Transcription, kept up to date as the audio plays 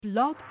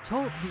Blog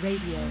Talk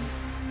Radio.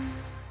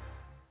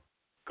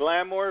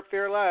 Glamour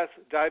Fearless,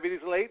 Diabetes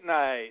Late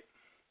Night.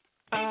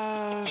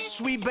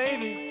 Sweet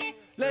baby,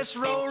 let's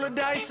roll the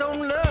dice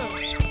on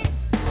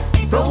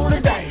love. Roll the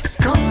dice,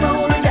 come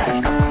roll the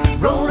dice.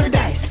 Roll the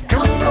dice,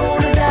 come roll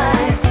the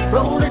dice.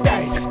 Roll the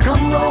dice,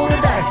 come roll the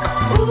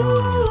dice.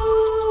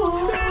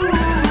 Ooh.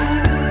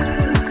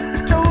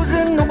 Toes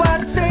in the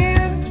white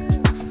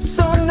sand,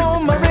 sun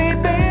on my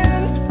red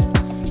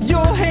band.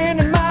 Your hand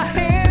in my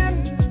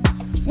hand,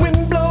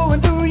 wind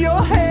blowing through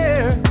your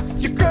hair.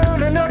 You're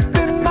curling up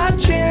in my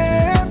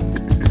chair.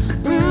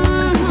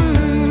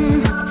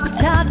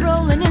 Tide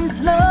rolling in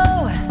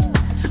slow,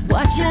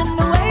 watching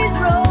the waves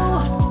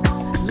roll.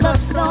 Love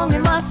song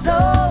in my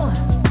soul,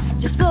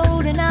 just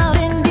floating out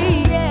in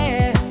the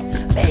air.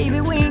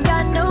 Baby, we ain't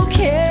got no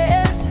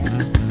care.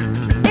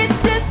 It's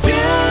just you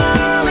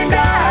and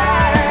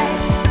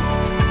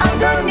I,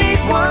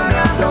 underneath one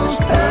of those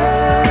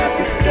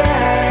perfect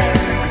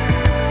skies.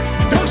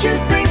 Don't you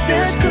think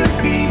this could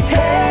be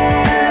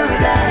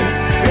paradise?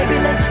 Baby,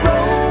 let's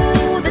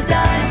roll the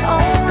dice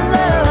on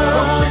love.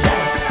 Roll the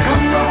dice,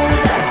 come roll the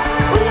dice.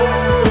 Ooh.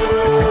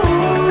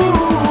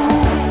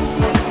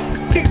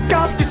 Kick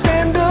off your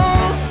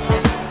sandals,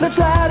 let's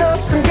light up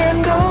some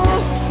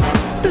candles.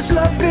 This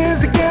love is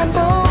a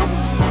gamble,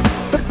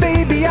 but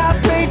baby, I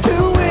play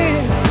to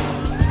win.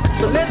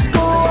 So let's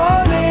go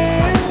all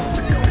in.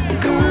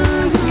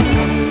 'Cause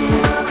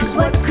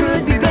what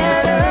could be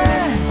better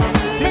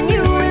than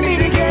you and me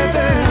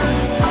together?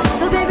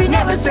 So baby,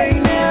 never say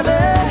never.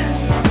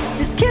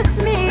 Just kiss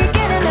me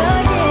again and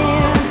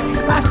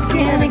again. My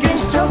skin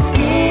against your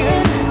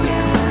skin.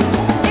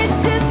 It's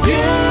just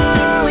you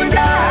and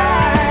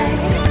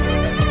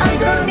I,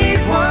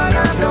 underneath one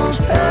of those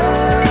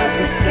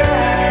perfect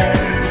skies.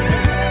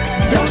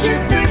 Don't you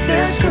think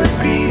this could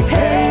be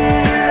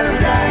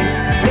paradise?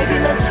 Baby,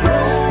 let's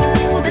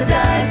roll the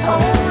dice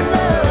on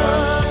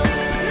love.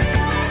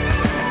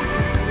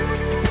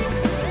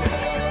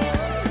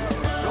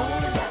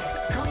 Roll the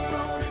dice, come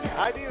roll the dice.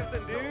 Hi, divas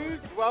and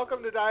dudes.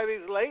 Welcome to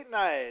Diabetes Late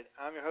Night.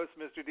 I'm your host,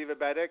 Mr.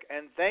 Divabetic,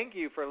 and thank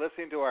you for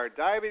listening to our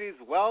Diabetes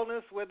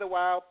Wellness with the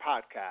Wow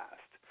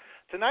podcast.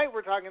 Tonight,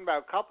 we're talking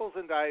about couples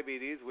and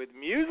diabetes with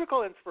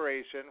musical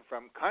inspiration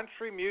from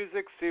country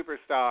music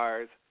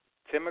superstars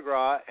Tim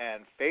McGraw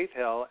and Faith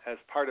Hill as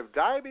part of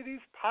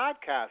Diabetes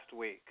Podcast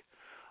Week.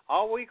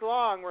 All week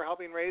long, we're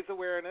helping raise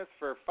awareness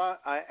for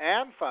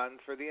and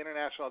funds for the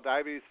International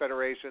Diabetes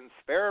Federation's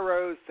Spare a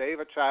Rose,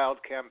 Save a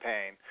Child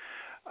campaign.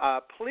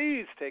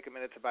 Please take a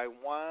minute to buy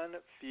one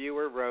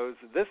fewer rose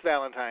this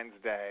Valentine's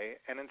Day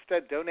and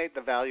instead donate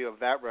the value of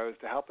that rose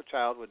to help a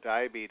child with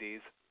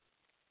diabetes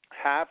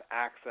have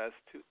access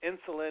to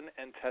insulin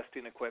and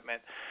testing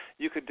equipment.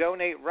 You could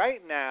donate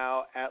right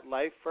now at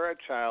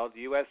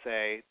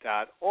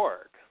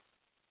lifeforachildusa.org.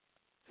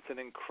 It's an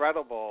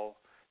incredible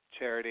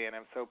charity, and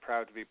I'm so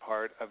proud to be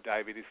part of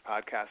Diabetes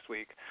Podcast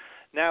Week.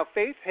 Now,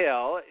 Faith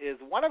Hill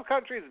is one of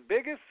country's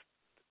biggest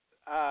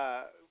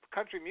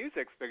country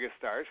music's biggest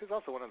stars. She's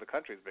also one of the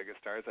country's biggest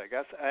stars, I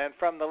guess. And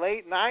from the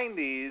late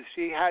 90s,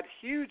 she had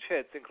huge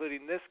hits,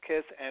 including This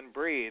Kiss and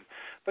Breathe.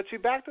 But she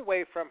backed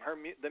away from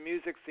the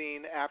music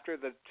scene after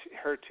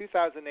her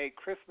 2008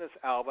 Christmas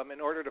album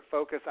in order to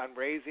focus on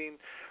raising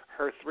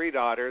her three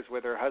daughters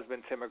with her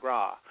husband, Tim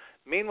McGraw.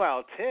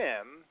 Meanwhile,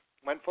 Tim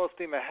went full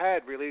steam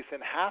ahead,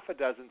 releasing half a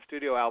dozen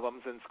studio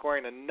albums and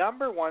scoring a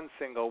 #1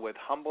 single with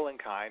Humble and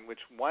Kind,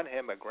 which won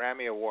him a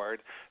Grammy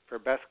Award for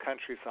Best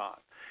Country Song.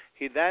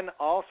 He then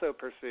also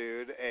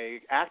pursued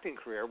an acting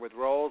career with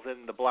roles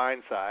in The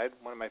Blind Side,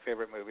 one of my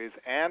favorite movies,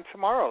 and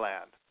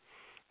Tomorrowland.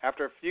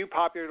 After a few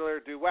popular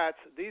duets,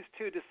 these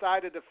two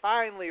decided to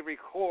finally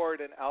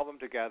record an album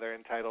together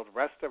entitled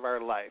Rest of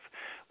Our Life,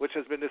 which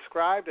has been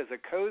described as a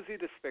cozy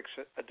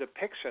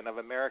depiction of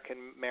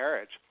American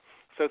marriage.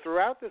 So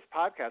throughout this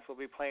podcast, we'll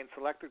be playing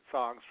selected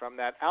songs from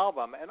that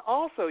album and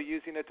also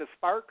using it to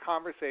spark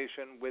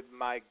conversation with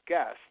my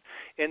guests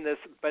in this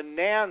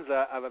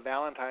bonanza of a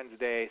Valentine's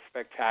Day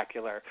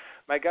spectacular.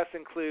 My guests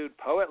include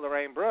poet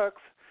Lorraine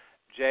Brooks,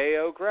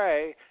 J.O.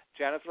 Gray,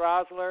 Janice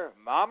Rosler,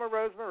 Mama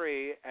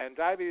Rosemarie, and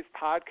Diabetes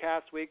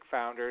Podcast Week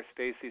founder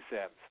Stacy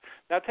Sims.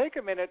 Now take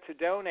a minute to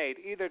donate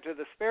either to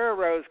the Spare a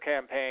Rose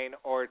campaign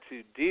or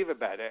to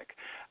Divabetic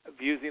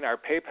using our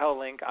PayPal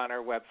link on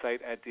our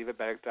website at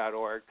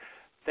divabetic.org.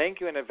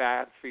 Thank you in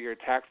advance for your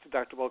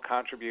tax-deductible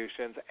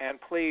contributions. And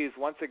please,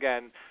 once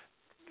again,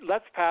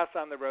 let's pass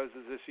on the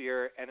roses this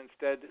year and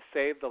instead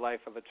save the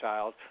life of a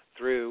child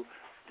through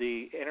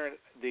the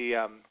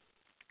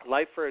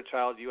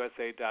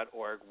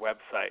lifeforachildusa.org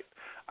website.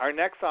 Our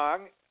next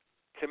song,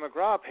 Tim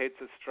McGraw paints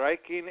a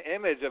striking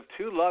image of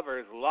two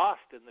lovers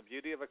lost in the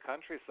beauty of a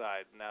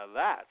countryside. Now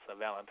that's a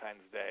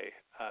Valentine's Day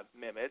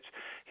image.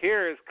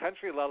 Here is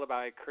Country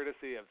Lullaby,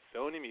 courtesy of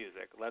Sony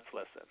Music. Let's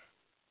listen.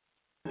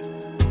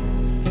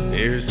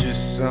 There's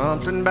just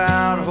something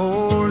about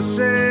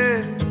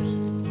horses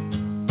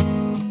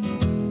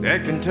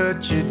that can touch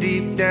you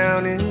deep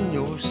down in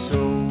your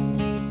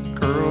soul.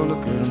 Curl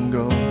up and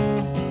go.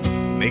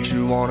 Makes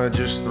you want to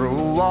just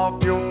throw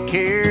off your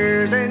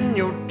cares and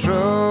your troubles.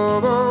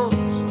 troubles.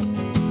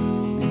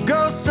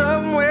 Go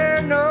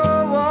somewhere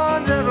no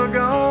one's ever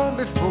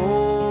gone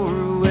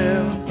before.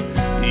 Well,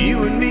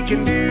 you and me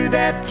can do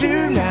that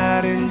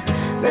tonight and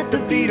let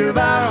the beat of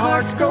our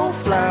hearts go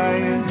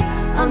flying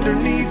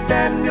underneath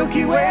that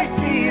Milky Way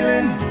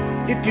ceiling.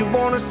 If you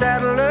wanna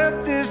saddle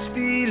up this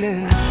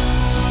feeling,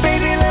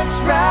 baby, let's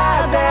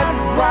ride that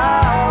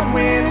wild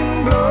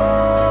wind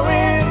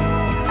blowing.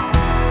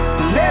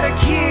 Let a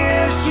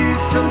kiss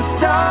shoot some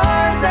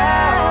stars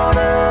out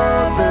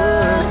of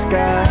the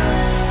sky.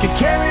 Get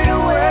carried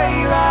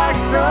away like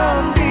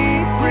some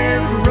deep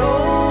river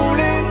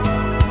rolling.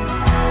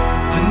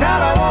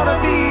 Tonight I wanna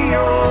be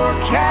your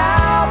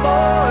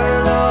cowboy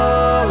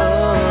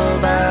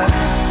lullaby.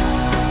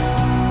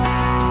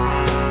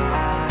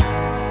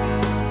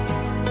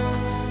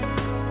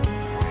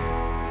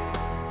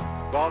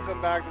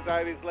 Welcome back to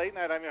Diabetes Late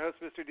Night. I'm your host,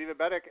 Mr. Diva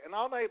Betic, and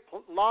all night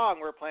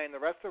long we're playing The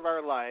Rest of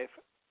Our Life,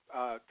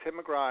 Tim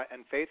McGraw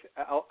and Faith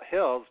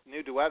Hill's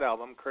new duet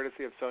album,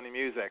 courtesy of Sony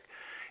Music.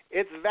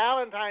 It's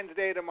Valentine's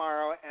Day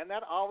tomorrow, and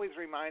that always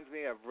reminds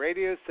me of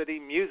Radio City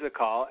Music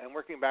Hall and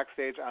working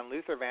backstage on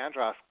Luther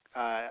Vandross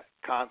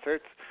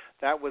concerts.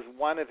 That was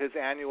one of his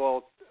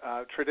annual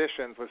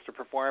traditions, was to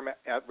perform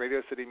at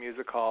Radio City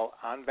Music Hall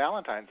on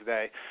Valentine's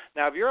Day.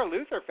 Now, if you're a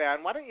Luther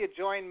fan, why don't you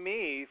join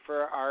me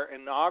for our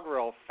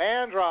inaugural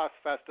Vandross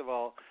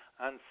Festival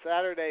on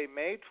Saturday,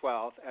 May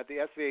 12th at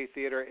the SVA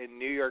Theater in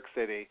New York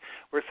City.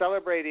 We're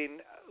celebrating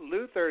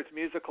Luther's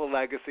musical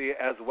legacy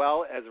as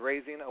well as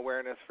raising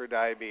awareness for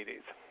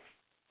diabetes.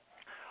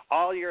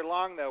 All year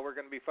long, though, we're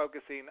going to be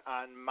focusing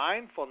on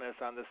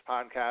mindfulness on this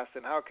podcast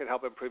and how it could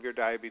help improve your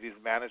diabetes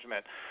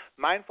management.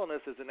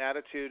 Mindfulness is an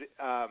attitude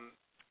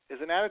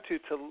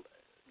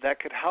that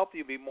could help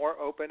you be more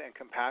open and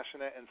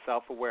compassionate and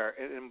self-aware.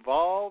 It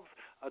involves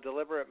a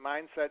deliberate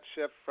mindset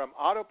shift from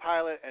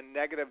autopilot and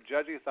negative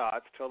judgy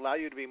thoughts to allow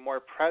you to be more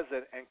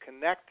present and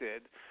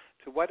connected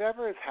to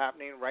whatever is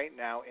happening right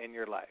now in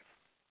your life.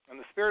 In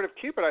the spirit of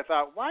Cupid, I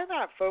thought, why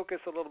not focus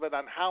a little bit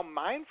on how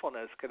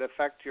mindfulness could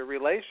affect your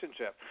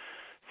relationship?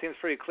 Seems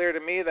pretty clear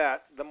to me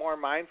that the more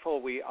mindful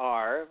we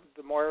are,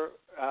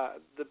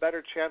 the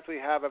better chance we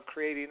have of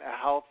creating a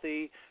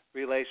healthy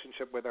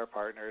relationship with our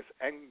partners.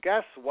 And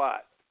guess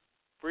what?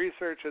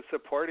 Research is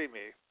supporting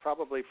me,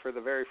 probably for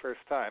the very first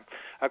time.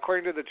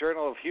 According to the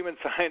Journal of Human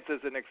Sciences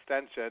and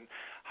Extension,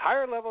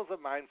 higher levels of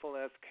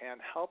mindfulness can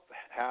help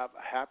have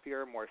a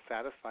happier, more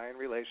satisfying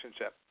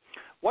relationship.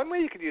 One way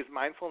you could use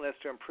mindfulness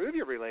to improve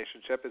your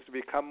relationship is to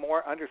become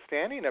more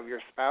understanding of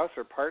your spouse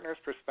or partner's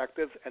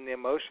perspectives and the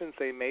emotions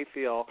they may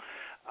feel,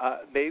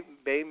 may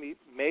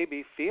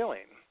be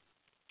feeling.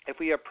 If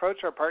we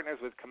approach our partners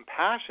with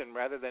compassion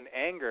rather than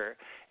anger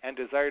and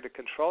desire to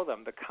control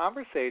them, the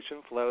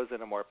conversation flows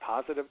in a more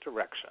positive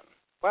direction.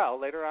 Well,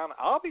 later on,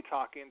 I'll be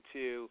talking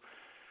to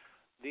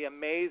the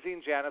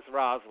amazing Janice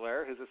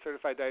Rosler, who's a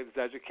certified diabetes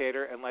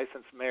educator and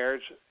licensed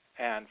marriage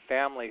and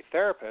family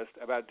therapist,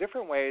 about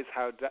different ways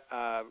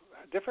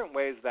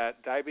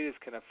that diabetes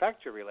can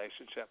affect your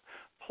relationship.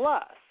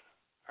 Plus,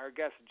 our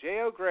guest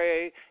J.O.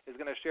 Gray is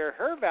going to share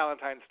her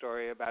Valentine's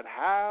story about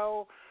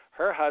how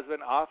her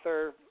husband,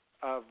 author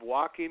of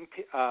Walking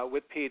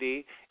with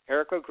PD,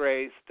 Erica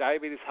Gray's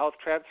diabetes health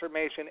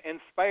transformation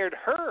inspired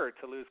her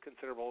to lose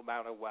considerable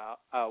amount of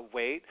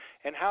weight,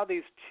 and how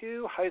these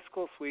two high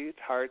school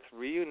sweethearts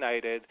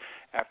reunited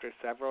after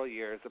several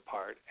years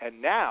apart,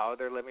 and now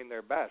they're living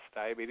their best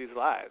diabetes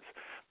lives.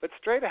 But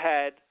straight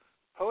ahead,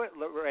 poet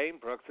Lorraine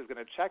Brooks is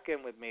going to check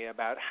in with me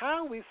about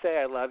how we say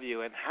I love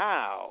you and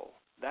how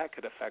that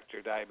could affect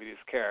your diabetes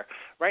care.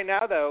 Right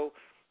now, though,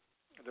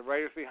 the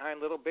writers behind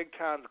Little Big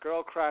Town's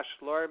Girl Crush,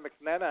 Laura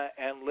McMenna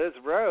and Liz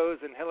Rose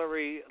and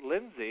Hillary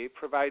Lindsay,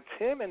 provide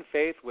Tim and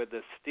Faith with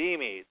the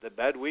steamy The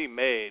Bed We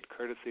Made,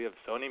 courtesy of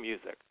Sony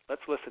Music.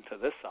 Let's listen to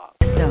this song.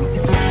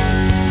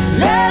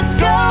 Let's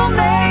go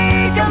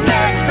make a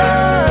mess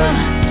of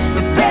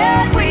the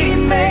bed we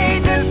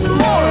made this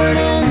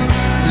morning,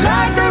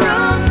 like the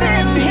room's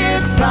been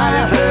hit by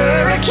a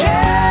hurricane.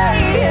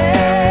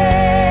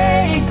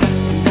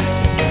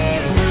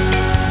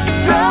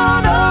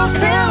 Throw those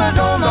pillows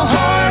on the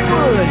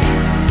hardwood,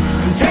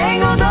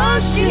 tangle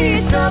those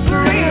sheets up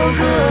real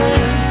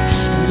good.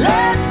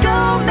 Let's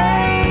go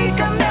make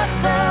a mess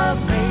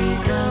of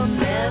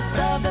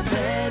the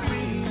bed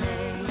we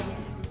made.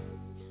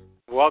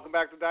 Welcome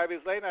back to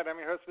Diabetes Late Night. I'm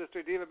your host,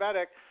 Mr. Diva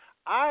Betic.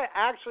 I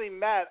actually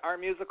met our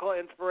musical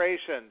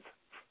inspirations.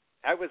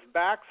 I was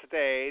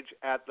backstage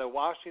at the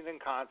Washington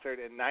concert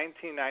in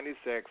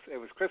 1996. It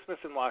was Christmas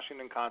in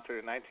Washington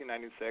concert in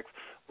 1996,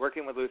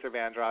 working with Luther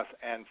Vandross,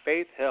 and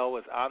Faith Hill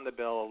was on the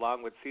bill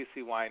along with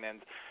CeCe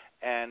Winans,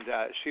 and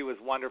she was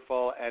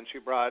wonderful, and she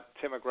brought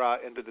Tim McGraw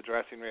into the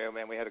dressing room,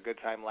 and we had a good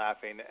time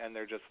laughing, and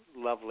they're just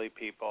lovely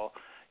people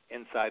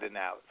inside and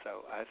out.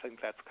 So I think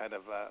that's kind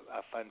of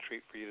a fun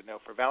treat for you to know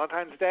for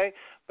Valentine's Day.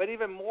 But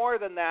even more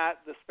than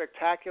that, the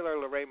spectacular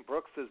Lorraine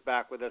Brooks is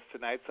back with us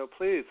tonight. So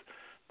please,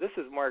 this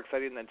is more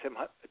exciting than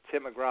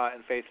Tim McGraw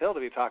and Faith Hill to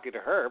be talking to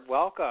her.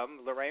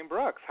 Welcome, Lorraine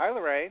Brooks. Hi,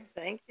 Lorraine.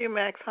 Thank you,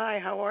 Max. Hi,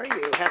 how are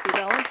you? Happy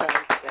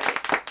Valentine's Day.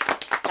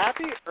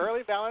 happy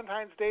early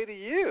Valentine's Day to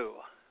you.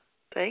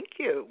 Thank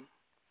you.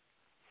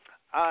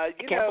 I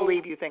can't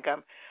believe you think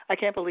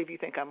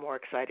I'm more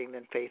exciting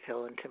than Faith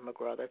Hill and Tim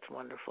McGraw. That's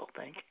wonderful.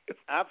 Thank you.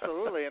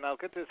 Absolutely, and I'll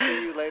get to see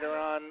you later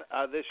on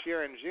this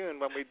year in June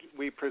when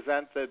we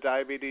present the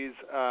Diabetes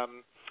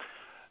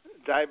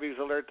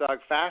Alert Dog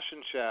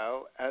Fashion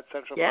Show at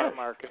Central Farm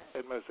Market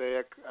in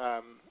Mosaic,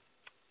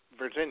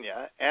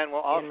 Virginia, and we're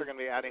also going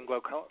to be adding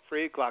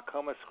free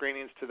glaucoma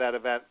screenings to that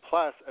event,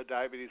 plus a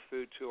diabetes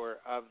food tour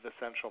of the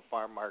Central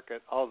Farm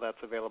Market. All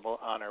that's available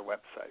on our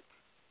website.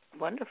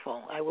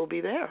 Wonderful. I will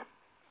be there.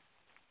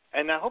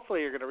 And now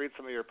hopefully you're going to read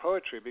some of your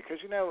poetry because,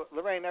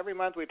 Lorraine, every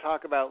month we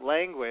talk about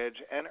language,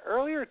 and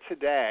earlier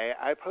today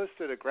I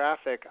posted a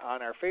graphic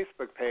on our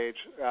Facebook page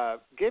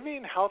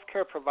giving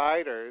healthcare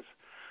providers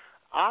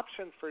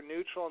options for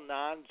neutral,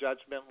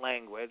 non-judgment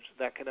language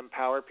that can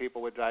empower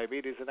people with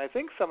diabetes. And I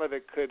think some of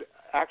it could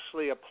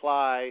actually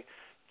apply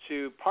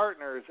to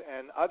partners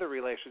and other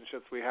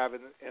relationships we have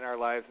in our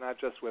lives, not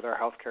just with our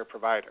healthcare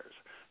providers.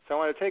 So I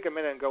want to take a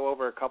minute and go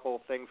over a couple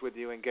of things with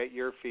you and get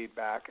your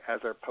feedback as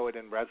our poet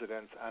in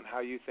residence on how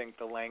you think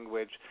the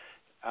language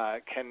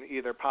can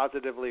either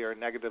positively or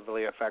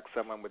negatively affect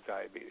someone with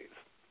diabetes.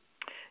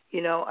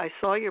 I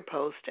saw your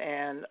post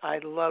and I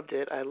loved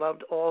it. I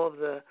loved all of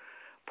the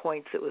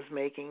points it was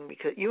making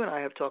because you and I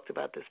have talked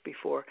about this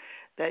before,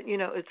 that,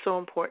 it's so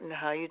important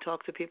how you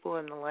talk to people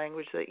and the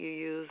language that you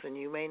use, and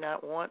you may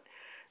not want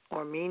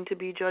or mean to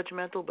be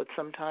judgmental, but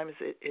sometimes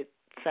it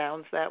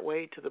sounds that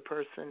way to the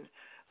person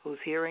who's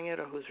hearing it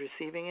or who's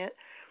receiving it.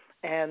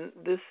 And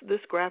this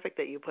graphic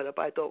that you put up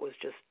I thought was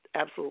just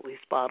absolutely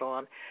spot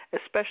on,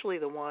 especially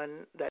the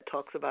one that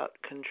talks about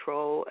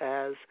control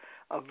as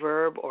a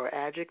verb or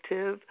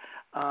adjective,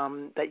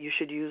 that you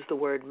should use the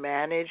word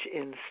manage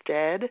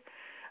instead.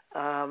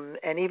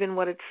 And even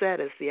what it said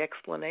as the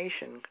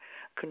explanation,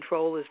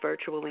 control is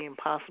virtually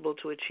impossible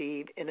to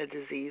achieve in a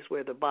disease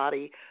where the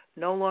body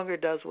no longer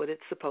does what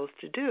it's supposed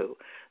to do.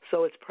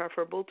 So it's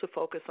preferable to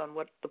focus on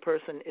what the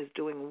person is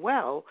doing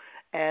well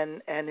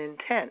and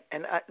intent.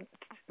 And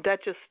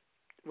that just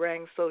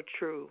rang so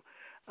true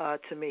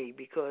to me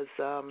because,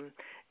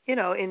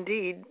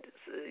 indeed,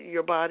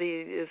 your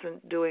body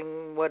isn't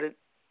doing what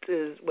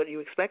you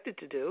expect it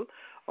to do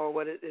or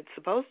what it's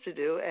supposed to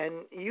do,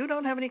 and you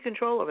don't have any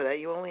control over that.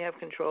 You only have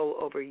control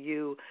over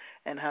you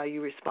and how you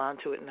respond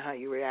to it and how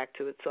you react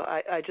to it. So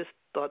I just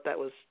thought that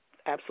was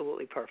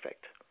absolutely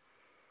perfect.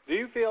 Do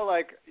you feel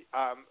like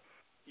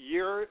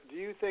do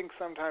you think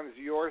sometimes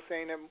you're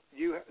saying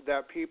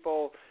that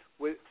people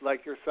with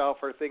like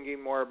yourself are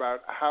thinking more about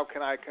how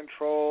can I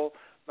control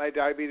my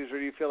diabetes, or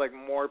do you feel like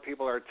more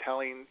people are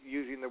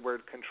using the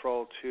word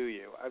control to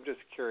you? I'm just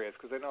curious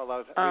because I know a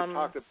lot of times we've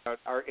talked about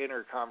our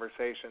inner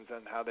conversations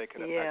and how they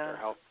can affect our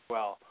health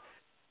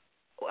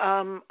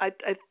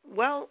as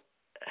well.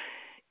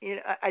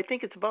 I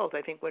think it's both.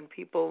 I think when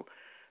people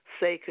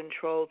say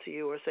control to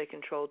you or say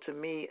control to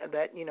me,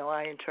 that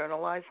I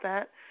internalize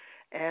that,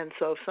 and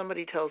so if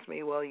somebody tells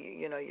me, well,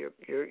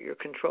 your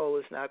control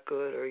is not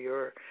good or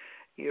you're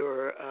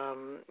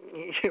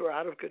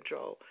out of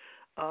control,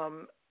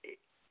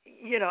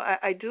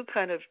 I do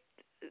kind of,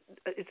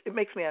 it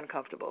makes me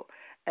uncomfortable.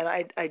 And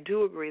I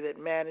do agree that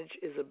manage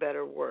is a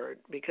better word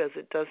because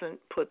it doesn't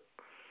put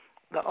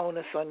the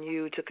onus on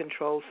you to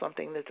control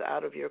something that's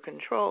out of your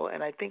control.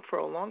 And I think for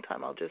a long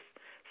time, I'll just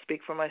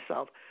speak for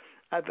myself,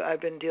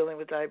 I've been dealing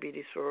with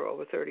diabetes for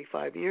over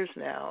 35 years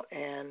now.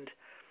 And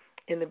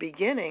in the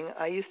beginning,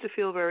 I used to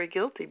feel very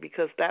guilty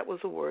because that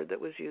was a word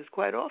that was used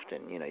quite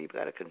often. You've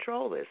got to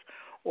control this.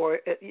 Or,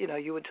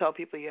 you would tell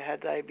people you had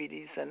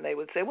diabetes and they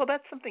would say, well,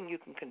 that's something you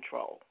can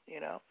control,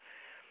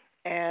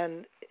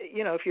 And,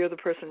 if you're the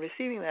person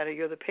receiving that or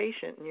you're the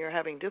patient and you're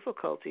having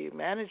difficulty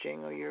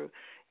managing or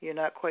you're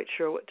not quite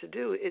sure what to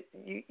do,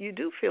 you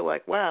do feel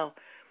like, wow,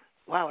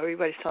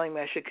 everybody's telling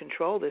me I should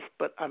control this,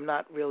 but I'm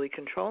not really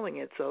controlling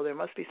it, so there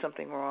must be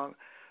something wrong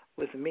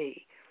with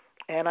me.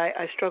 And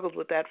I struggled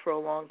with that for a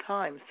long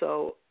time.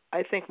 So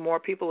I think more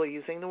people are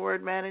using the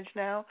word manage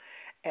now,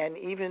 and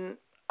even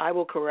I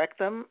will correct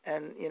them,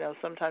 and,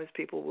 sometimes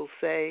people will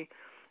say,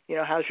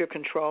 how's your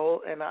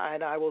control? And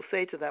I will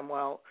say to them,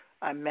 well,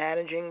 I'm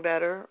managing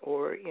better,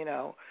 or,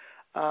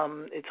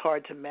 it's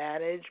hard to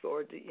manage,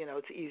 or,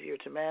 it's easier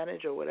to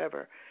manage, or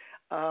whatever.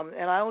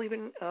 And I'll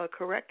even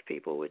correct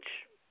people,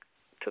 which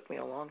took me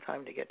a long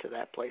time to get to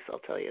that place, I'll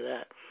tell you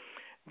that.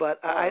 But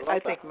I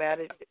think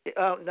manage.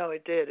 Oh no,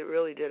 it did. It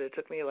really did. It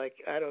took me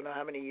I don't know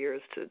how many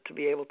years to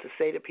be able to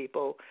say to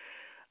people,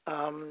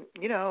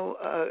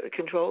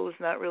 control is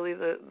not really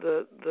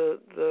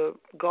the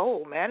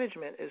goal.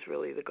 Management is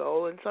really the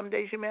goal. And some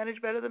days you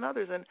manage better than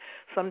others, and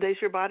some days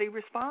your body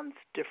responds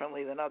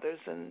differently than others,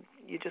 and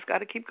you just got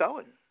to keep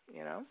going.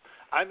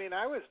 I mean,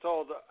 I was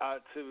told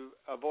to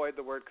avoid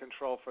the word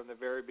control from the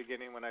very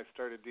beginning when I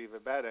started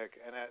Divabetic,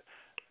 and at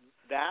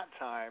that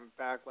time,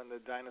 back when the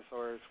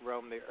dinosaurs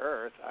roamed the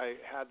earth, I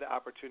had the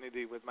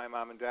opportunity with my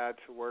mom and dad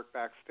to work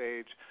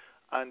backstage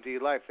on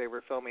D-Life. They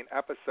were filming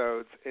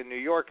episodes in New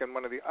York, and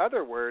one of the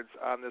other words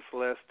on this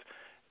list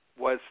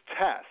was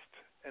test.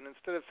 and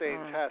instead of saying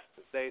test,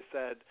 they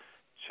said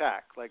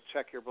check, like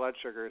check your blood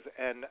sugars.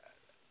 And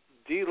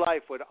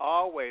D-Life would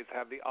always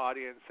have the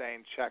audience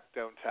saying check,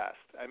 don't test.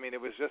 I mean,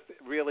 it was just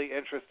really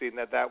interesting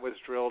that was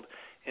drilled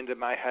into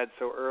my head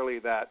so early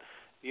that,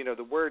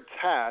 the word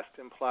test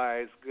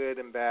implies good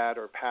and bad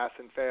or pass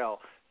and fail.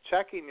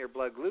 Checking your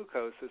blood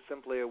glucose is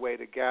simply a way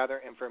to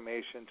gather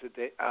information to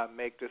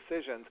make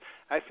decisions.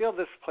 I feel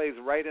this plays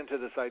right into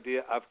this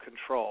idea of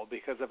control,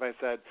 because if I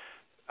said,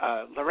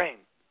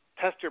 Lorraine,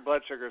 test your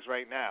blood sugars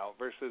right now,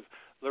 versus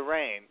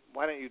Lorraine,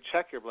 why don't you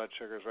check your blood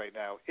sugars right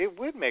now? It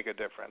would make a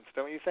difference,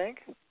 don't you think?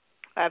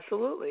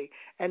 Absolutely.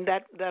 And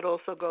that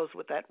also goes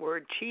with that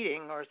word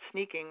cheating or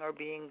sneaking or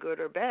being good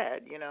or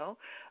bad,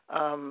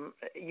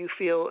 You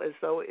feel as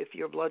though if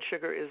your blood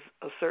sugar is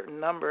a certain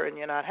number and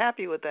you're not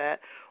happy with that,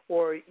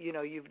 or,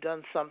 you've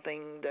done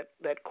something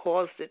that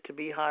caused it to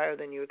be higher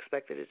than you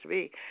expected it to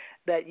be,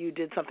 that you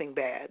did something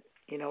bad,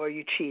 or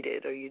you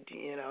cheated, or you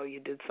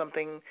did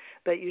something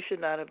that you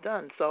should not have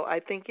done. So I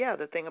think,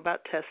 the thing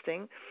about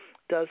testing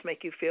does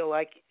make you feel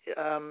like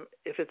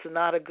if it's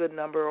not a good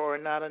number or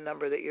not a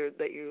number that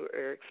you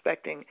are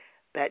expecting,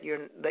 that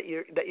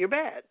you're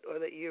bad, or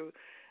that you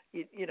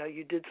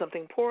did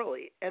something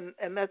poorly, and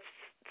that's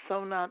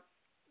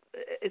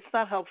it's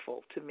not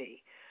helpful to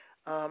me.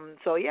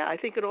 I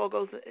think it all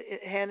goes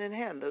hand in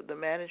hand. The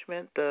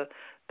management, the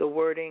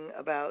wording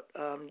about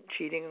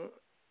cheating,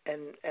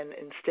 and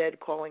instead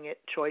calling it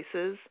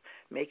choices,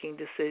 making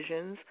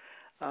decisions.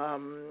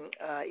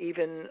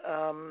 Even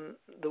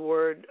the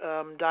word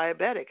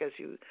diabetic,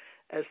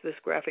 as this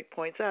graphic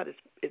points out,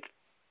 it's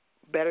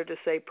better to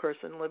say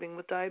person living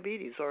with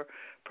diabetes or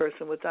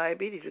person with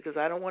diabetes, because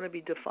I don't want to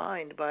be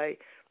defined by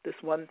this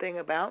one thing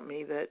about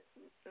me that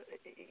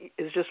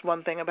is just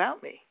one thing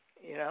about me.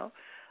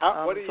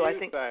 What do you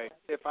say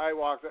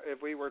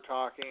if we were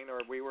talking, or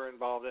we were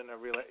involved in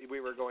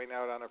we were going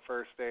out on a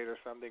first date or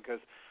something,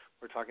 because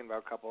we're talking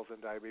about couples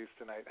and diabetes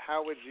tonight?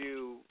 How would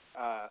you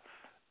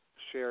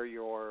share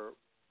your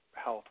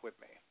health with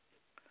me?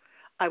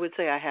 I would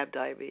say I have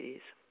diabetes.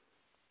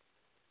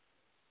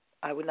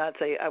 I would not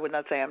say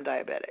I'm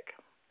diabetic.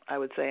 I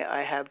would say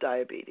I have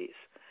diabetes,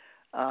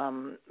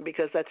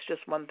 because that's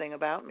just one thing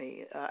about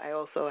me. I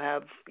also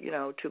have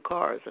 2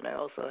 cars, and I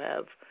also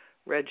have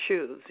red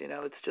shoes.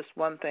 It's just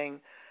one thing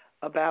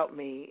about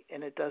me,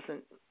 and it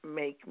doesn't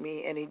make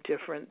me any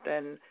different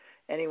than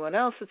anyone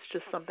else. It's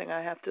just something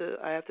I have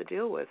to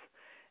deal with.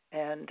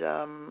 And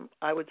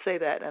I would say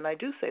that, and I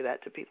do say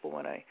that to people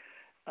when I,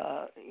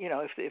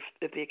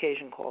 if the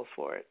occasion calls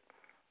for it.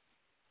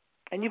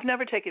 And you've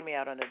never taken me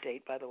out on a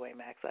date, by the way,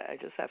 Max. I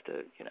just have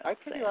to, I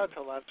took you out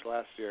to lunch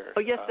last year. Oh,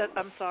 yes,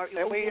 I'm sorry.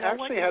 And we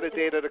actually had a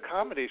date at a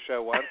comedy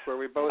show once where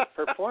we both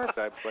performed,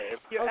 I believe.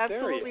 You're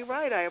absolutely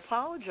right. I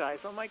apologize.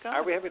 Oh, my God.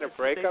 Are we having a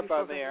breakup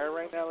on the air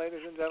right now, ladies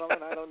and gentlemen?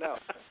 I don't know.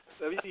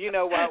 You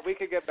know what? We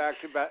could get back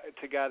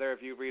together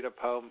if you read a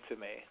poem to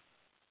me.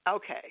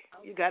 Okay.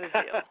 You got a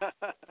deal.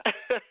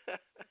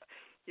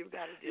 You've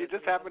got a deal. You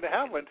just happen to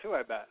have one, too,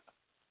 I bet.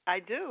 I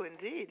do,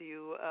 indeed.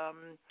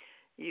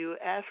 You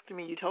asked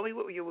me, you told me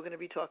what you were going to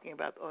be talking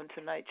about on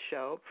tonight's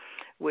show,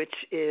 which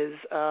is,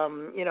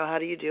 how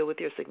do you deal with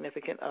your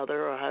significant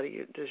other, or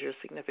does your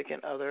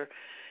significant other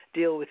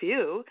deal with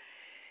you?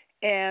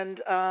 And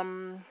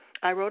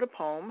I wrote a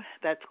poem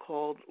that's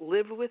called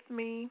Live With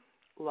Me,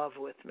 Love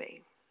With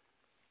Me.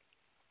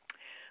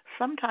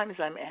 Sometimes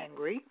I'm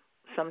angry,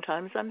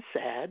 sometimes I'm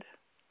sad,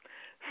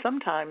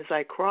 sometimes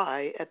I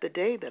cry at the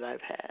day that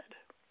I've had.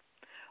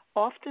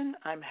 Often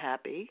I'm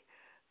happy,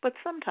 but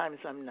sometimes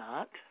I'm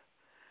not.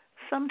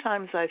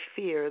 Sometimes I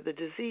fear the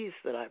disease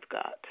that I've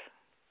got.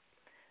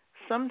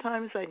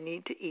 Sometimes I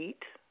need to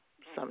eat,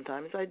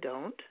 sometimes I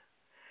don't.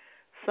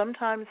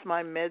 Sometimes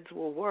my meds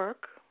will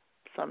work,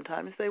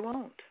 sometimes they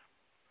won't.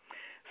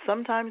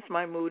 Sometimes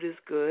my mood is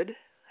good,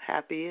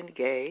 happy and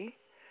gay.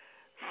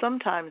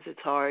 Sometimes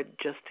it's hard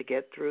just to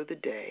get through the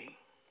day.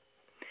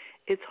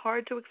 It's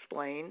hard to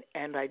explain,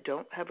 and I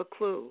don't have a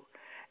clue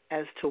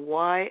as to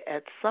why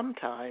at some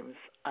times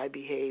I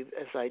behave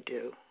as I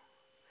do.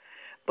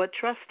 But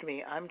trust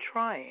me, I'm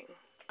trying.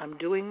 I'm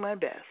doing my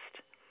best.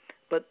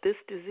 But this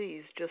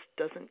disease just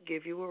doesn't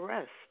give you a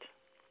rest.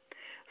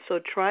 So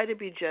try to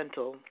be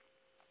gentle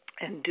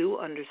and do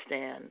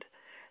understand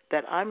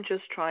that I'm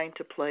just trying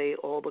to play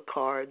all the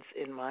cards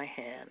in my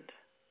hand.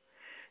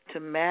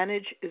 To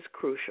manage is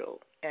crucial,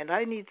 and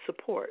I need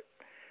support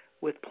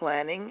with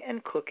planning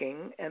and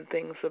cooking and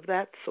things of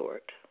that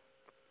sort.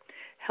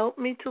 Help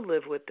me to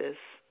live with this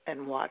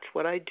and watch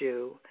what I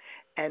do,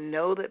 and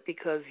know that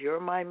because you're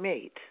my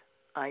mate,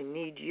 I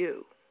need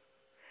you.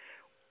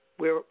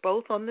 We're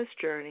both on this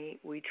journey,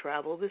 we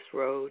travel this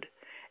road,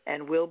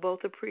 and we'll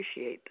both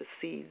appreciate the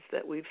seeds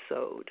that we've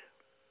sowed.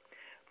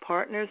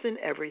 Partners in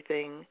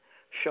everything,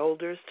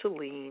 shoulders to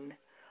lean,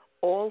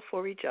 all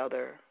for each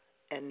other,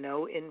 and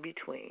no in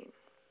between.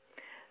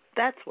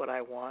 That's what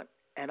I want,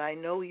 and I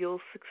know you'll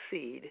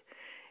succeed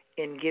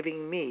in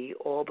giving me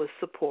all the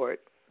support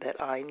that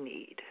I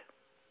need.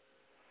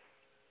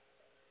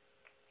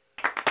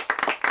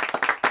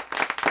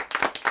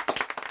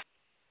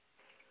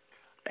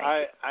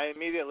 I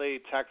immediately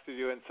texted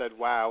you and said,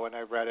 wow, when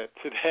I read it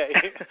today.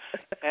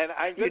 And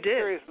I'm just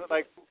curious,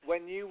 like,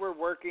 when you were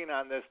working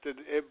on this, did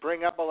it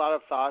bring up a lot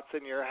of thoughts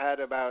in your head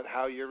about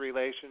how your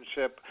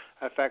relationship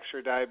affects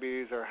your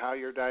diabetes, or how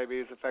your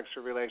diabetes affects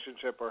your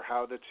relationship, or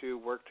how the two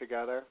work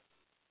together?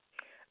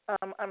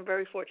 I'm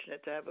very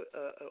fortunate to have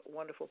a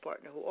wonderful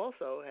partner who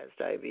also has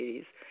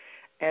diabetes.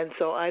 And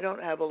so I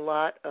don't have a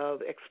lot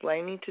of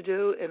explaining to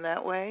do in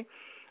that way.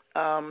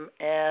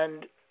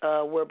 And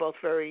we're both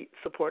very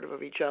supportive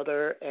of each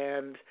other,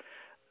 and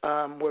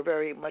we're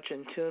very much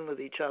in tune with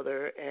each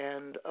other.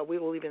 And we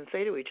will even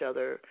say to each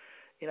other,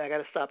 you know, I got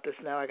to stop this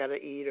now, I got to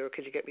eat, or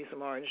could you get me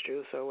some orange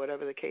juice, or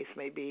whatever the case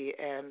may be.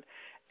 And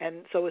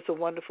so it's a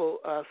wonderful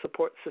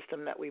support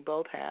system that we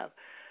both have.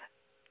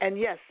 And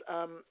yes,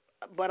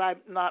 but I've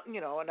not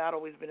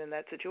always been in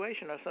that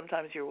situation, or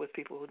sometimes you're with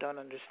people who don't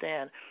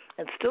understand.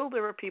 And still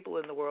there are people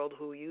in the world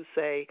who you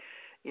say,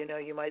 you know,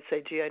 you might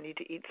say, gee, I need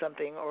to eat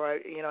something, or,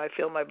 I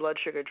feel my blood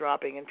sugar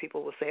dropping, and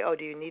people will say, oh,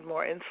 do you need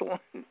more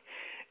insulin?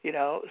 You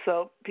know,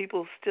 so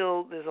people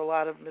still, there's a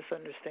lot of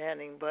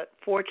misunderstanding. But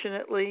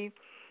fortunately,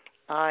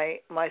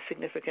 my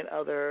significant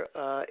other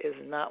is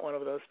not one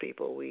of those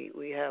people.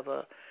 We have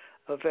a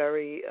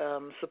very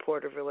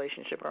supportive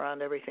relationship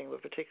around everything,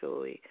 but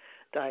particularly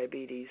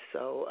diabetes.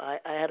 So I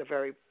had a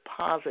very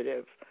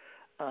positive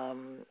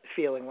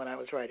feeling when I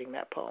was writing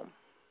that poem.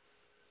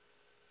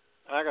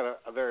 I got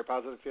a very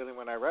positive feeling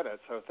when I read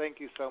it. So thank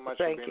you so much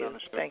for being on the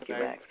show today. Thank you,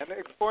 Max. And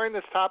exploring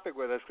this topic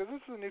with us, because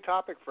this is a new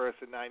topic for us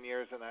in 9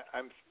 years, and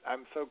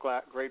I'm so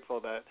grateful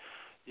that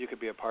you could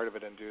be a part of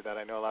it and do that.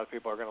 I know a lot of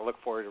people are going to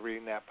look forward to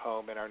reading that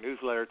poem in our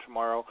newsletter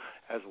tomorrow,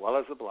 as well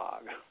as the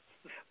blog.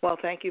 Well,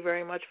 thank you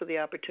very much for the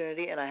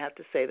opportunity, and I have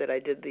to say that I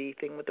did the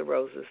thing with the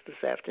roses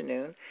this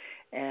afternoon,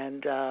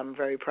 and I'm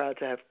very proud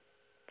to have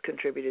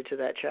contributed to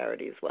that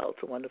charity as well.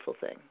 It's a wonderful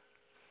thing.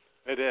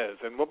 It is,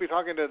 and we'll be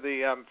talking to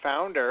the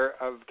founder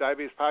of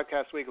Diabetes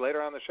Podcast Week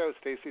later on the show,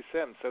 Stacey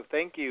Sims. So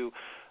thank you,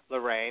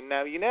 Lorraine.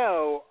 Now, you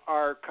know,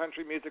 our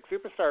country music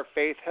superstar,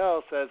 Faith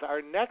Hill, says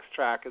our next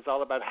track is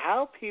all about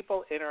how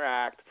people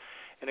interact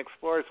and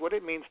explores what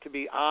it means to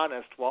be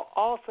honest while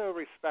also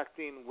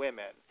respecting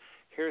women.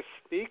 Here's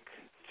Speak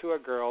to a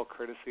Girl,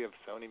 courtesy of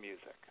Sony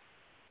Music.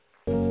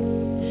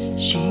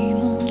 She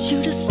wants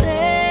you to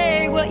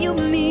say what you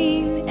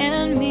mean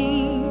and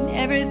mean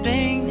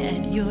everything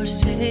that you're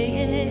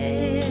saying,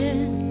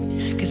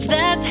 'cause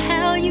that's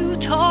how you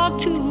talk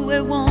to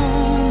a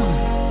woman,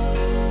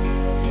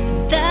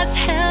 that's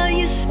how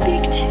you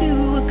speak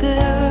to a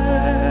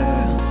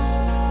girl,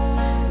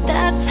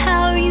 that's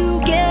how you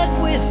get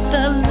with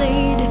the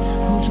lady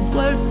who's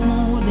worth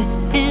more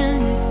than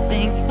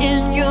anything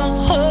in your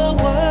whole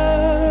world.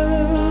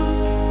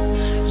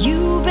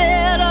 You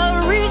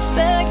better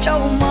respect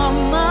your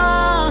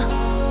mama,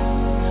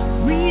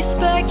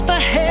 respect the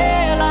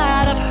hell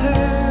out of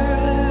her,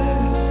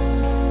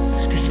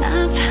 'cause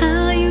that's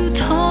how you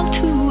talk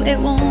to a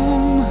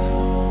woman,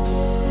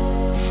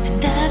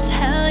 and that's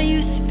how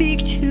you speak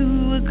to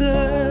a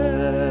girl.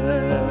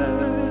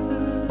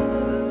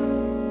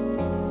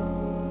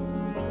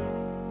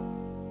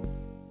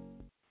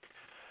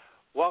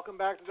 Welcome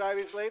back to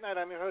Diabetes Late Night.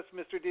 I'm your host,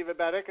 Mr.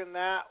 Divabetic, and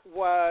that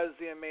was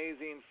the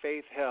amazing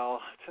Faith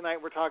Hill.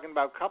 Tonight we're talking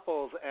about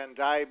couples and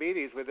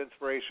diabetes with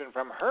inspiration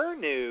from her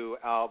new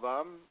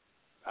album,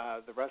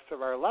 The Rest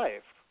of Our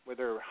Life, with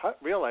her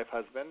real-life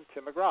husband,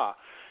 Tim McGraw.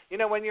 You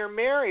know, when you're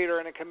married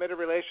or in a committed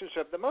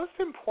relationship, the most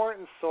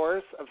important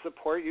source of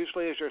support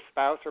usually is your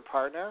spouse or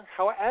partner.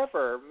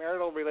 However,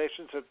 marital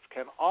relationships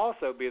can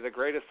also be the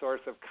greatest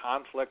source of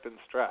conflict and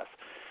stress.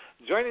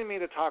 Joining me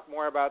to talk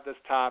more about this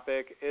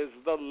topic is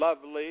the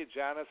lovely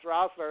Janice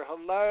Rossler.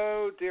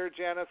 Hello, dear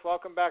Janice.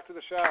 Welcome back to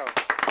the show.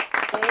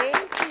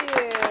 Thank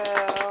you.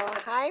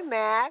 Hi,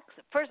 Max.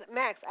 First,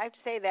 Max, I have to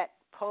say that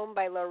poem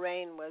by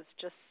Lorraine was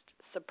just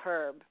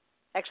superb.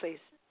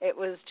 Actually, it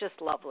was just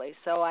lovely.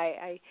 So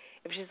I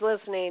if she's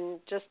listening,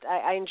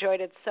 I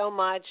enjoyed it so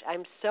much.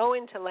 I'm so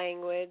into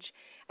language.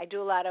 I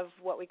do a lot of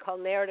what we call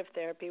narrative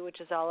therapy, which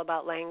is all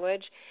about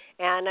language.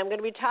 And I'm going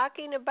to be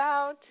talking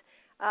about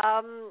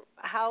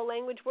how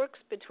language works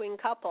between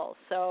couples.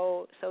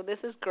 So this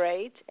is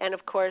great. And,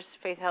 of course,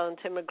 Faith Hill and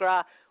Tim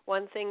McGraw,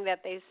 one thing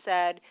that they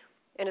said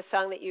in a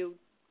song that you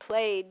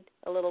played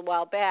a little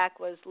while back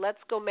was, let's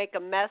go make a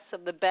mess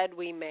of the bed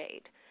we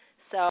made.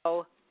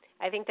 So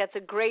I think that's a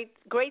great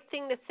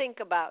thing to think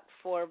about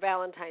for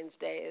Valentine's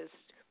Day, is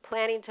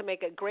planning to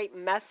make a great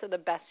mess of the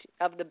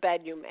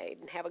bed you made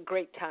and have a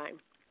great time.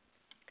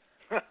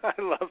 I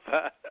love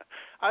that.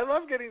 I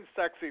love getting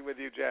sexy with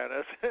you,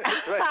 Janice.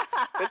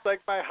 It's like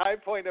my high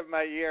point of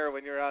my year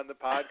when you're on the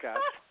podcast.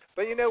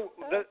 But, you know,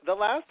 the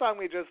last song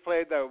we just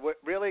played, though,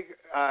 really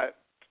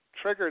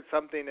triggered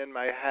something in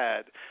my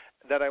head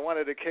that I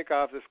wanted to kick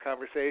off this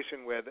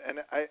conversation with, and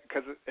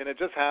it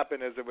just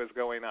happened as it was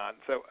going on.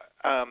 So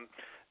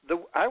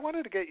I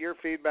wanted to get your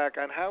feedback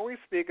on how we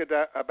speak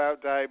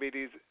about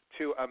diabetes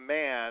to a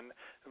man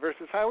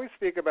versus how we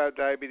speak about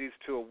diabetes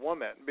to a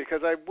woman,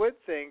 because I would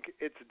think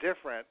it's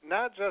different.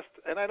 Not just,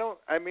 and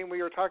I mean,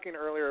 we were talking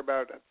earlier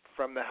about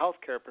from the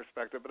healthcare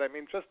perspective, but I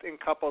mean just in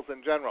couples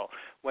in general.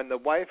 When the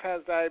wife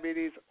has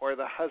diabetes or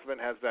the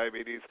husband has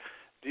diabetes,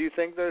 do you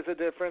think there's a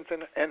difference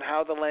in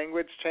how the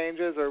language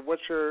changes, or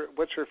what's your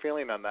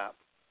feeling on that?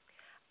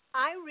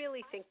 I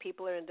really think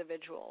people are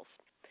individuals,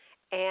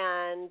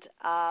 and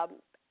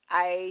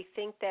I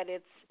think that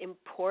it's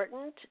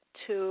important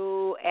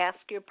to ask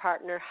your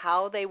partner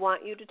how they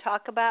want you to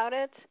talk about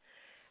it,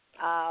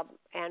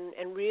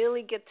 and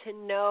really get to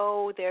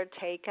know their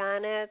take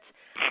on it.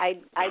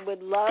 I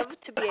would love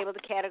to be able to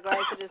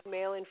categorize it as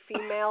male and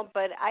female,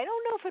 but I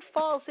don't know if it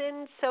falls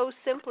in so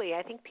simply.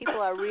 I think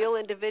people are real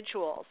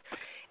individuals.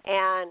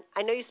 And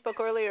I know you spoke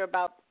earlier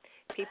about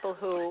people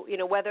who,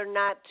 whether or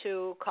not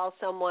to call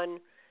someone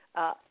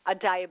a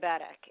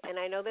diabetic. And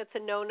I know that's a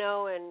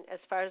no-no, and as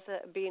far as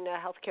being a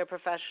healthcare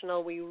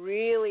professional, we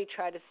really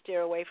try to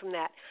steer away from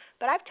that.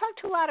 But I've talked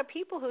to a lot of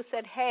people who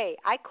said, hey,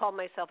 I call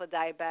myself a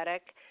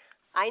diabetic.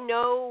 I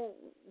know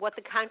what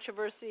the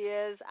controversy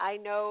is. I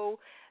know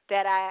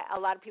that a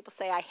lot of people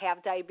say I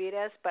have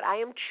diabetes, but I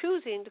am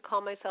choosing to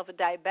call myself a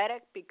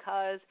diabetic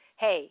because,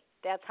 hey,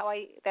 that's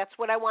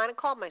what I want to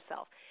call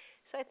myself.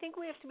 So I think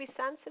we have to be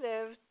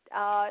sensitive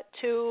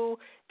to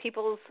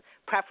people's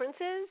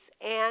preferences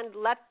and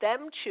let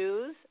them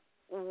choose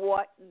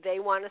what they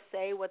want to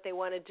say, what they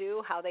want to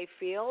do, how they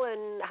feel,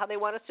 and how they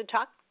want us to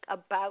talk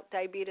about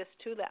diabetes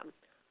to them.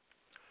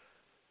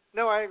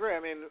 No, I agree. I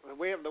mean,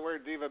 we have the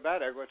word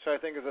divabetic, which I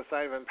think is a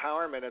sign of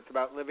empowerment. It's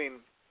about living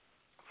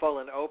full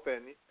and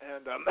open.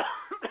 And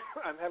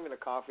I'm having a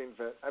coughing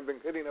fit. I've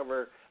been getting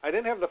over. I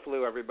didn't have the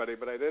flu, everybody,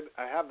 but I did.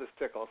 I have this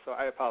tickle, so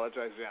I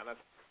apologize, Janice.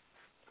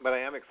 But I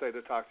am excited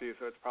to talk to you,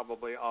 so it's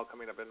probably all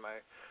coming up in my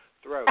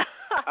throat.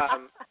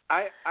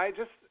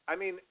 I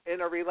mean,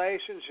 in a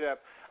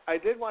relationship, I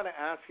did want to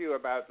ask you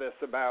about this,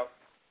 about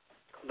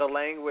the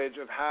language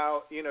of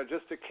how,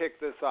 just to kick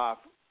this off,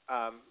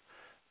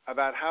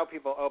 about how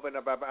people open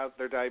up about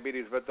their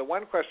diabetes. But the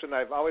one question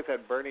I've always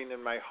had burning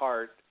in my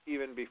heart,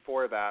 even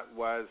before that,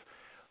 was,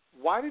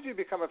 why did you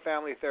become a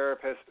family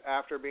therapist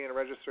after being a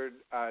registered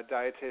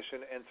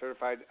dietitian and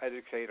certified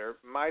educator?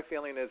 My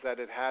feeling is that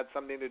it had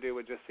something to do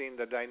with just seeing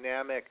the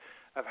dynamic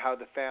of how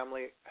the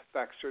family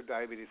affects your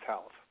diabetes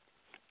health.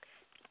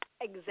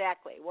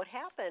 Exactly. What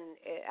happened,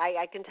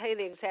 I can tell you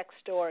the exact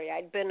story.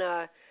 I'd been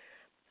a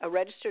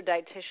registered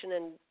dietitian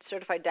and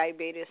certified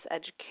diabetes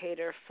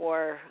educator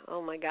for,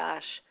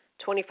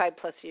 25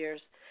 plus years.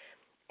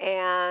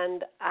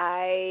 And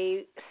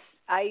I'd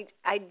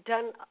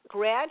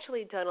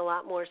gradually done a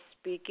lot more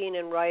speaking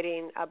and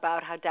writing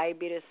about how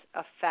diabetes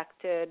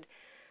affected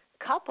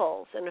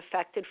couples and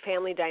affected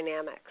family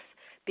dynamics,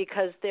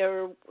 because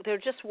there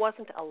just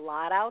wasn't a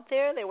lot out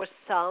there. There was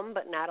some,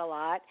 but not a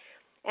lot.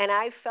 And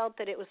I felt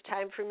that it was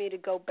time for me to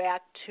go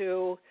back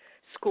to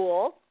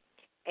school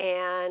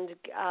and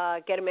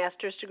get a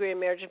master's degree in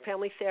marriage and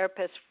family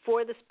therapist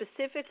for the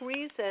specific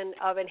reason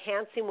of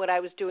enhancing what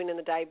I was doing in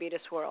the diabetes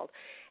world.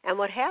 And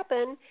what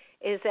happened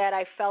is that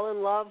I fell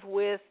in love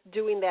with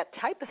doing that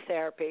type of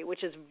therapy,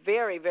 which is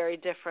very, very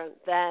different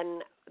than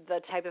the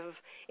type of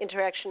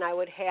interaction I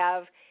would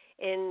have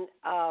in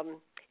an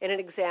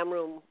exam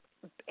room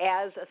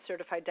as a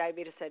certified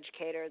diabetes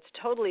educator. It's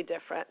totally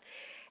different.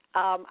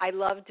 I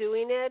love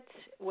doing it.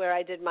 Where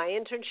I did my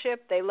internship,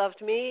 they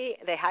loved me,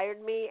 they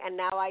hired me, and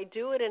now I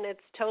do it, and it's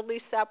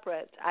totally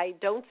separate. I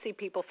don't see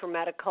people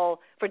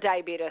for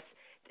diabetes.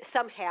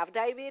 Some have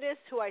diabetes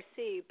who I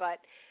see, but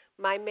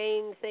my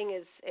main thing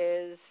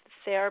is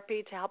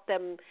therapy to help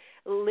them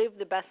live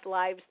the best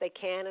lives they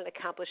can and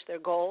accomplish their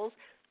goals.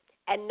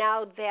 And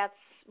now that's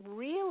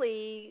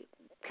really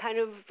kind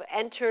of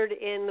entered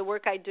in the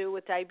work I do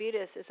with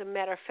diabetes. As a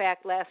matter of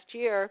fact, last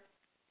year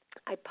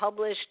I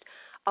published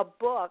a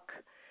book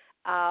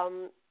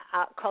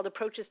called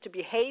Approaches to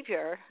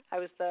Behavior. I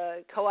was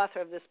the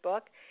co-author of this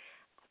book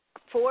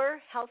for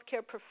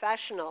healthcare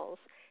professionals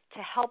to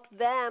help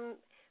them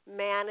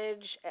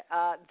manage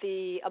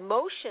the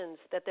emotions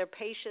that their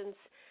patients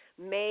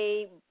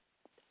may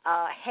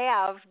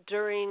have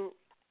during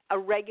a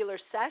regular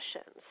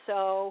session.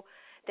 So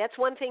that's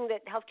one thing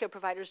that healthcare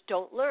providers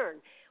don't learn.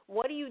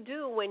 What do you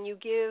do when you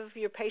give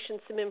your patient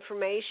some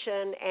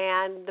information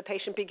and the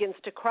patient begins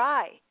to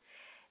cry?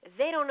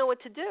 They don't know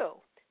what to do.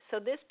 So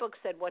this book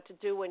said what to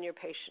do when your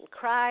patient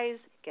cries,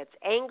 gets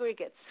angry,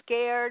 gets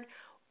scared,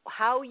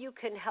 how you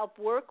can help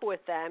work with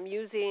them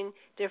using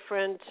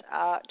different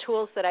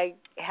tools that I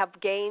have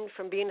gained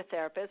from being a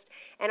therapist.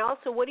 And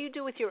also, what do you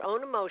do with your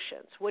own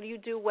emotions? What do you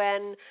do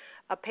when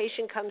a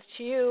patient comes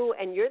to you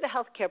and you're the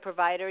healthcare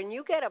provider and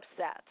you get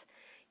upset,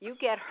 you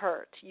get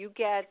hurt, you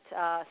get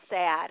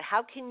sad?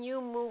 How can you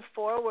move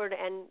forward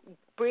and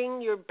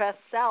bring your best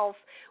self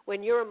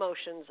when your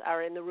emotions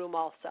are in the room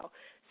also?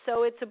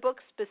 So it's a book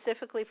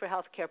specifically for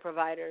healthcare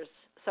providers.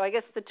 So I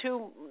guess the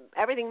two,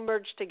 everything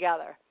merged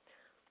together.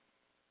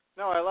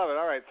 No, I love it.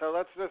 All right, so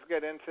let's just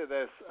get into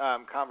this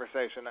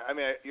conversation. I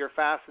mean, you're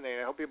fascinating.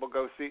 I hope people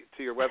go see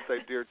to your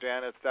website,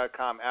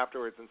 dearjanice.com,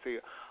 afterwards and see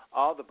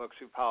all the books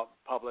you've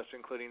published,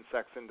 including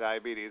Sex and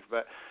Diabetes.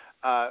 But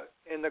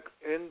in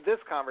this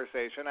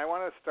conversation, I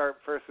want to start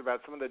first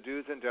about some of the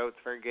do's and don'ts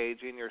for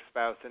engaging your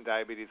spouse in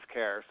diabetes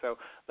care. So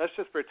let's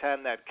just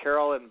pretend that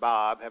Carol and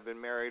Bob have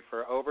been married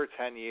for over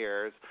 10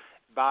 years.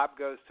 Bob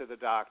goes to the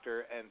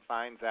doctor and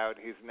finds out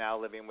he's now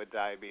living with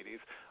diabetes.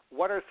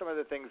 What are some of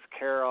the things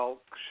Carol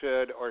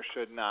should or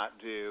should not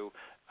do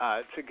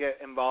to get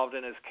involved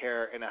in his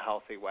care in a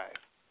healthy way?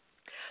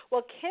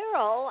 Well,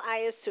 Carol,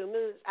 I assume,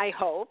 I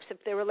hope, if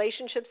their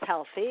relationship's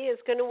healthy, is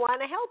going to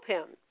want to help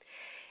him.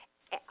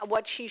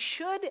 What she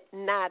should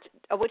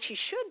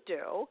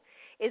do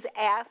is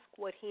ask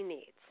what he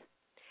needs.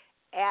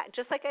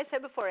 Just like I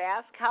said before,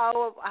 ask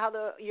how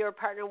your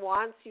partner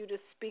wants you to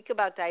speak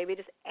about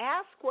diabetes.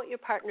 Ask what your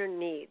partner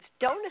needs.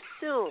 Don't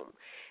assume,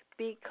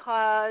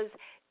 because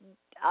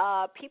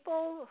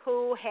people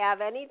who have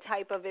any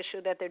type of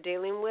issue that they're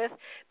dealing with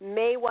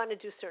may want to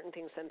do certain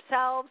things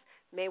themselves,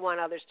 may want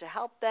others to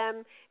help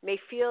them, may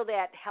feel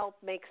that help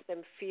makes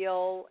them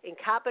feel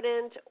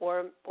incompetent,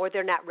 or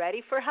they're not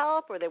ready for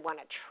help, or they want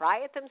to try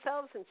it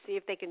themselves and see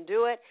if they can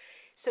do it.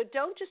 So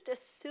don't just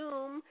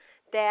assume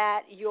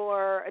that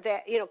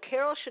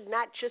Carol should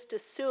not just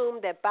assume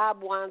that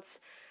Bob wants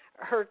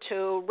her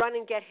to run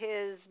and get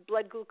his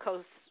blood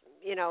glucose,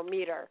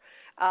 meter.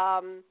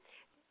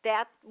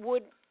 That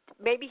would,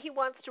 maybe he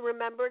wants to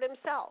remember it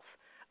himself.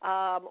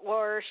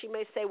 Or she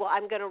may say, well,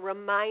 I'm going to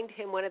remind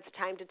him when it's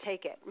time to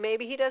take it.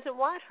 Maybe he doesn't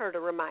want her to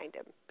remind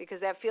him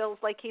because that feels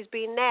like he's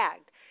being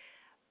nagged.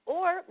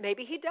 Or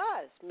maybe he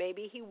does.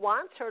 Maybe he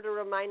wants her to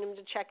remind him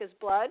to check his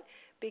blood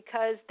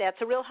because that's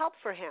a real help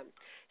for him.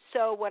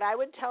 So what I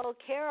would tell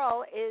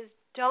Carol is,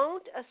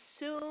 don't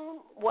assume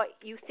what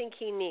you think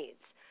he needs.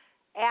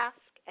 Ask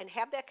and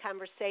have that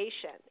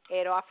conversation.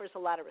 It offers a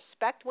lot of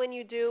respect when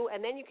you do,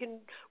 and then you can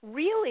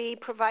really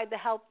provide the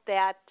help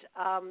that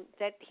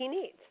he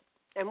needs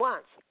and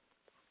wants.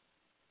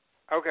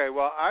 Okay,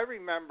 well, I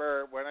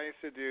remember when I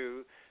used to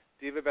do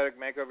Diabetic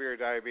Makeover Your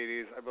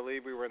Diabetes, I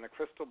believe we were in the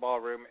Crystal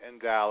Ballroom in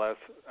Dallas,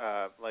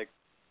 like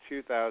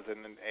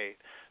 2008.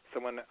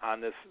 Someone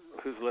on this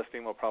who's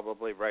listening will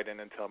probably write in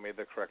and tell me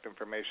the correct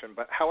information.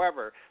 But,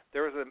 however,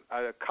 there was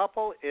a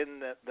couple in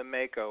the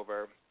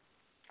makeover,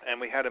 and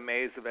we had a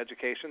maze of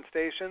education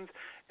stations,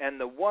 and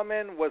the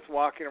woman was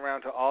walking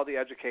around to all the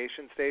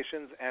education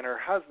stations, and her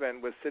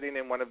husband was sitting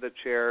in one of the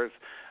chairs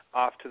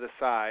off to the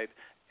side.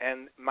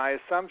 And my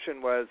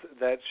assumption was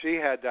that she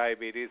had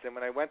diabetes, and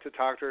when I went to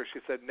talk to her, she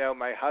said, no,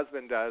 my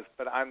husband does,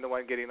 but I'm the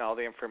one getting all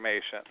the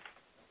information.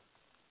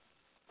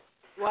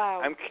 Wow.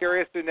 I'm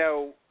curious to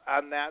know,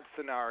 on that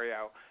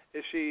scenario,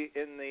 is she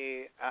in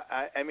the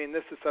I mean,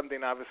 this is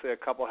something obviously a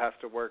couple has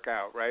to work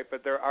out, right?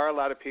 But there are a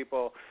lot of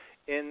people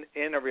in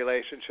a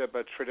relationship,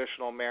 a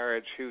traditional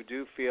marriage, who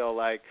do feel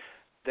like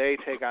they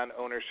take on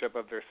ownership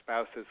of their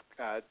spouse's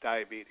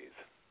diabetes.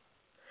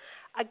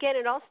 Again,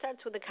 it all starts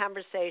with a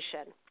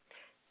conversation.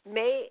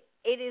 It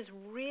is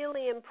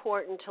really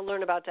important to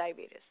learn about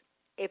diabetes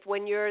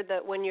when you're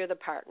the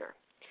partner,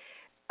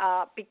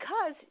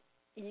 because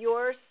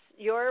your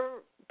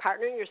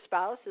partner, your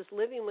spouse, is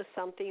living with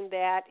something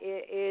that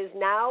is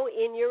now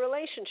in your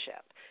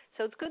relationship.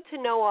 So it's good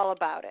to know all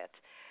about it.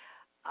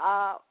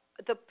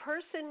 The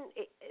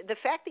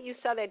fact that you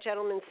saw that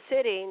gentleman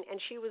sitting and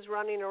she was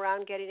running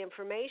around getting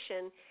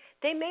information,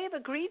 they may have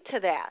agreed to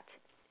that.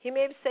 He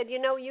may have said,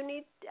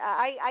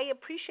 I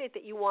appreciate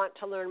that you want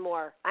to learn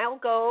more. I'll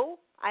go.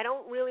 I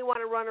don't really want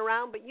to run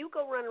around, but you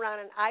go run around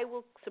and I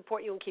will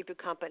support you and keep you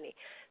company.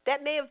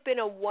 That may have been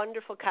a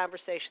wonderful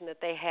conversation that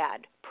they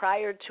had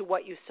prior to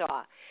what you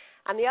saw.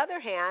 On the other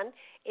hand,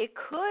 it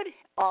could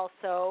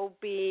also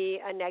be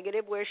a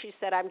negative where she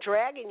said, I'm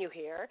dragging you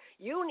here.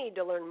 You need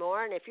to learn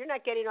more, and if you're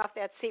not getting off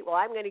that seat, well,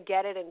 I'm going to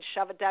get it and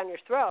shove it down your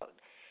throat.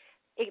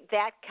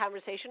 That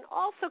conversation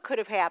also could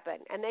have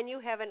happened, and then you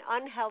have an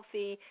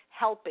unhealthy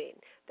helping.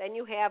 Then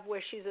you have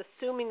where she's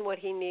assuming what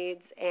he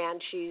needs and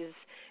she's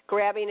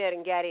grabbing it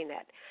and getting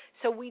it.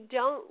 So we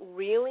don't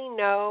really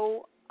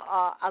know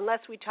unless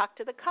we talk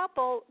to the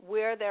couple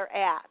where they're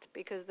at,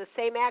 because the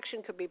same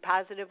action could be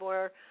positive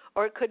or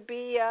it could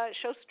be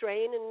show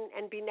strain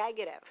and be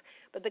negative.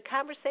 But the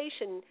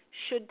conversation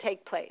should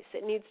take place.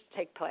 It needs to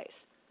take place.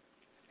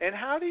 And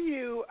how do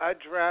you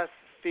address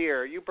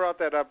fear? You brought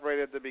that up right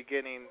at the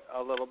beginning,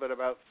 a little bit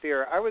about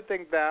fear. I would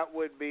think that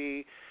would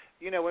be,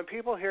 when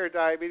people hear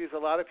diabetes, a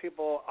lot of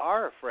people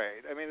are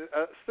afraid. I mean,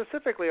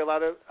 specifically, a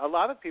lot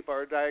of people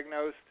are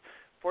diagnosed.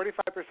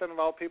 45% of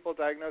all people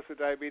diagnosed with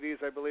diabetes,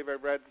 I believe I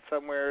read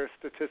somewhere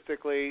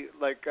statistically,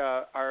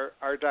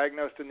 are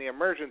diagnosed in the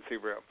emergency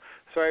room.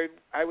 So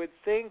I would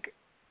think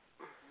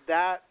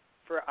that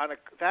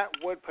that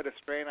would put a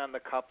strain on the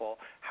couple.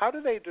 How do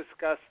they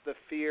discuss the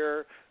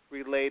fear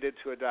related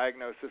to a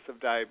diagnosis of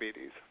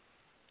diabetes?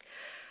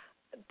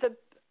 The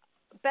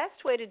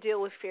best way to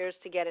deal with fear is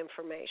to get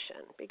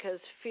information, because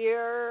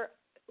fear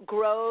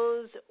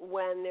grows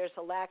when there's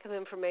a lack of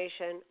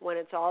information, when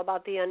it's all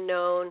about the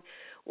unknown,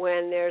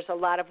 when there's a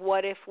lot of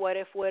what if,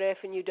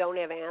 and you don't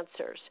have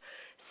answers.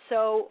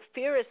 So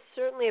fear is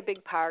certainly a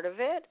big part of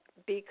it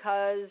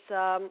because,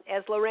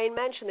 as Lorraine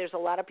mentioned, there's a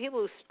lot of people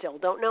who still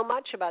don't know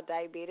much about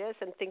diabetes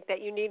and think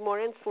that you need more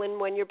insulin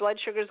when your blood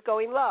sugar is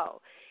going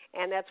low.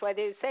 And that's why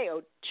they say,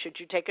 oh, should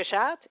you take a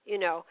shot?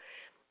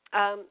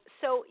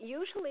 So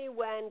usually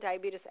when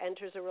diabetes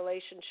enters a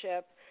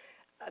relationship,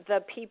 the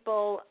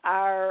people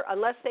are,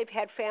 unless they've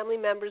had family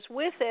members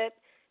with it,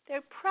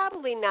 they're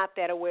probably not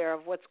that aware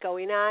of what's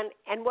going on.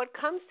 And what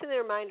comes to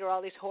their mind are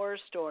all these horror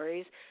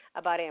stories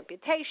about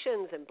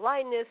amputations and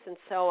blindness and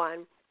so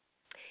on.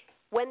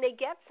 When they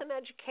get some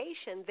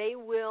education, they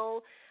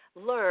will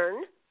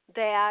learn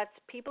that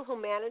people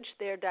who manage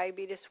their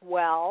diabetes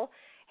well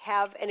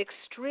have an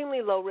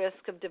extremely low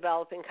risk of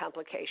developing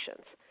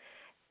complications.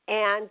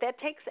 And that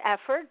takes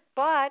effort,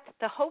 but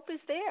the hope is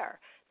there.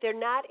 They're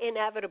not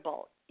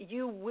inevitable.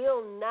 You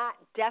will not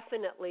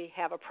definitely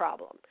have a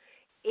problem.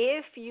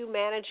 If you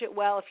manage it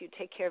well, if you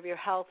take care of your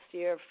health, see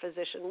your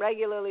physician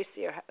regularly,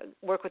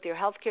 work with your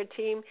healthcare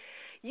team,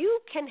 you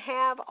can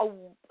have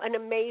an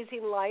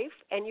amazing life,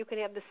 and you can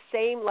have the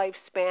same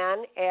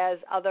lifespan as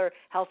other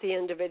healthy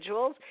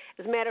individuals.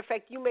 As a matter of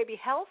fact, you may be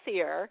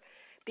healthier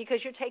because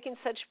you're taking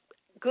such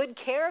good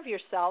care of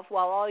yourself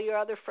while all your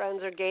other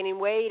friends are gaining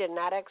weight and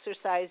not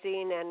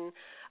exercising and,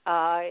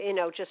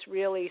 just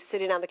really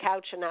sitting on the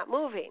couch and not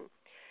moving.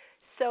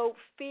 So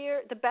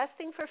fear, the best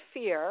thing for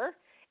fear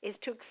is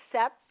to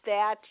accept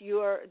that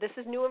this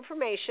is new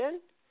information.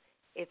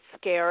 It's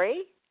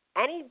scary.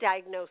 Any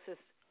diagnosis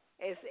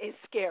is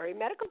scary.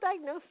 Medical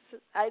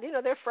diagnosis,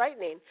 they're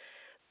frightening.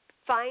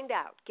 Find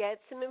out. Get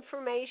some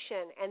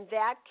information, and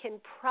that can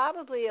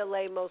probably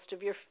allay most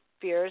of your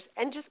fears,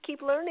 and just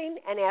keep learning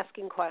and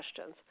asking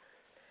questions.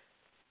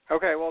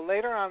 Okay, well,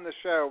 later on the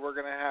show, we're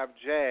going to have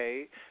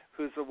Jay,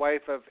 who's the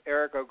wife of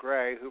Eric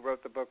O'Grey, who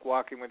wrote the book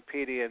Walking with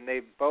Petey, and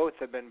they both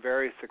have been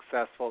very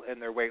successful in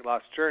their weight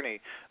loss journey.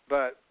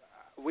 But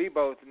we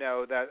both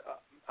know that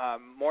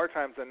more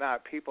times than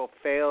not, people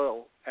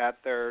fail at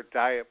their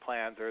diet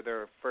plans or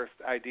their first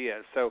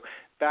ideas. So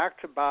back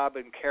to Bob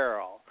and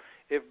Carol.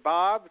 If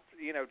Bob,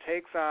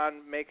 takes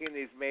on making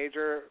these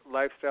major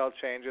lifestyle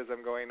changes,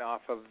 I'm going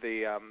off of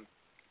the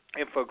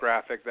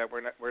infographic that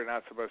we're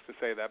not supposed to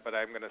say that, but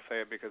I'm going to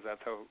say it because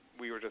that's how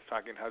we were just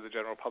talking, how the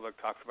general public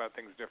talks about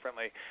things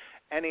differently.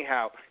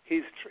 Anyhow,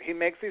 he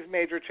makes these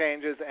major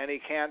changes and he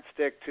can't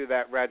stick to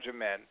that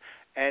regimen.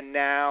 And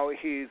now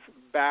he's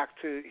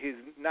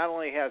not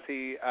only has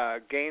he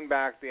gained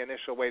back the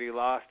initial weight he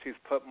lost, he's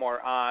put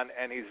more on,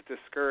 and he's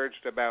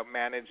discouraged about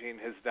managing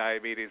his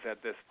diabetes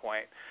at this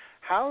point.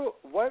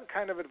 What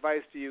kind of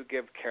advice do you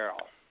give Carol?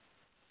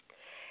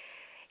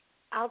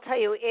 I'll tell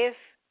you,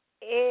 if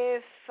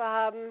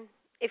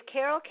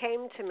Carol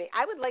came to me,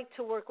 I would like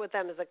to work with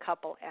them as a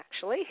couple,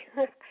 actually,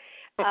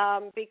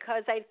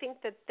 because I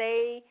think that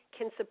they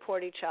can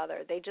support each other.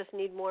 They just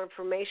need more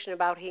information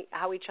about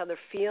how each other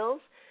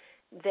feels.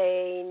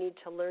 They need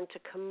to learn to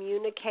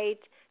communicate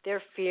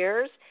their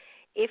fears.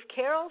 If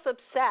Carol's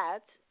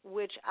upset,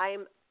 which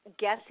I'm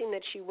guessing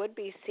that she would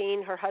be,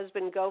 seeing her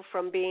husband go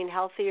from being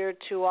healthier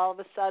to all of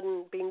a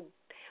sudden being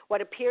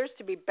what appears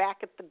to be back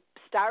at the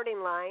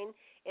starting line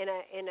in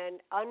an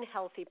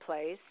unhealthy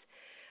place,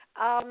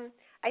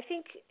 I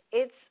think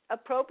it's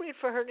appropriate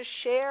for her to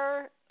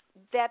share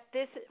that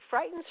this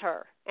frightens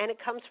her, and it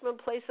comes from a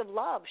place of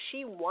love.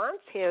 She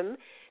wants him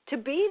to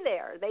be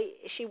there.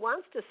 She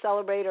wants to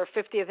celebrate her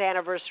 50th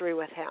anniversary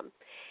with him.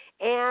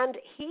 And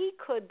he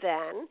could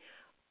then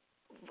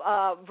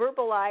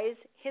verbalize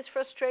his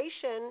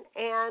frustration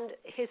and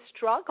his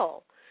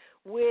struggle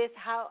with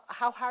how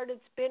hard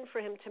it's been for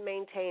him to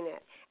maintain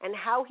it and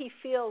how he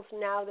feels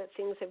now that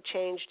things have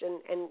changed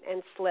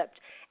and slipped.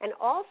 And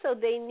also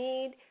they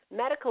need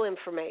medical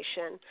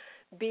information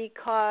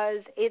because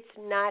it's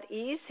not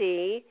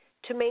easy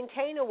to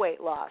maintain a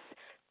weight loss.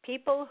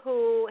 People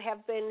who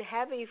have been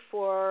heavy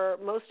for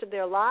most of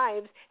their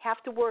lives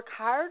have to work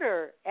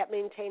harder at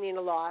maintaining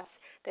a loss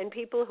than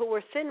people who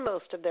were thin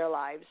most of their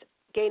lives,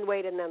 gained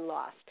weight and then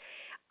lost.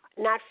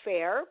 Not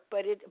fair,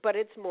 but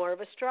it's more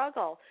of a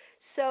struggle.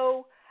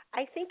 So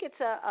I think it's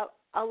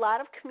a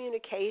lot of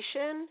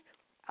communication,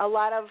 a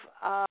lot of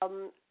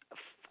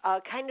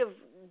kind of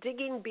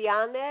digging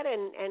beyond that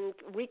and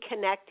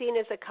reconnecting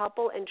as a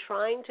couple and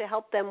trying to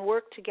help them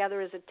work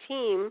together as a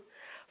team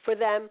for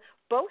them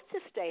both to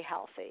stay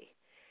healthy.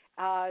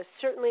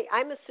 Certainly,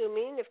 I'm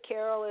assuming if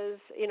Carol is,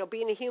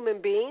 being a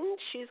human being,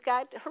 she's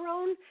got her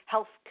own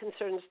health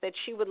concerns that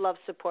she would love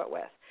support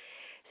with.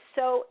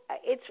 So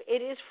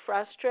it is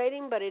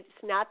frustrating, but it's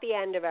not the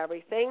end of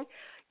everything.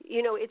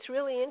 It's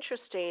really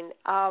interesting.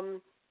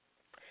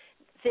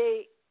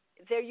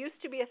 There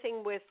used to be a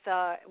thing with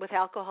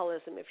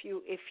alcoholism.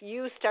 If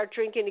you start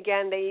drinking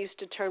again, they used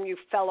to term you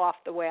fell off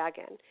the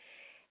wagon.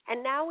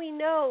 And now we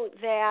know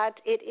that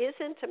it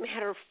isn't a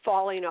matter of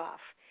falling off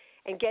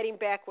and getting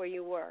back where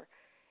you were.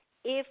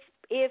 If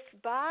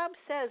Bob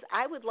says,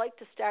 I would like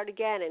to start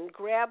again and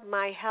grab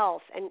my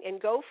health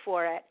and go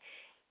for it,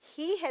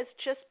 he has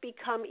just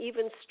become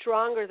even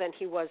stronger than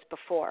he was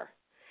before.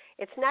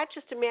 It's not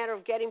just a matter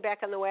of getting back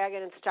on the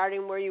wagon and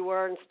starting where you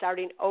were and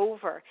starting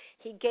over.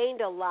 He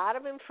gained a lot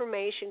of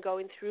information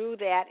going through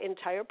that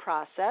entire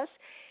process,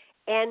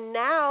 and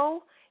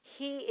now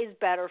he is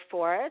better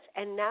for it.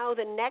 And now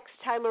the next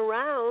time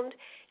around,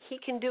 he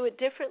can do it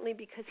differently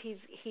because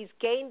he's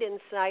gained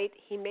insight.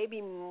 He may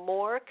be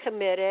more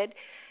committed.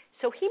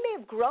 So he may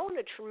have grown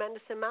a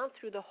tremendous amount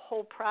through the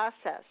whole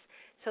process.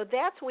 So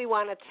that's what we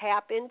want to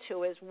tap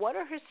into is what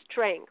are his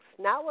strengths,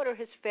 not what are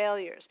his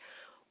failures.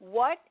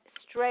 What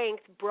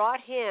strength brought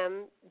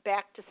him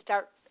back to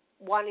start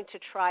wanting to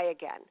try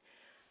again?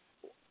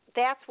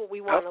 That's what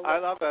we want to look I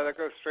love that. That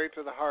goes straight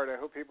to the heart. I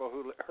hope people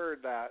who heard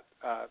that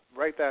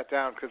write that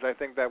down because I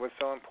think that was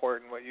so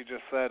important what you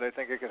just said. I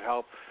think it could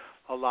help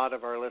a lot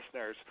of our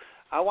listeners.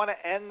 I want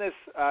to end this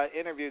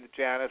interview,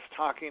 Janice,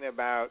 talking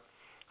about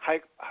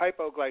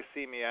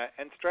hypoglycemia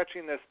and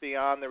stretching this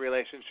beyond the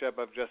relationship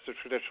of just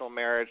a traditional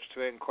marriage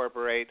to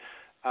incorporate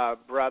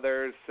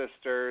brothers,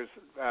 sisters,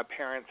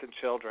 parents, and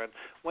children.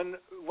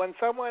 When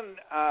someone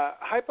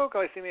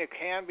hypoglycemia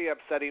can be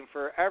upsetting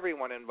for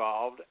everyone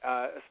involved,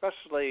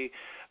 especially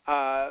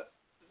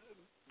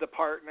the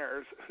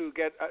partners who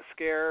get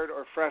scared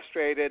or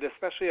frustrated,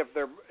 especially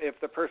if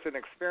the person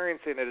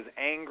experiencing it is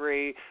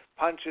angry,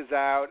 punches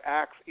out,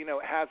 acts,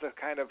 has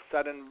a kind of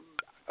sudden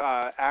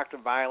act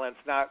of violence,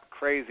 not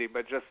crazy,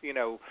 but just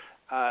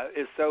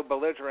is so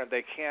belligerent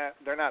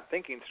they're not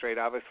thinking straight,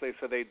 obviously,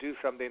 so they do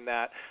something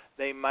that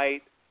they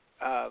might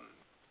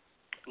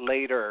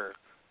later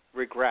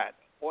regret,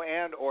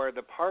 or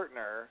the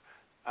partner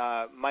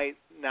might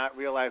not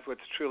realize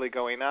what's truly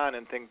going on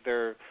and think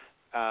they're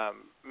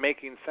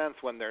making sense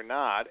when they're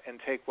not, and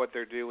take what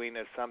they're doing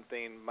as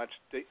something much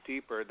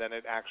deeper than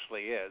it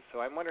actually is. So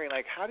I'm wondering,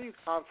 how do you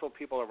counsel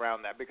people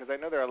around that? Because I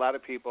know there are a lot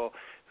of people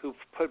who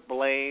put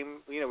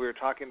blame. We were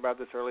talking about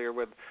this earlier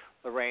with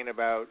Lorraine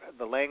about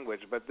the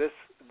language, but this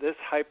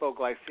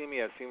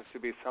hypoglycemia seems to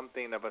be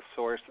something of a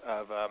source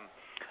of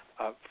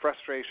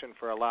frustration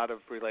for a lot of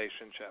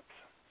relationships.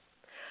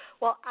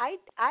 Well, I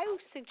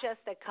would suggest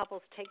that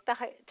couples take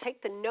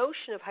the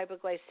notion of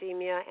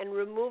hypoglycemia and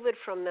remove it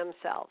from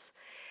themselves.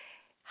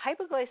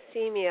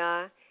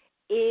 Hypoglycemia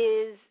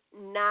is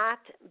not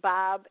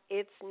Bob.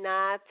 It's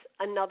not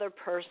another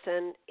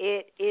person.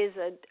 It is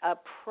a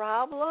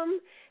problem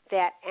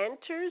that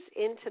enters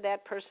into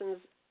that person's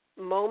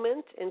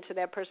moment, into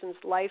that person's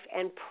life,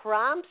 and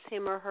prompts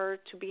him or her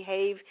to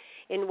behave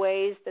in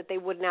ways that they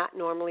would not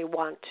normally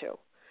want to.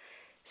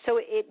 So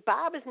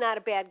Bob is not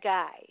a bad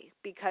guy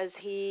because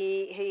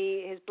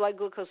his blood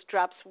glucose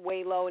drops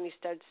way low and he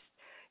starts,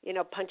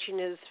 punching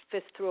his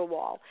fist through a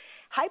wall.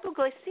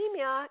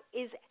 Hypoglycemia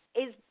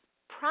is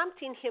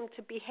prompting him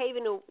to behave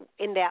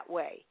in that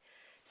way.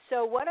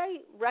 So what I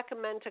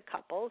recommend to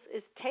couples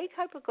is take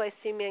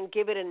hypoglycemia and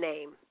give it a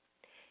name.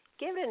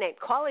 Give it a name.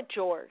 Call it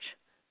George.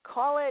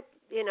 Call it,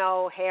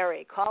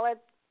 Harry. Call it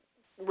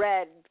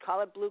Red.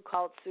 Call it Blue.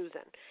 Call it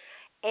Susan.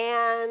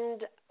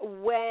 And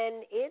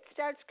when it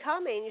starts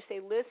coming, you say,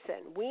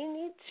 listen, we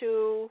need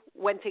to,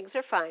 when things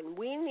are fine,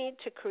 we need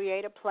to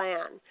create a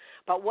plan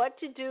about what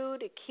to do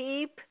to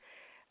keep,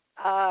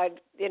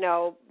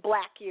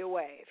 Blackie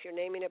away. If you're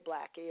naming it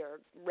Blackie or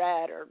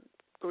Red or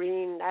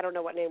Green, I don't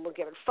know what name we'll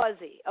give it,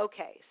 Fuzzy.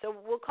 Okay, so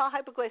we'll call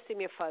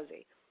hypoglycemia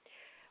Fuzzy.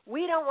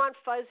 We don't want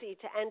Fuzzy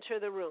to enter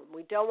the room.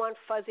 We don't want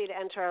Fuzzy to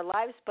enter our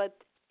lives, but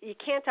you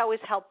can't always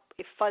help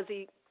if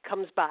Fuzzy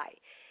comes by.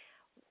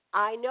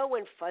 I know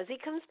when Fuzzy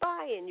comes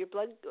by and your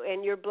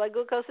blood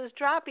glucose is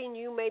dropping,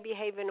 you may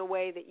behave in a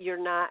way that you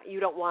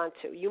don't want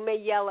to. You may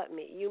yell at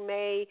me. You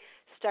may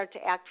start to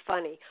act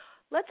funny.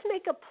 Let's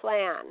make a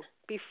plan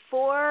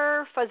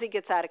before Fuzzy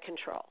gets out of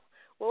control.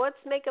 Well, let's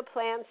make a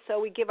plan so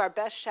we give our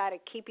best shot at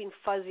keeping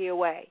Fuzzy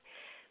away.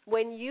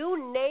 When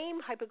you name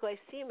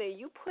hypoglycemia,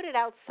 you put it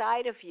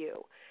outside of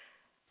you.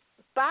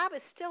 Bob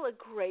is still a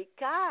great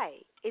guy.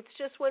 It's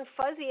just when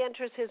Fuzzy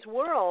enters his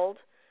world,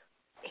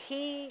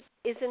 he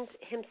isn't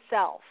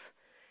himself.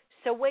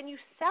 So when you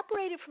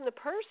separate it from the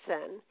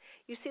person,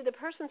 you see the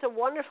person's a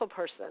wonderful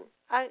person,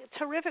 a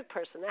terrific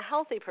person, a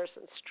healthy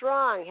person,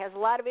 strong, has a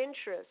lot of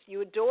interests.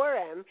 You adore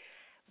him,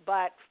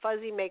 but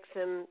Fuzzy makes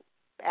him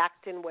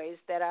act in ways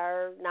that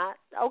are not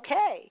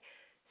okay.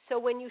 So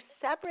when you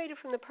separate it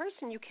from the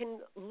person, you can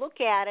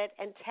look at it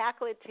and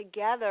tackle it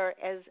together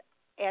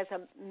as a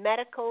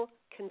medical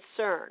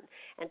concern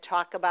and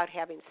talk about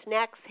having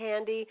snacks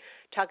handy,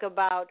 talk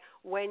about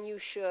when you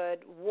should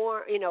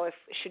warn,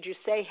 should you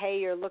say, hey,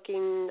 you're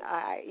looking,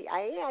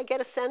 I get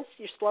a sense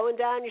you're slowing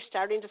down, you're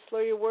starting to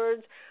slur your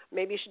words,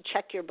 maybe you should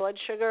check your blood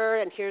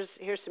sugar, and here's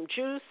some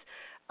juice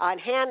on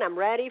hand, I'm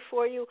ready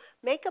for you.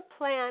 Make a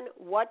plan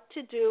what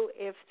to do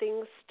if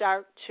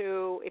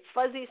if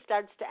Fuzzy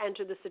starts to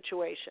enter the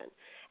situation.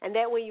 And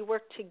that way you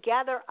work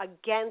together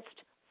against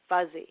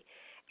Fuzzy.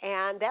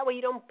 And that way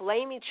you don't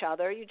blame each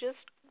other. You just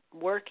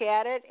work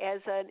at it as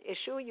an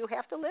issue you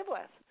have to live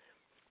with.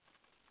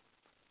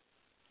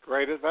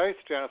 Great advice,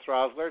 Janice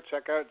Rosler.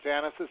 Check out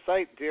Janice's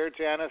site,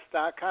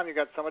 dearjanice.com. You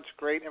got so much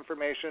great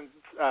information,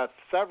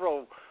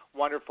 several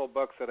wonderful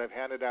books that I've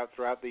handed out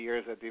throughout the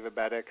years at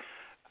Divabetic.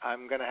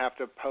 I'm going to have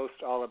to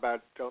post all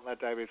about Don't Let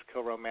Diabetes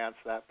Kill Romance,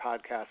 that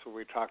podcast where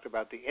we talked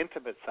about the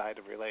intimate side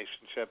of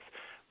relationships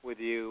with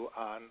you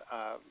on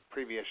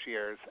previous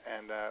years,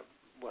 and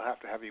we'll have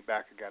to have you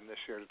back again this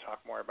year to talk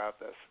more about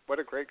this. What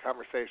a great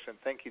conversation.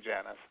 Thank you,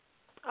 Janice.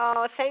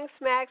 Oh, thanks,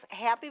 Max.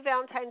 Happy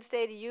Valentine's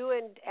Day to you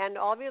and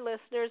all of your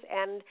listeners.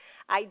 And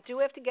I do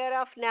have to get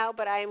off now,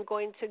 but I am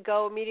going to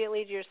go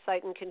immediately to your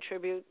site and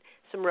contribute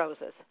some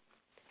roses.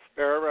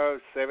 Spare a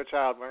rose, save a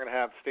child. We're going to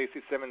have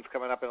Stacey Simmons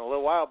coming up in a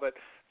little while. But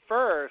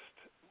first,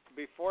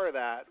 before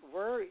that,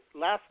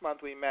 last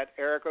month we met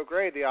Eric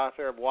O'Grey, the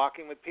author of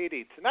Walking with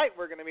Petey. Tonight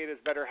we're going to meet his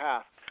better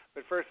half.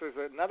 But first, there's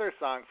another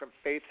song from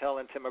Faith Hill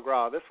and Tim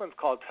McGraw. This one's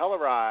called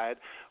Telluride,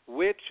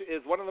 which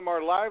is one of the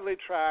more lively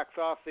tracks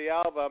off the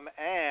album.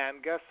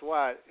 And guess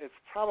what? It's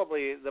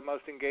probably the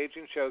most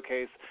engaging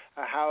showcase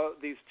of how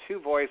these two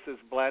voices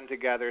blend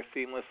together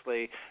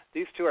seamlessly.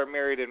 These two are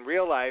married in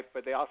real life,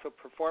 but they also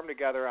perform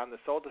together on the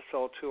Soul to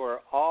Soul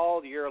tour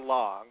all year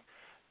long.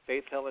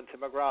 Faith Hill and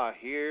Tim McGraw.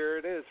 Here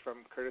it is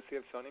from courtesy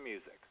of Sony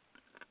Music.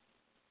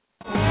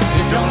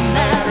 It don't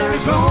matter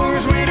as long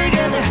as we're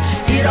together.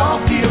 It all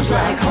feels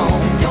like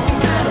home. Don't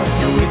matter.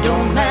 No, it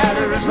don't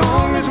matter as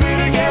long as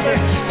we're together.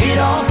 It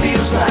all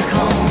feels like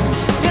home.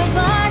 Feels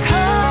like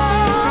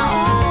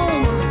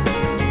home.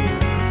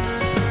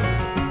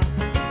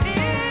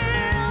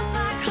 Feels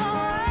like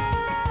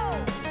home.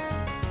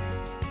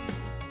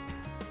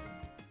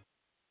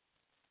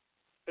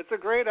 It's a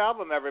great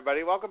album,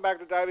 everybody. Welcome back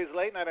to Diabetes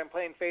Late Night. I'm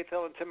playing Faith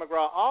Hill and Tim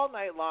McGraw all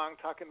night long,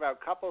 talking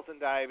about couples and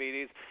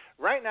diabetes.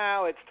 Right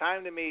now, it's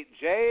time to meet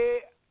Jay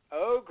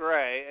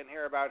O'Grey and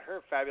hear about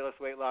her fabulous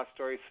weight loss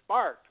story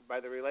sparked by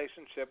the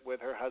relationship with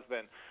her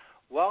husband.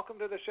 Welcome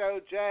to the show,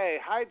 Jay.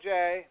 Hi,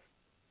 Jay.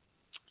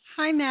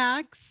 Hi,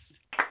 Max.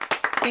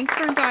 Thanks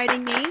for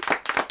inviting me.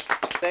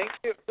 Thank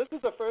you. This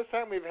is the first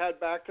time we've had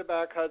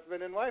back-to-back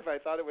husband and wife. I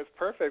thought it was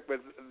perfect.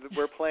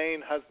 We're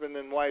playing husband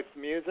and wife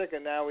music,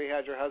 and now we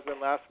had your husband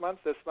last month.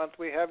 This month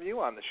we have you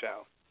on the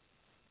show.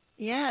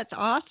 Yeah, it's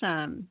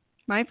awesome.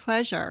 My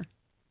pleasure.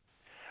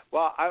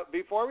 Well,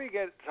 before we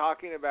get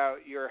talking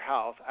about your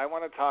health, I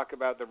want to talk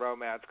about the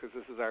romance because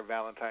this is our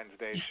Valentine's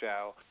Day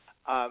show.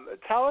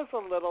 Tell us a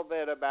little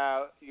bit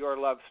about your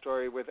love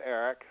story with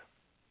Eric.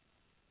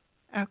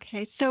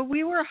 Okay, so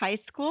we were high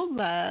school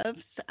loves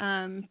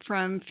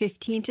from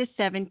 15 to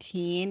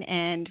 17,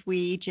 and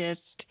we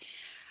just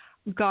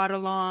got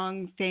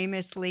along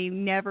famously,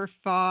 never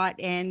fought,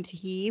 and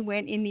he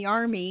went in the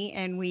Army,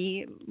 and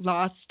we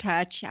lost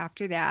touch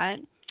after that.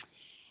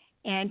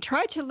 And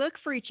tried to look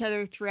for each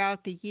other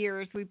throughout the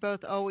years. We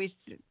both always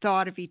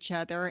thought of each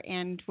other.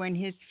 And when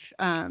his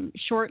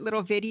short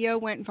little video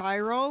went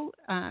viral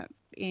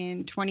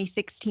in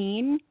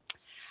 2016,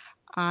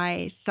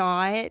 I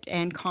saw it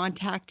and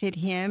contacted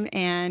him.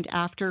 And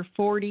after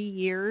 40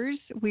 years,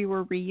 we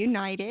were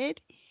reunited.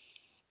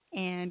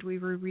 And we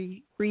were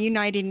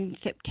reunited in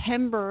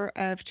September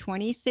of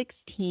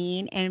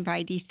 2016. And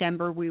by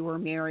December, we were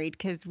married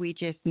because we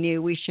just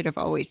knew we should have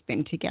always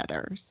been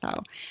together.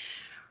 So...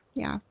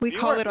 yeah, we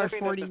call it our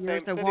 40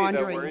 years of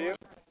wandering. Though, were you?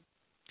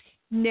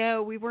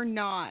 No, we were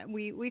not.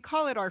 We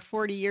call it our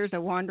 40 years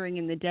of wandering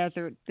in the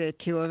desert, the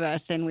two of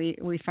us, and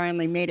we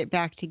finally made it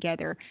back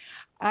together.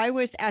 I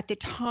was at the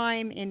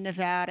time in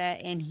Nevada,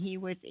 and he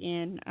was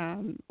in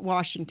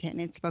Washington,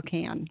 in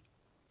Spokane.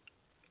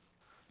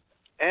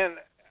 And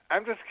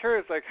I'm just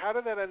curious, like, how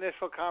did that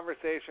initial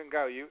conversation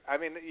go?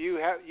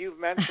 You've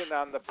mentioned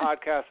on the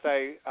podcast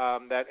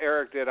that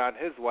Eric did on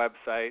his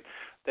website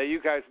that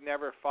you guys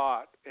never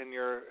fought in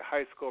your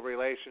high school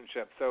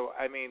relationship. So,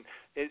 I mean,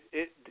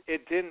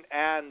 it didn't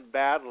end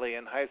badly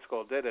in high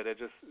school, did it?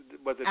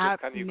 Was it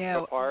just kind of you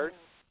grew apart?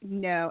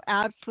 No,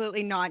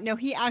 absolutely not. No,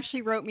 he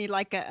actually wrote me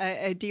like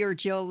a Dear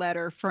Jill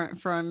letter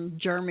from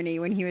Germany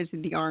when he was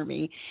in the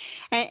Army.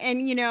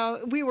 And you know,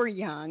 we were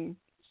young,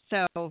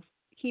 so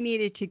he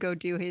needed to go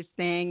do his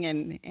thing,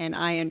 and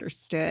I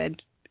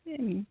understood.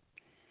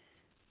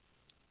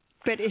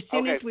 But as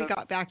soon as we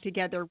got back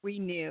together,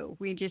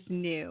 we just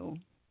knew.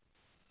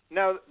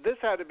 Now, this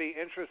had to be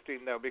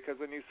interesting, though, because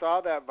when you saw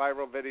that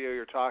viral video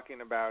you're talking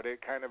about, it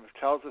kind of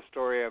tells a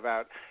story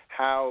about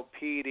how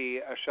Petey,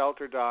 a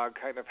shelter dog,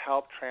 kind of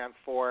helped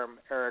transform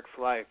Eric's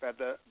life.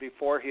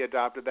 Before he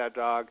adopted that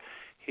dog,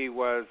 he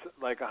was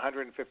like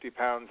 150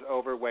 pounds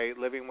overweight,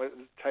 living with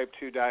type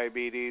 2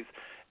 diabetes,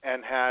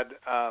 and had,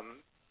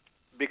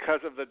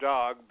 because of the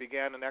dog,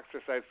 began an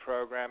exercise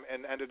program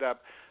and ended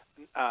up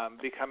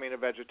becoming a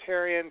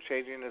vegetarian,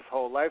 changing his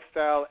whole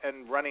lifestyle,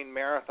 and running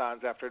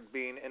marathons after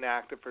being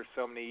inactive for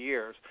so many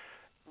years.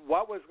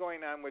 What was going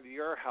on with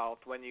your health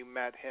when you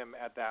met him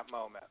at that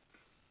moment?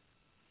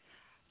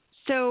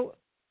 So,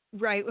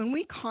 right, when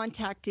we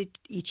contacted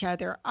each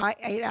other, I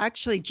had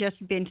actually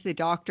just been to the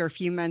doctor a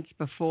few months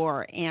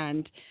before,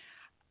 and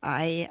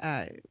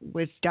I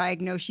was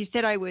diagnosed. She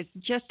said I was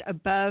just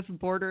above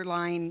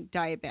borderline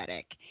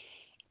diabetic.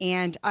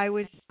 And I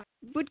would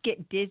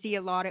get dizzy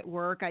a lot at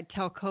work. I'd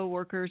tell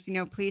coworkers,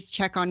 please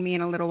check on me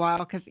in a little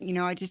while because,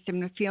 I just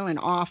am feeling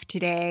off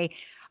today.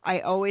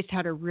 I always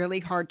had a really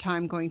hard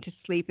time going to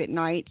sleep at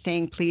night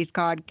saying, please,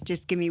 God,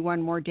 just give me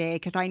one more day,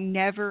 because I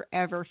never,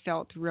 ever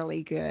felt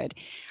really good.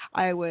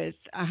 I was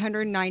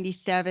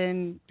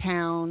 197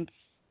 pounds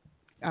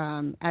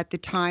at the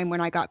time when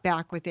I got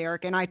back with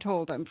Eric, and I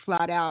told him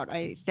flat out,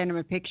 I sent him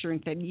a picture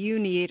and said, you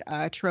need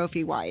a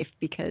trophy wife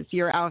because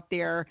you're out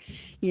there,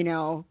 you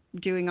know,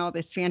 doing all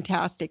this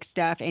fantastic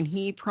stuff. And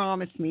he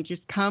promised me,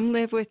 just come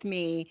live with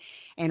me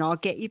and I'll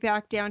get you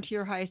back down to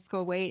your high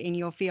school weight and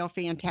you'll feel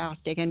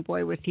fantastic. And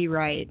boy, was he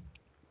right.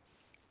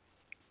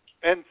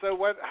 And so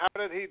how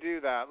did he do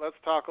that? Let's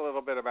talk a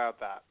little bit about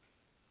that.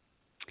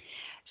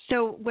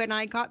 So when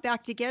I got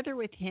back together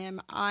with him,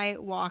 I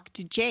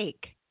walked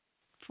Jake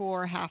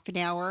for half an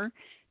hour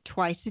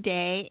twice a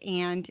day,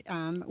 and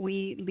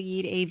we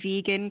lead a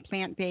vegan,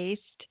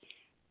 plant-based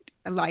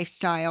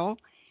lifestyle.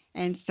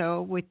 And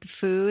so with the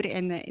food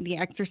and the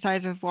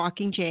exercise of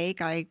walking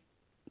Jake, I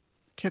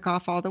took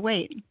off all the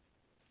weight.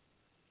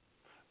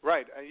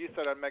 Right. And you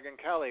said on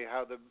Megyn Kelly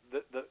how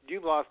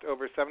you've lost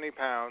over 70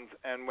 pounds,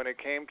 and when it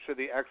came to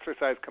the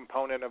exercise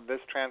component of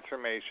this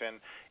transformation,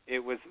 it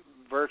was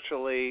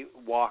virtually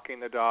walking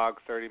the dog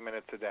 30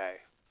 minutes a day.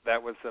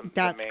 That was the main.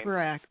 That's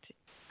correct.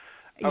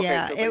 Okay,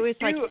 yeah, so it was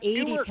like 80 pounds.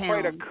 You were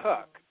quite a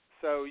cook.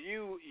 So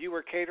you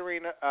were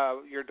catering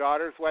your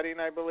daughter's wedding,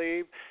 I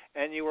believe,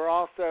 and you were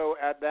also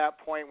at that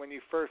point when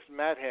you first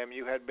met him,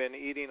 you had been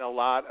eating a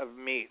lot of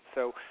meat.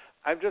 So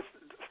I'm just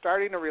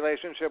starting a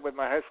relationship with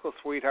my high school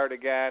sweetheart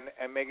again,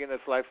 and making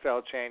this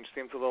lifestyle change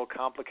seems a little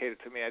complicated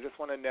to me. I just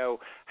want to know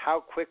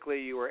how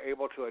quickly you were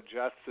able to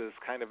adjust this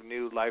kind of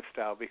new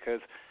lifestyle, because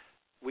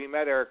we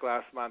met Eric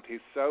last month. He's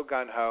so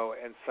gung-ho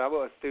and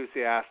so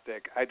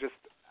enthusiastic.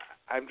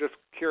 I'm just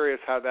curious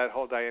how that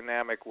whole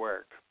dynamic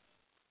worked.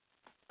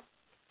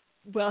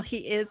 Well, he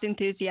is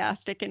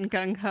enthusiastic and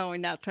gung-ho,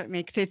 and that's what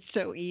makes it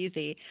so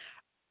easy.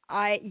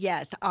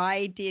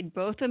 I did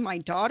both of my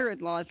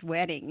daughter-in-law's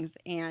weddings,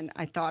 and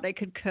I thought I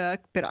could cook,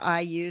 but I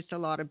used a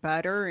lot of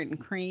butter and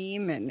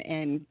cream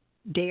and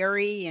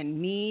dairy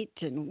and meat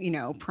and, you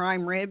know,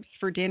 prime ribs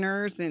for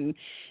dinners and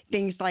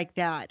things like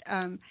that.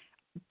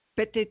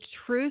 But the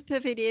truth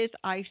of it is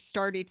I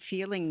started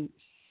feeling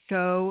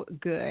so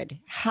good.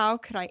 How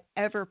could I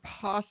ever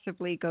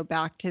possibly go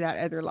back to that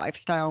other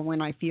lifestyle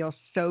when I feel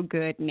so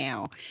good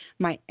now?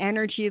 My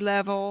energy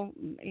level,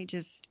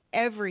 just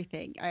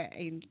everything.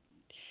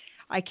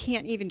 I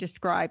can't even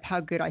describe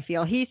how good I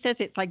feel. He says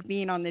it's like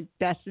being on the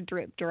best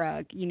drip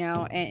drug, you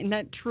know, and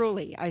that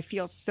truly, I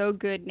feel so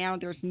good now.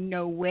 There's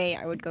no way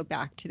I would go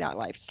back to that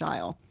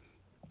lifestyle.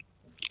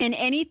 And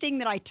anything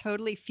that I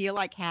totally feel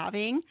like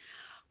having,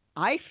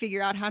 I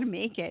figure out how to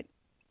make it,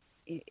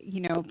 you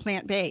know,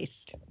 plant-based.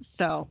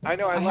 So I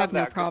know I love have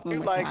no that. problem you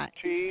with like that.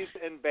 Cheese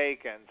and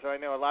bacon. So I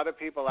know a lot of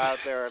people out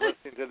there are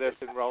listening to this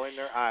and rolling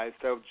their eyes.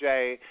 So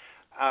Jay,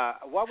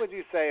 what would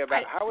you say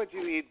about how would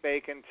you eat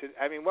bacon?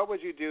 What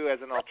would you do as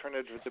an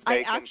alternative to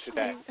bacon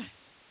today?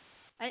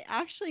 I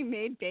actually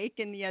made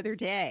bacon the other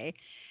day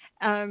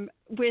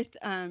with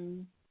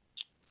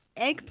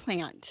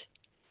eggplant,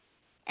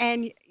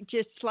 and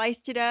just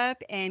sliced it up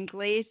and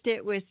glazed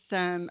it with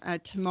some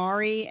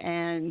tamari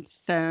and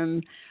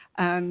some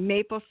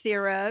maple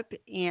syrup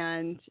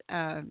and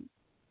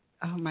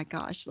oh my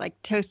gosh, like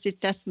toasted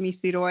sesame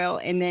seed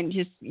oil, and then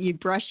just you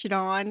brush it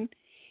on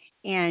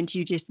and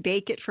you just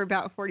bake it for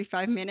about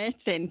 45 minutes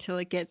until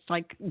it gets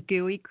like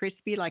gooey,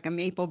 crispy, like a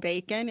maple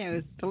bacon. It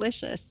was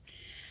delicious.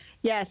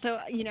 Yeah, so,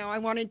 you know, I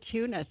wanted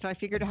tuna, so I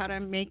figured out how to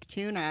make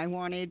tuna. I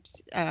wanted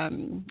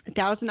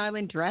Thousand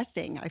Island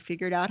dressing. I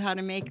figured out how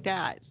to make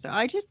that. So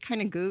I just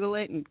kind of Google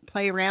it and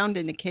play around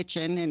in the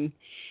kitchen and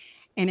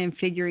am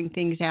figuring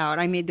things out.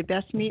 I made the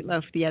best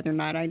meatloaf the other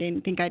night. I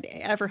didn't think I'd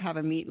ever have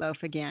a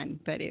meatloaf again,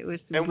 but it was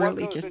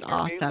really just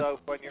awesome. And what goes in your meatloaf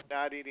when you're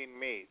not eating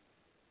meat?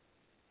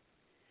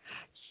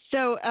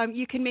 So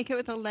you can make it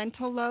with a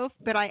lentil loaf,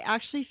 but I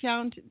actually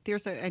found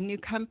there's a new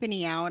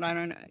company out, I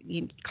don't know,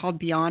 it's called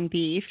Beyond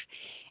Beef,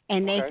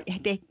 and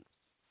they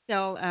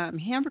sell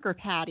hamburger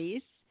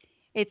patties.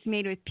 It's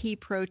made with pea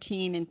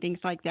protein and things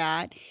like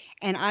that.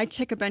 And I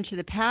took a bunch of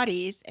the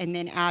patties and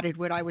then added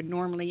what I would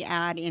normally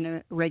add in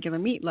a regular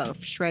meatloaf,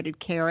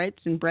 shredded carrots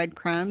and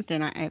breadcrumbs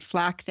and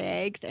flax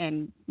eggs,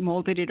 and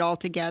molded it all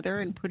together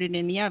and put it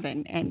in the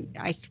oven. And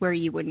I swear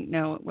you wouldn't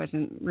know it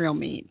wasn't real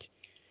meat.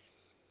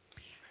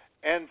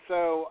 And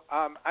so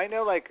I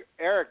know, like,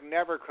 Eric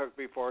never cooked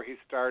before he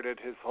started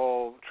his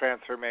whole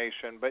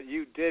transformation, but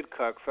you did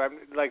cook. So I'm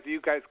like, do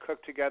you guys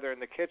cook together in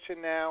the kitchen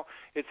now?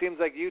 It seems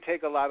like you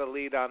take a lot of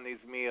lead on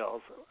these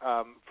meals,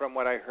 from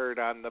what I heard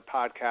on the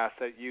podcast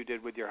that you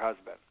did with your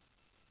husband.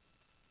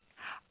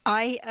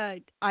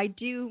 I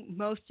do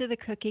most of the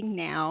cooking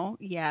now,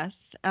 yes.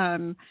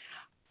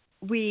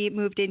 We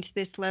moved into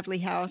this lovely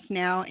house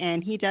now,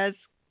 and he does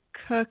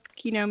cook,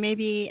 you know,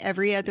 maybe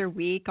every other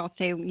week. I'll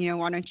say, you know,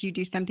 why don't you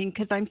do something?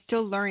 Because I'm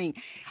still learning.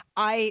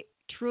 I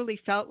truly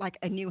felt like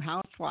a new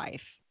housewife.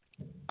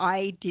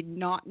 I did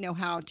not know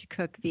how to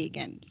cook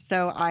vegan.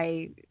 So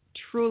I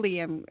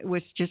truly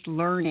was just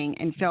learning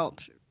and felt,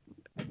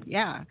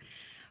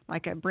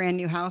 like a brand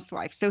new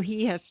housewife. So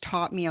he has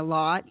taught me a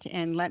lot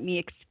and let me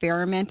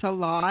experiment a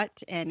lot,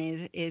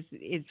 and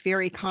is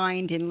very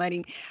kind in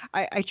letting.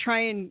 I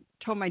try and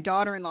tell my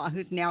daughter-in-law,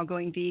 who's now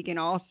going vegan,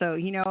 also.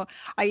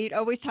 I'd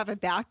always have a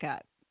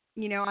backup.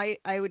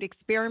 I would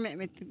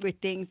experiment with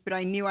things, but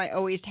I knew I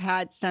always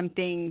had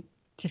something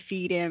to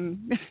feed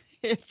him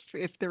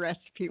if the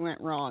recipe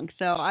went wrong.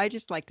 So I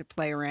just like to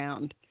play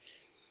around.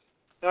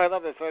 No, I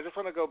love this. So I just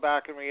want to go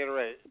back and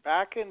reiterate.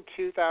 Back in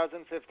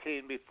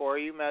 2015, before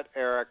you met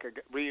Eric,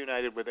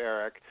 reunited with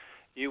Eric,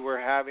 you were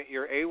having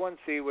your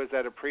A1C was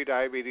at a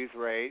pre-diabetes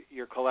rate,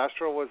 your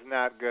cholesterol was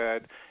not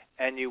good,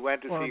 and you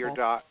went to see your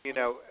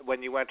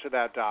when you went to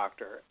that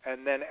doctor.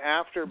 And then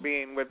after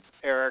being with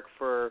Eric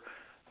for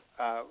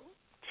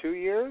 2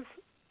 years,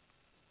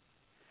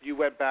 you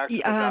went back to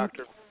the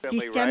doctor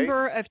recently, right?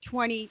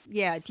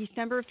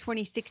 December of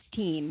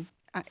 2016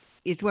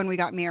 is when we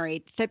got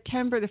married.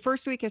 The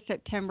first week of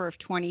September of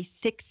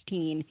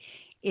 2016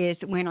 is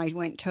when I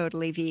went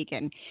totally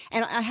vegan.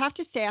 And I have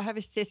to say, I have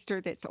a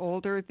sister that's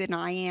older than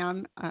I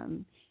am.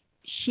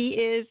 She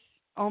is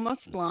almost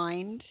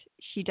blind.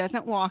 She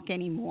doesn't walk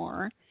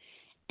anymore.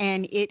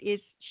 And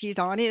she's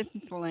on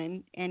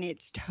insulin, and it's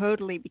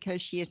totally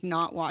because she is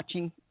not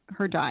watching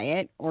her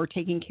diet or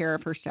taking care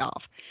of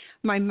herself.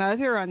 My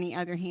mother, on the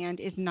other hand,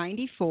 is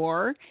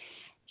 94.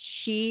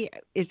 She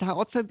has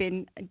also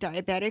been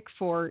diabetic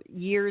for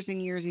years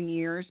and years and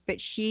years, but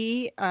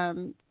she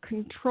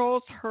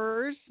controls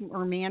hers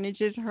or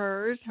manages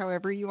hers,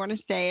 however you want to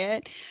say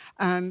it,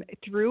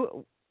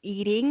 through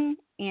eating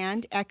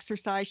and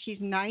exercise. She's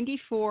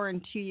 94,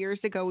 and 2 years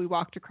ago we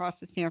walked across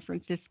the San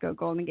Francisco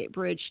Golden Gate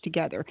Bridge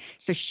together.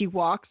 So she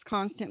walks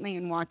constantly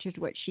and watches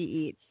what she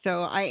eats.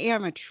 So I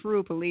am a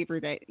true believer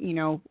that,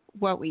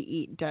 what we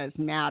eat does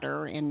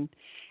matter, and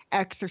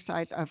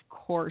exercise, of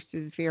course,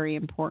 is very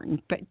important,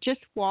 but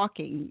just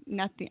walking,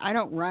 nothing. I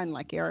don't run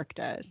like Eric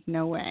does.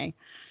 No way.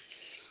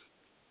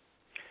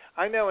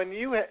 I know, and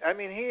he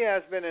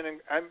has been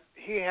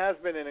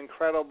an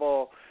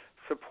incredible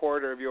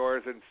supporter of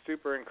yours and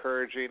super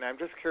encouraging. I'm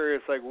just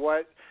curious,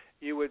 what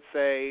you would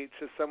say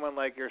to someone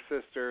like your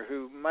sister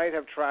who might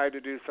have tried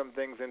to do some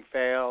things and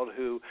failed,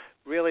 who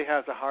really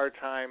has a hard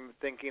time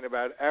thinking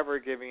about ever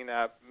giving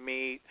up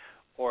meat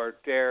or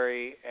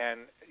dairy,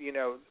 and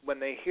when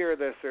they hear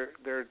this,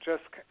 they're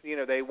just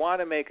they want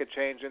to make a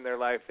change in their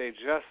life, they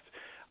just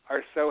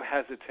are so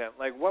hesitant.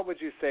 What would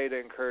you say to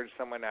encourage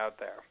someone out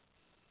there?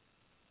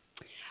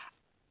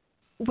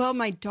 Well,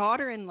 my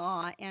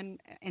daughter-in-law and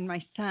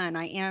my son,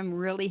 I am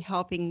really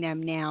helping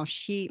them now.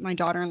 My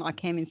daughter-in-law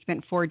came and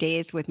spent 4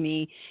 days with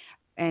me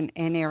and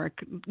Eric,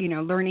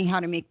 learning how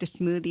to make the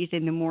smoothies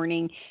in the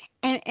morning,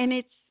 and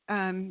it's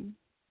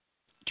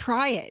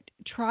try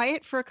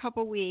it for a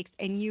couple weeks,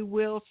 and you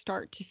will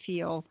start to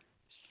feel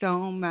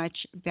so much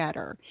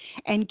better.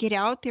 And get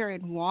out there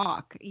and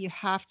walk. You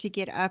have to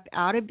get up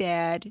out of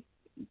bed,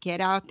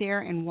 get out there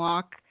and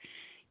walk,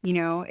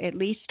 at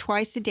least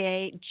twice a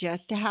day,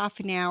 just a half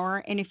an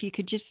hour. And if you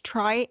could just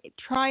try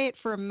it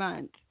for a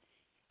month,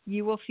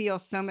 you will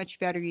feel so much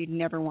better you'd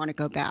never want to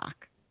go back.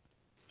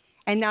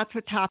 And that's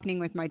what's happening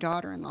with my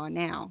daughter-in-law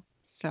now.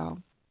 So.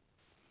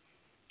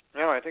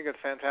 No, I think it's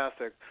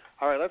fantastic.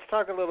 All right, let's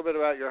talk a little bit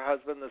about your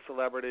husband, the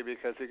celebrity,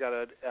 because he got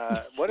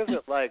what is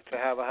it like to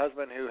have a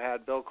husband who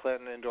had Bill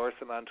Clinton endorse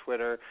him on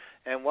Twitter,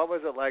 and what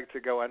was it like to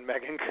go on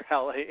Megyn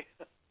Kelly?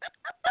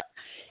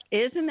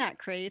 Isn't that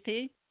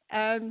crazy?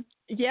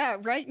 Yeah,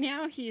 right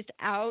now he's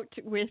out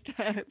with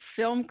a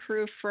film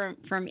crew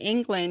from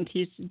England.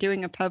 He's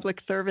doing a public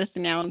service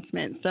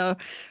announcement. So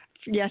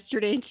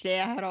yesterday and today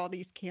I had all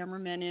these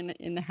cameramen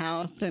in the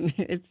house, and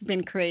it's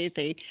been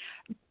crazy.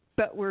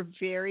 But we're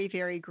very,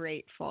 very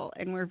grateful,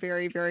 and we're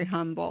very, very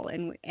humble,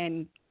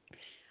 and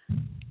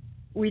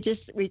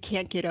we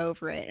can't get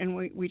over it, and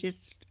we just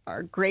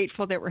are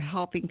grateful that we're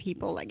helping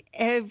people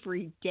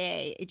every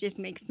day. It just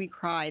makes me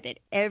cry that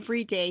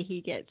every day he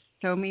gets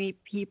so many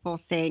people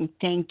saying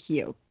thank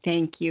you,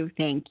 thank you,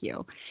 thank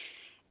you.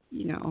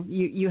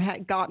 You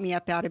had got me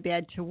up out of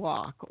bed to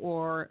walk,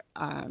 or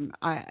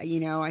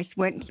I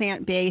went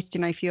plant-based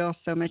and I feel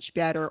so much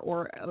better,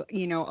 or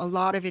a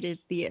lot of it is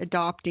the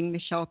adopting the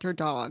shelter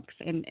dogs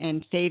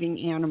and saving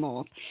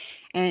animals,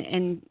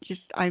 and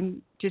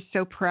I'm just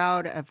so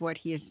proud of what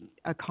he has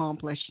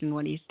accomplished and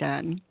what he's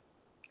done.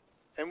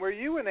 And were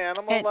you an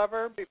animal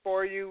lover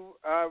before you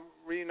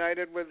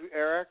reunited with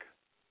Eric?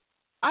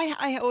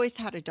 I always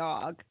had a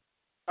dog.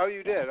 Oh,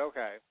 you did?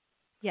 Okay.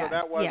 Yeah, so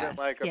that wasn't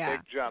big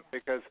jump,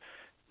 because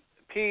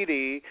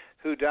Petey,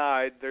 who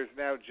died, there's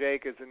now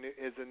Jake is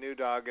a new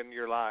dog in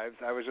your lives.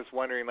 I was just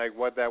wondering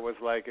what that was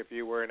like, if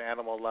you were an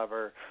animal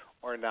lover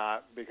or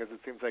not, because it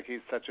seems like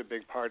he's such a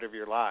big part of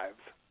your lives.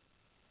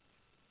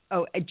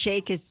 Oh,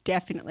 Jake is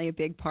definitely a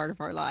big part of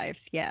our lives.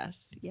 Yes,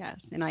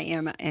 and I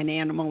am an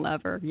animal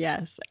lover.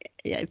 Yes,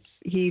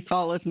 he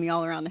follows me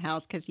all around the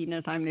house because he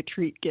knows I'm the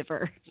treat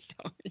giver.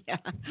 So yeah,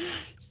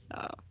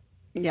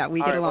 Yeah,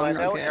 we All get right, along well, I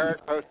real know good.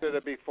 Eric posted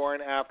a before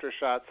and after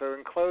shot. So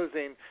in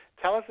closing,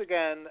 tell us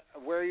again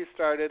where you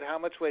started, how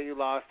much weight you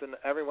lost, and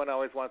everyone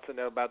always wants to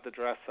know about the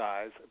dress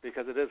size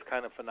because it is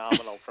kind of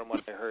phenomenal from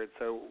what I heard.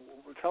 So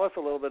tell us a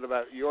little bit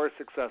about your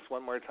success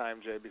one more time,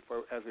 Jay,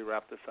 before as we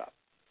wrap this up.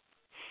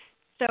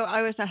 So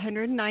I was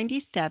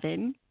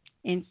 197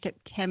 in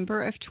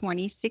September of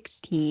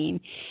 2016,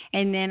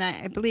 and then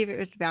I believe it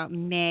was about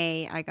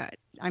May.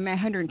 I'm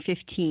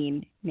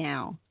 115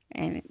 now,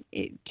 and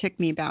it took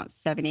me about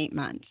 7-8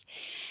 months.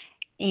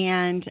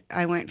 And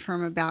I went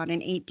from about an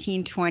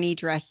 18-20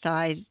 dress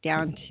size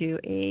down to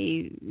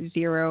a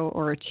 0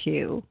 or a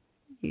 2,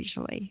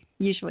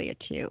 usually a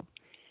 2.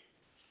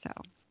 So.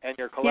 And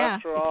your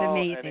cholesterol and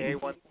amazing.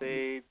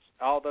 A1C,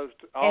 all those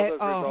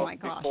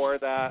results my before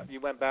that, you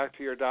went back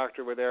to your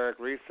doctor with Eric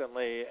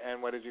recently,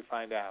 and what did you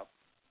find out?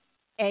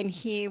 And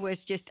he was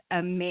just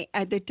amazing.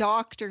 The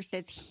doctor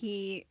says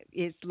he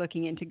is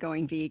looking into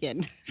going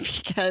vegan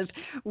because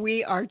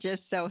we are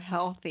just so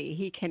healthy.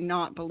 He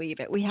cannot believe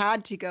it. We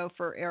had to go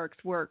for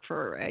Eric's work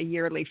for a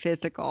yearly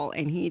physical,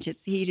 and he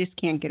just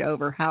can't get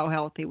over how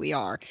healthy we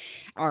are.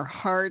 Our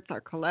hearts,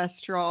 our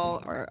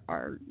cholesterol,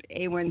 our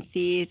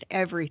A1Cs,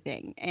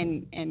 everything.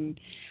 And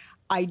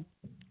I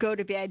go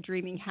to bed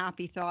dreaming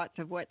happy thoughts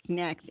of what's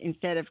next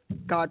instead of,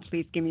 God,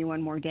 please give me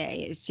one more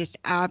day. It's just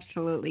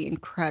absolutely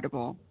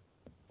incredible.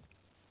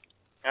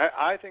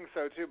 I think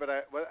so too, but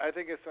what I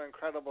think is so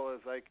incredible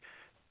is like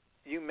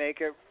you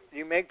make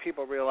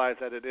people realize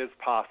that it is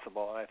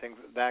possible, and I think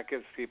that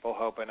gives people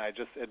hope, and I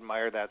just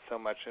admire that so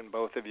much in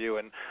both of you.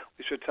 And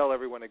we should tell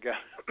everyone again,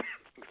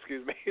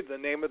 excuse me, the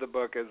name of the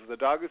book is The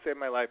Dog Who Saved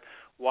My Life,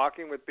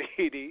 Walking with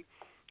Beatty.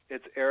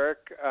 It's Eric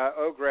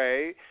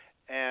O'Grey.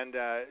 And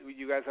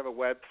you guys have a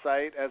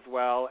website as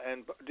well.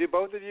 And do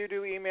both of you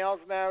do emails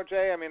now,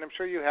 Jay? I mean, I'm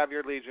sure you have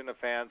your legion of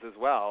fans as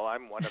well.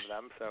 I'm one of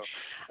them. So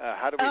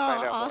how do we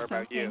find out more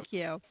about you? Thank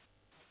you.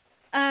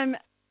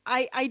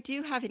 I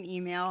do have an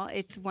email.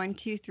 It's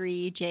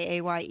 123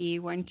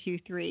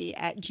 JAYE123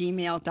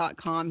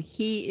 @gmail.com.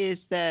 He is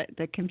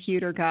the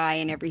computer guy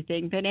and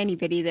everything. But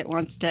anybody that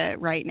wants to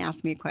write and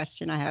ask me a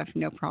question, I have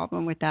no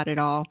problem with that at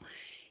all.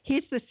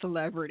 He's the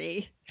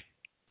celebrity.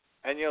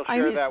 And you'll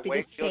share that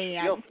weight.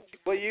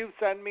 Will you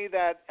send me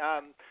that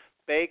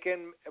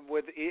bacon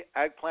with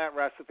eggplant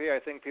recipe? I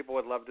think people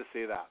would love to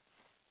see that.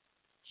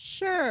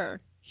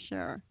 Sure.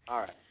 All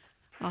right.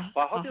 Well,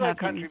 I hope you like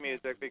country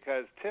music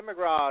because Tim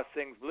McGraw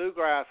sings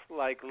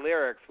bluegrass-like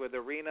lyrics with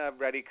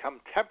arena-ready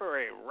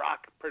contemporary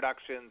rock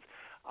productions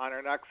on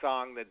her next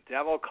song, The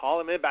Devil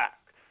Calling Me Back,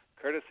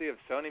 courtesy of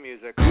Sony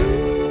Music.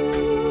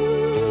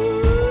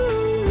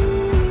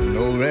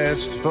 No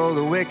rest for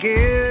the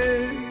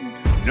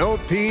wicked, no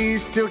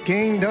peace till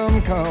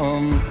kingdom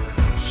come.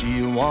 She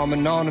a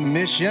woman on a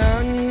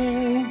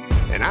mission,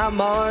 and I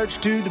march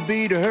to the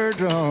beat of her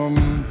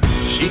drum.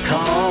 She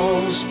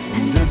calls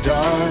in the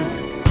dark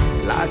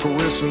like a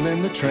whistle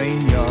in the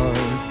train yard,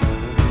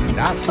 and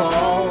I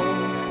fall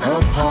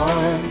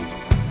apart.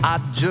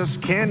 I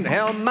just can't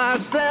help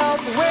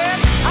myself when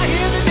I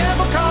hear the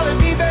devil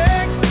calling me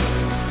back.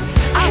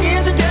 I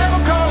hear the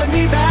devil calling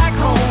me back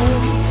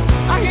home.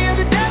 I hear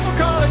the devil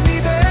calling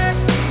me back.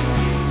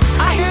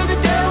 I hear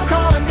the devil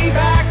calling me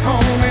back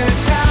home, and it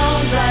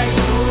sounds like,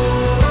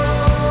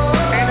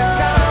 and it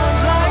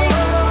sounds like,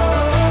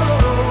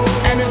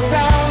 and it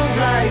sounds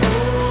like,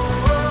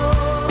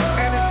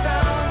 and it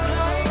sounds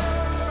like.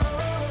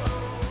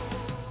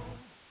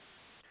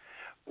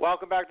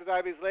 Welcome back to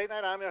Diabetes Late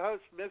Night. I'm your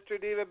host, Mr.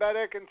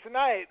 Diabetic, and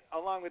tonight,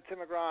 along with Tim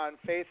McGraw and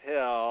Faith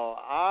Hill,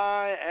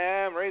 I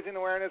am raising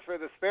awareness for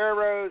the Spare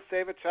Rose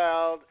Save a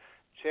Child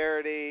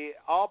charity,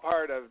 all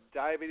part of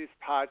Diabetes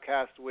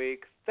Podcast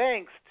Week.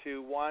 Thanks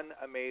to one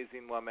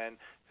amazing woman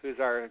who's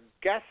our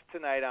guest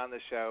tonight on the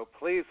show.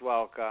 Please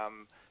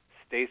welcome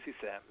Stacy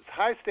Sims.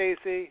 Hi,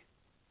 Stacy.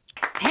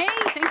 Hey,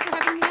 thanks for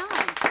having me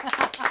on.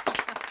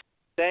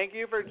 Thank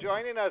you for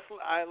joining us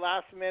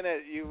last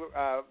minute. You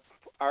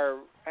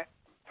are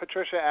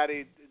Patricia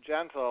Addy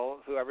Gentle,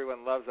 who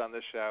everyone loves on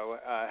this show,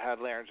 had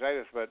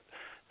laryngitis, but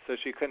so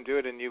she couldn't do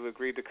it, and you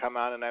agreed to come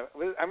on. And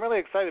I'm really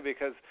excited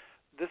because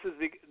this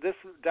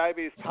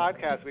Diabetes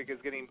Podcast Week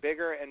is getting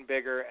bigger and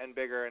bigger and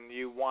bigger, and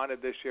you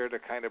wanted this year to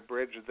kind of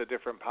bridge the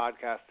different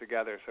podcasts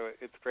together. So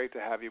it's great to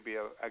have you be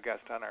a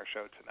guest on our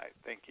show tonight.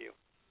 Thank you.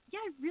 Yeah,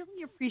 I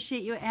really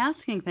appreciate you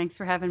asking. Thanks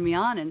for having me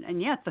on.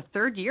 And yeah, it's the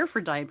third year for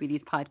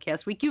Diabetes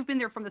Podcast Week. You've been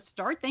there from the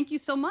start. Thank you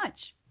so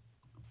much.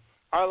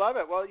 I love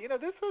it. Well,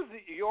 this was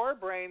your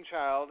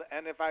brainchild,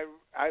 and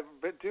I've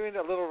been doing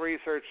a little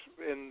research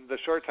in the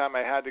short time I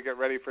had to get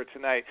ready for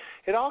tonight.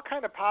 It all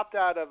kind of popped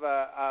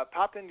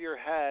into your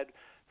head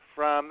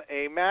from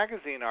a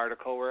magazine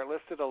article where it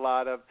listed a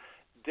lot of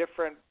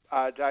different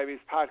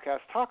diabetes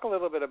podcasts. Talk a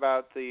little bit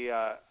about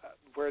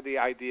where the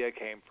idea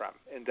came from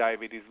in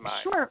Diabetes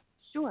Mind. Sure.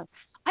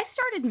 I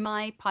started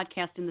my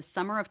podcast in the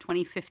summer of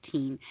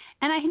 2015,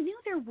 and I knew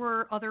there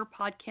were other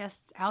podcasts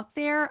out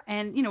there.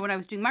 And, when I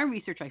was doing my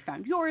research, I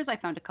found yours. I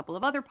found a couple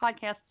of other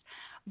podcasts.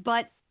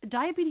 But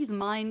Diabetes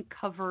Mind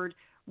covered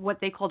what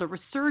they called a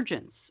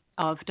resurgence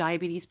of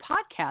diabetes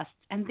podcasts,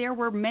 and there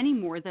were many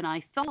more than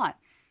I thought.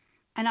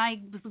 And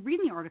I was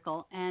reading the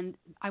article, and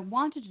I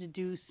wanted to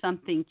do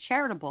something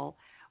charitable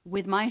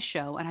with my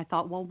show, and I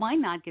thought, well, why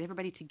not get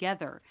everybody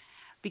together?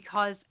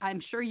 Because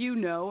I'm sure you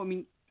know, I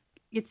mean,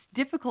 it's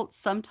difficult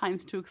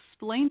sometimes to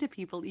explain to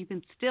people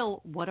even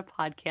still what a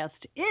podcast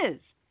is.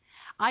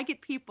 I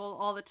get people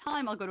all the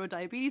time. I'll go to a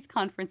diabetes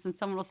conference and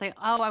someone will say,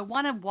 oh, I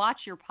want to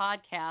watch your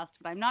podcast,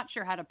 but I'm not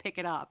sure how to pick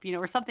it up, you know,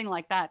 or something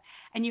like that.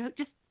 And you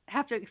just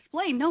have to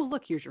explain, no,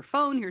 look, here's your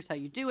phone. Here's how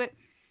you do it.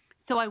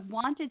 So I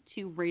wanted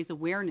to raise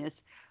awareness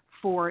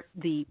for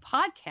the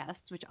podcasts,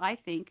 which I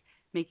think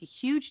make a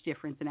huge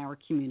difference in our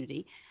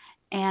community.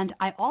 And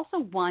I also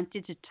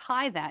wanted to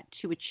tie that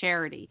to a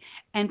charity.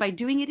 And by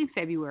doing it in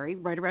February,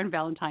 right around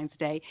Valentine's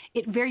Day,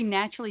 it very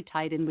naturally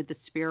tied in with the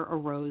Spare a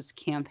Rose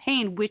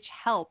campaign, which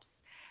helps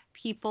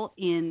people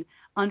in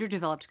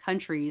underdeveloped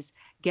countries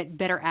get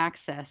better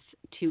access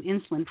to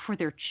insulin for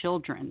their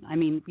children. I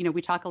mean, you know,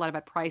 we talk a lot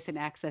about price and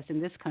access in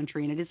this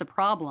country, and it is a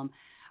problem.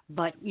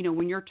 But, you know,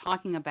 when you're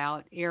talking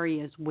about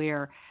areas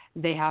where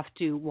they have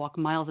to walk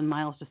miles and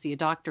miles to see a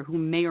doctor who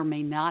may or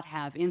may not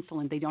have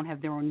insulin, they don't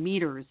have their own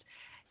meters,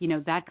 you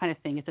know, that kind of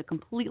thing. It's a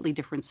completely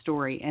different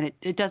story, and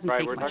it doesn't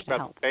take much to help. Right, we're talking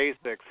about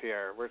basics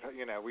here. We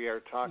are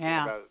talking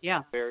about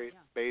very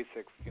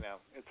basics. You know,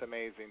 it's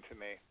amazing to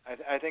me.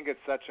 I think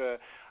it's such a.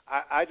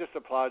 I just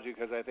applaud you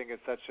because I think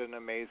it's such an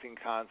amazing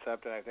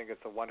concept, and I think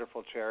it's a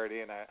wonderful charity,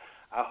 and I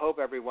hope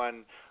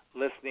everyone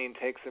listening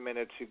takes a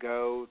minute to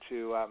go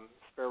to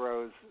Spare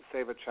Rose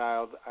Save a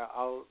Child.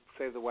 I'll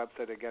save the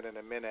website again in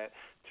a minute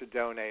to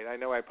donate. I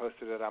know I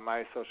posted it on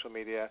my social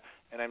media,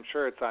 and I'm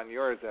sure it's on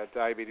yours at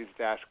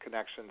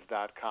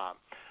diabetes-connections.com.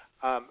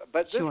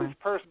 But this is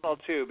personal,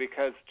 too,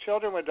 because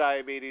children with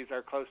diabetes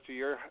are close to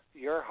your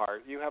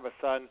heart. You have a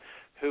son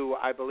who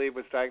I believe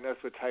was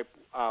diagnosed with type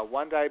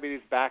 1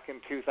 diabetes back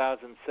in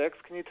 2006.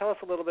 Can you tell us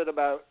a little bit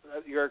about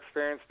your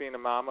experience being a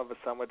mom of a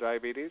son with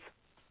diabetes?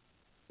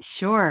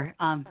 Sure.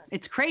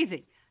 It's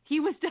crazy. He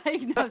was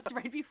diagnosed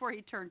right before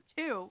he turned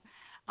 2.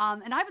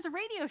 And I was a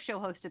radio show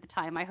host at the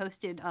time. I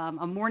hosted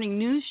a morning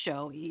news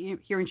show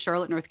here in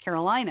Charlotte, North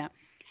Carolina.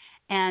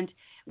 And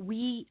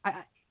we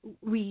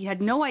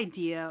had no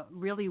idea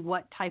really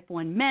what type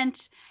 1 meant.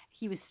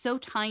 He was so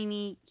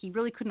tiny. He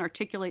really couldn't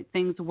articulate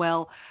things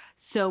well.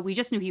 So we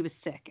just knew he was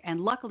sick.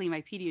 And luckily,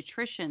 my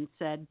pediatrician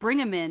said, bring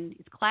him in.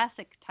 It's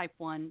classic type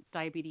 1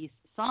 diabetes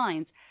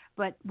signs,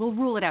 but we'll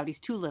rule it out. He's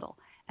too little.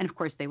 And, of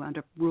course, they wound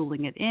up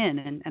ruling it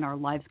in, and our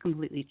lives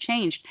completely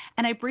changed.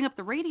 And I bring up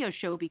the radio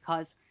show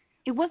because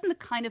it wasn't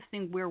the kind of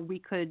thing where we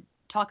could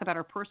talk about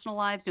our personal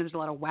lives. You know, there's a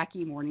lot of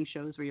wacky morning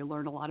shows where you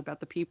learn a lot about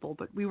the people,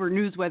 but we were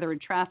news, weather,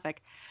 and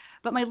traffic.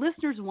 But my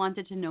listeners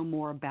wanted to know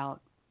more about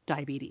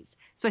diabetes.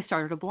 So I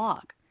started a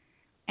blog.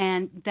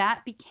 And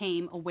that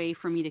became a way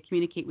for me to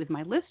communicate with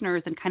my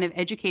listeners and kind of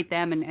educate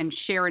them and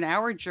share in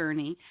our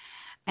journey.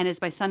 And as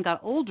my son got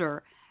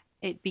older,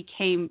 it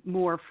became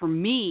more for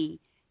me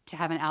to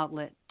have an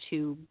outlet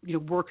to, you know,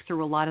 work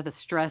through a lot of the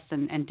stress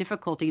and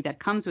difficulty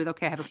that comes with,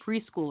 okay, I have a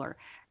preschooler.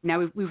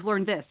 Now we've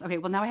learned this. Okay,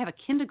 well, now I have a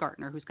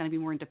kindergartner who's going to be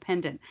more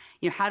independent.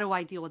 You know, how do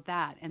I deal with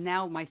that? And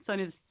now my son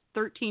is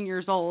 13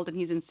 years old and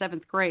he's in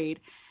 7th grade.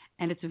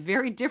 And it's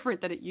very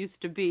different than it used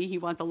to be. He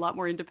wants a lot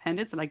more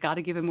independence, and I got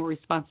to give him more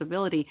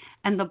responsibility.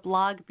 And the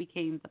blog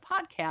became the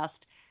podcast,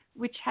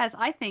 which has,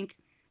 I think,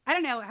 I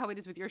don't know how it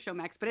is with your show,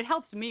 Max, but it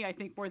helps me, I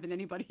think, more than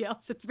anybody else.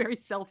 It's very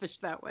selfish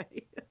that way.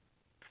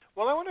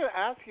 Well, I want to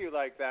ask you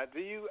like that. Do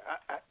you,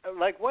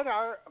 like, what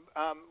are,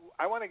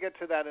 I want to get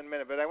to that in a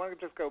minute, but I want to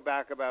just go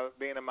back about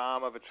being a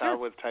mom of a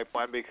child with type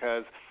 1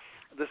 because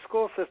the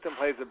school system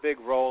plays a big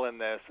role in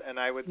this. And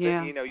I would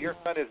think, you know, your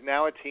son is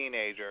now a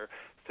teenager.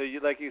 So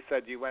you, like you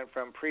said, you went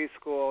from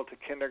preschool to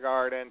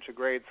kindergarten to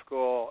grade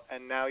school,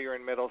 and now you're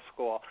in middle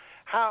school.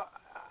 How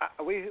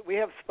we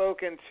have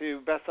spoken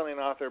to best-selling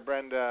author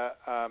Brenda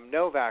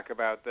Novak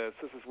about this.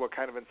 This is what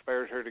kind of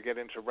inspired her to get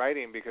into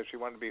writing because she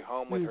wanted to be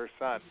home with her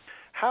son.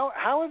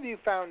 How have you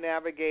found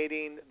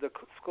navigating the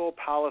school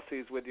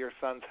policies with your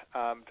son's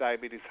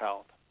diabetes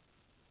health?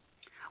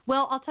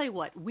 Well, I'll tell you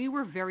what. We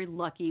were very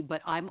lucky,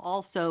 but I'm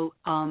also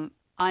I'm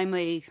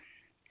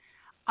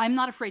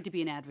not afraid to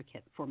be an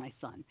advocate for my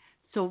son.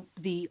 So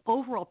the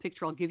overall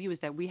picture I'll give you is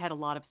that we had a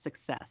lot of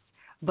success,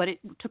 but it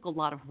took a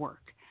lot of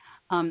work.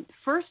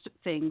 First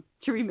thing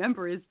to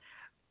remember is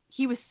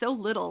he was so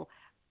little,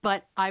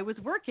 but I was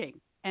working,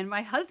 and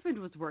my husband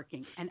was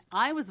working, and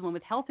I was the one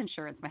with health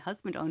insurance. My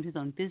husband owned his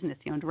own business.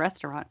 He owned a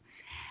restaurant,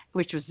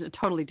 which was a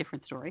totally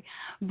different story,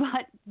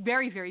 but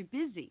very, very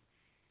busy.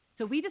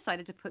 So we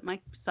decided to put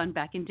my son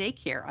back in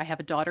daycare. I have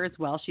a daughter as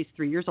well. She's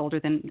 3 years older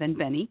than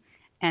Benny.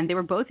 And they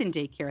were both in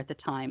daycare at the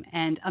time.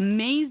 And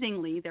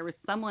amazingly, there was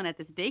someone at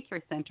this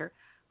daycare center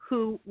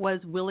who was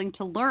willing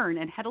to learn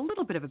and had a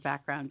little bit of a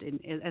background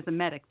as a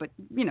medic. But,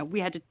 you know, we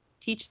had to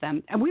teach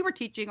them. And we were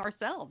teaching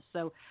ourselves.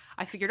 So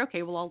I figured,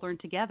 okay, we'll all learn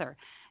together.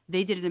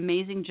 They did an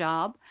amazing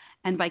job.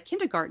 And by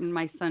kindergarten,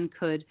 my son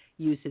could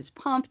use his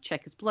pump,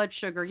 check his blood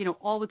sugar, you know,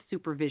 all with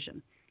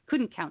supervision.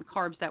 Couldn't count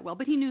carbs that well,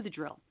 but he knew the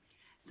drill.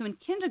 So in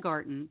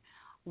kindergarten,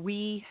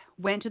 we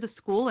went to the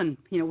school and,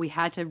 we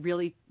had to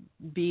really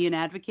be an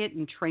advocate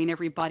and train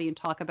everybody and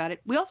talk about it.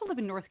 We also live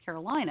in North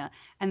Carolina,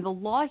 and the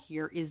law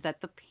here is that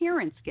the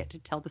parents get to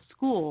tell the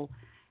school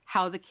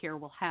how the care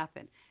will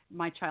happen.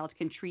 My child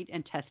can treat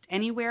and test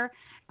anywhere.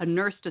 A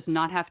nurse does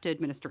not have to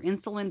administer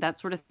insulin, that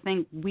sort of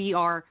thing.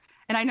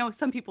 And I know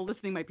some people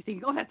listening might be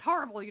thinking, oh, that's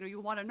horrible, you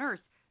want a nurse.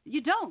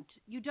 You don't.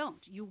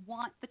 You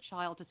want the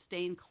child to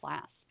stay in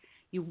class.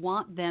 You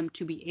want them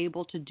to be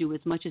able to do as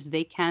much as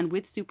they can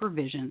with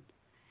supervision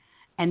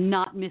and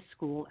not miss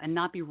school and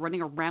not be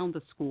running around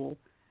the school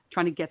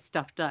trying to get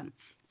stuff done.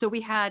 So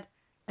we had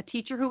a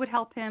teacher who would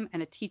help him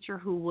and a teacher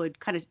who would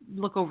kind of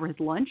look over his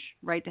lunch,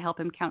 right, to help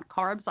him count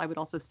carbs. I would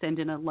also send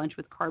in a lunch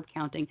with carb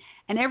counting.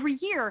 And every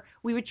year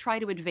we would try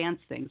to advance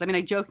things. I mean,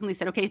 I jokingly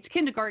said, okay, it's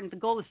kindergarten. The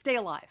goal is stay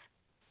alive.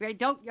 Right?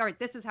 All right,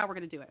 this is how we're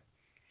going to do it.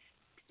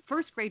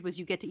 First grade was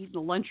you get to eat in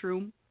the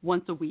lunchroom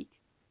once a week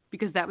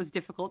because that was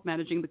difficult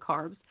managing the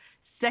carbs.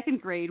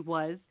 Second grade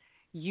was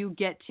you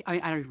get to, I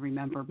don't even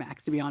remember,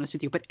 Max, to be honest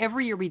with you, but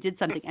every year we did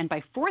something. And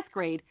by fourth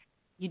grade,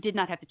 you did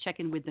not have to check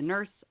in with the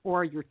nurse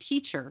or your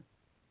teacher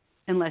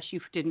unless you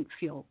didn't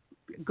feel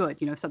good,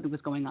 something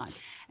was going on.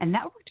 And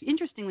that worked,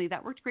 interestingly,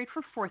 that worked great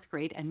for fourth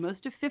grade and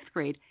most of fifth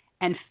grade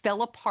and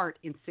fell apart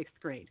in sixth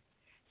grade.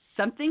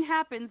 Something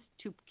happens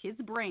to kids'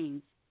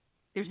 brains.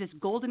 There's this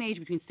golden age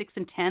between 6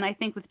 and 10, I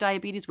think, with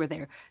diabetes where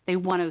they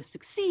want to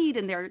succeed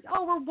and we're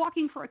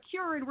walking for a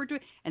cure and we're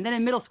doing, and then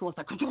in middle school, it's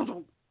like,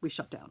 we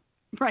shut down,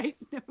 right?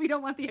 We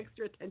don't want the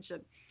extra attention.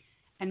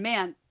 And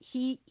man,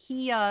 he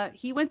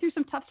went through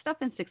some tough stuff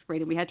in sixth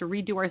grade and we had to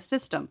redo our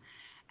system.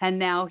 And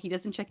now he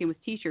doesn't check in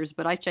with teachers,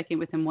 but I check in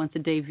with him once a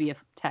day via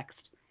text.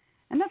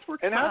 And that's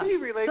worked. And how do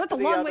you relate to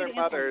the other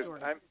mothers?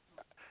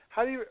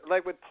 How do you,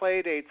 like with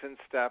play dates and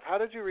stuff, how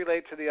did you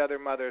relate to the other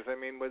mothers? I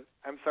mean, was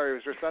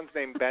your son's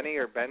name Benny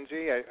or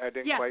Benji? I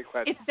didn't quite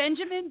catch. It's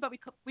Benjamin, but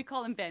we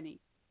call him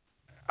Benny.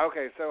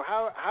 Okay, so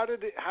how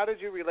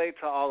did you relate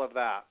to all of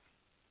that?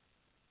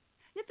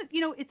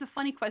 It's a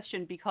funny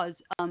question because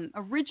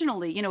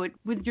originally,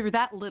 when you're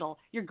that little,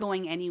 you're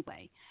going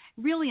anyway.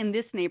 Really, in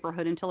this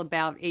neighborhood, until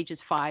about ages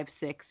 5,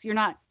 6, you're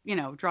not,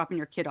 dropping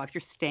your kid off.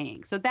 You're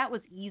staying. So that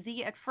was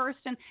easy at first,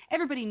 and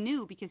everybody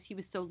knew because he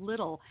was so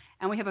little.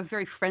 And we have a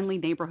very friendly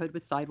neighborhood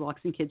with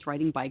sidewalks and kids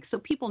riding bikes, so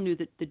people knew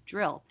the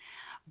drill.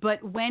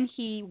 But when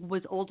he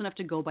was old enough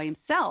to go by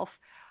himself,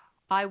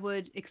 I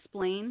would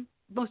explain.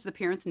 Most of the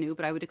parents knew,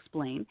 but I would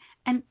explain.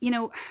 And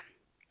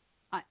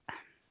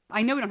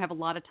I know we don't have a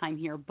lot of time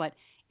here, but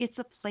it's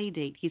a play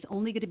date. He's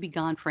only going to be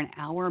gone for an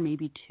hour,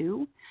 maybe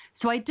 2.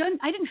 So I didn't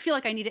feel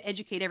like I need to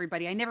educate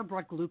everybody. I never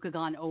brought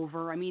glucagon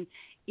over. I mean,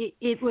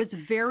 it was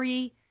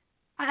very,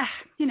 I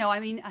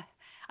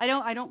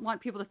don't want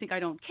people to think I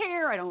don't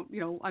care.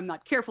 I'm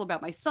not careful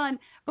about my son,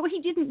 but he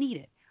didn't need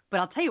it.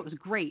 But I'll tell you, it was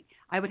great.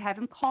 I would have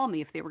him call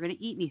me if they were going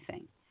to eat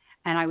anything.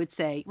 And I would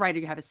say, right, do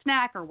you have a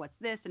snack or what's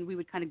this? And we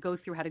would kind of go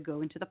through how to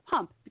go into the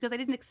pump because I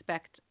didn't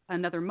expect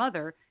another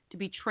mother to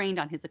be trained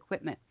on his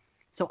equipment.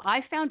 So I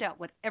found out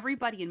what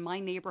everybody in my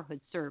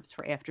neighborhood serves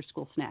for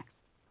after-school snacks,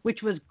 which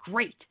was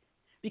great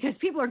because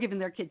people are giving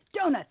their kids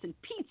donuts and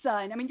pizza.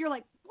 And, you're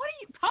like, what are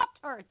you,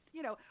 Pop-Tarts?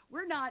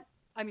 We're not,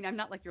 I'm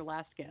not like your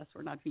last guest.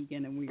 We're not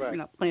vegan and we're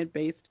not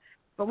plant-based.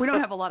 But we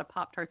don't have a lot of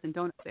Pop-Tarts and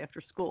donuts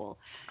after school.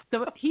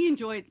 So he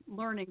enjoyed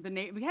learning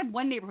we had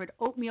one neighborhood,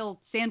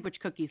 oatmeal sandwich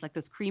cookies, like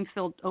those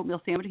cream-filled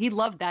oatmeal sandwiches. He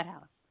loved that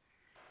house.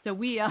 So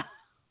we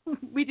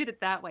did it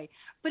that way.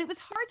 But it was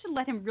hard to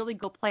let him really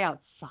go play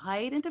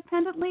outside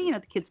independently.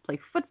 The kids play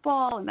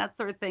football and that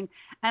sort of thing.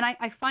 And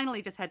I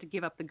finally just had to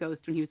give up the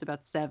ghost when he was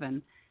about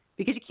 7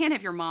 because you can't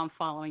have your mom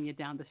following you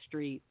down the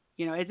street.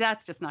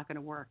 That's just not going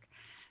to work.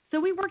 So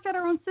we worked out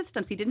our own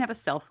systems. He didn't have a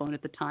cell phone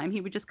at the time.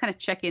 He would just kind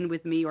of check in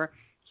with me, or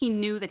he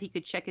knew that he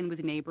could check in with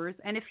neighbors.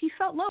 And if he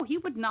felt low, he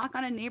would knock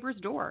on a neighbor's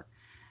door.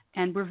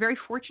 And we're very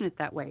fortunate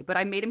that way. But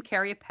I made him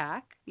carry a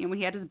pack. When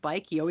he had his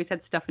bike, he always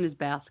had stuff in his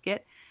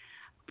basket.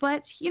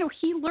 But,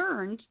 he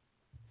learned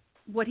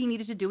what he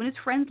needed to do, and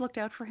his friends looked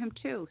out for him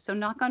too. So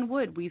knock on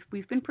wood,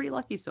 we've been pretty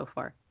lucky so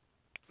far.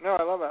 No,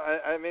 I love it.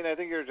 I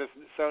think you're just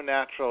so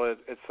natural.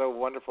 It's so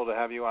wonderful to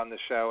have you on the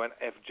show. And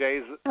if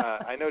Jay's,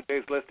 I know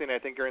Jay's listening, I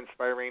think you're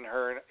inspiring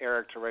her and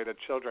Eric to write a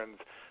children's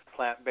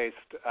plant-based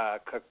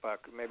cookbook,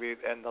 maybe,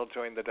 and they'll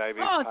join the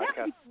diabetes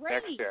podcast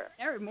next year.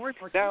 Eric, more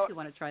kids who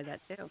want to try that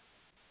too.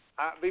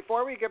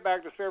 Before we get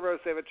back to Spare Rose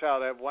Save a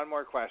Child, I have one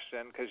more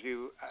question because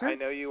I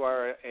know you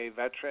are a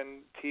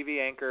veteran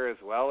TV anchor as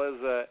well as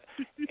a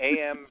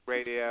AM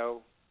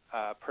radio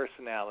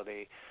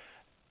personality.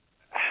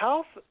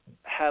 Health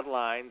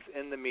headlines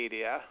in the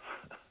media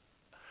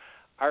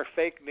are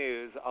fake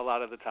news a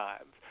lot of the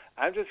times.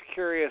 I'm just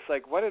curious,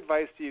 what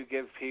advice do you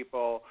give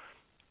people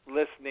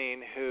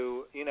listening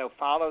who,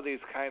 follow these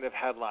kind of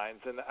headlines?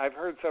 And I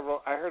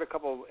heard a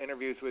couple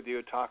interviews with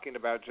you talking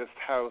about just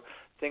how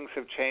things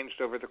have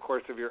changed over the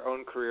course of your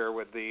own career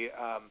with the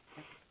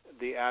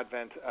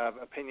advent of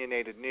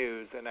opinionated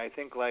news. And I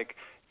think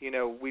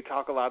we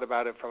talk a lot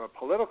about it from a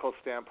political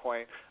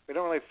standpoint. We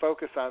don't really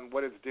focus on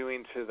what it's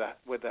doing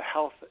with the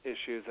health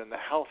issues and the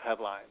health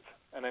headlines.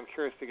 And I'm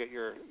curious to get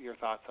your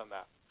thoughts on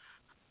that.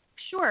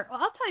 Sure. Well,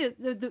 I'll tell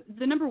you,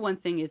 the number one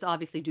thing is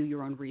obviously do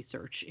your own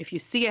research. If you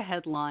see a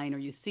headline or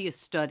you see a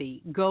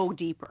study, go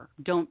deeper.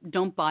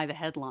 Don't buy the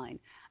headline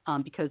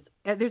because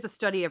there's a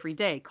study every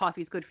day.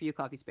 Coffee's good for you,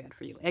 coffee's bad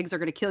for you. Eggs are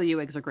going to kill you,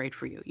 eggs are great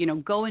for you.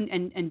 Go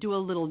and do a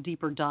little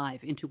deeper dive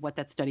into what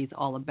that study's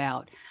all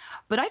about.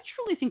 But I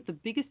truly think the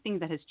biggest thing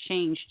that has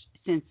changed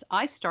since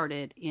I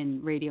started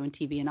in radio and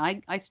TV, and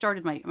I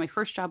started my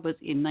first job was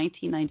in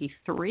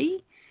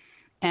 1993.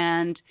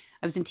 And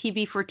I was in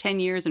TV for 10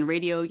 years and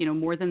radio,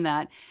 more than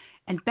that.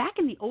 And back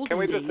in the olden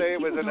days... Can we just say it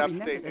was in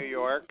upstate New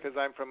York? Because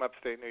I'm from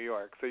upstate New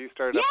York. So you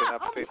started up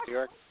in upstate New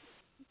York?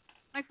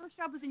 My first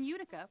job was in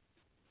Utica.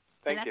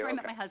 Thank and you. That's where I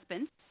met my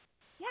husband.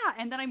 Yeah,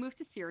 and then I moved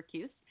to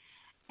Syracuse.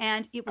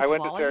 And it was I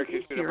went to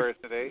Syracuse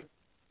University.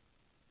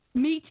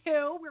 Me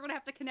too. We're going to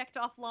have to connect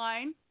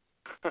offline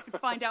to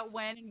find out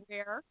when and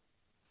where.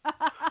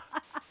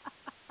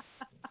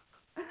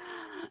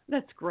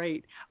 That's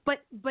great. But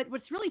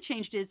what's really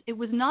changed is it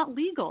was not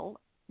legal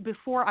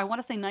before, I want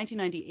to say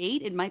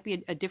 1998, it might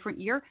be a different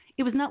year.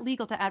 It was not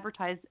legal to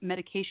advertise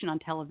medication on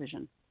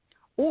television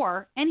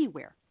or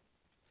anywhere.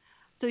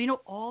 So,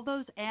 all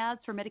those ads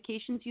for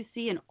medications you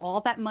see and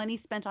all that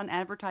money spent on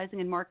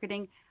advertising and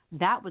marketing,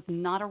 that was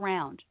not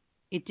around.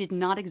 It did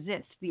not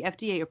exist. The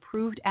FDA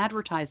approved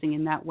advertising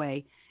in that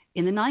way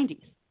in the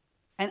 90s.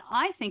 And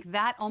I think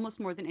that almost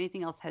more than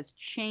anything else has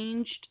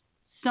changed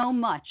so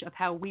much of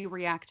how we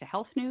react to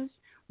health news,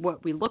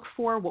 what we look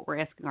for, what we're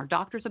asking our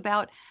doctors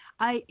about.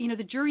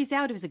 The jury's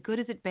out. Is it good?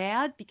 Is it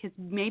bad? Because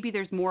maybe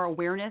there's more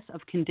awareness of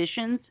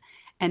conditions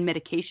and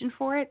medication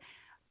for it.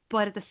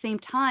 But at the same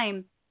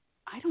time,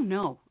 I don't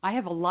know. I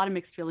have a lot of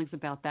mixed feelings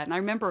about that. And I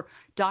remember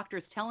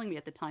doctors telling me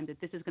at the time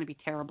that this is going to be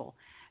terrible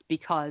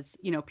because,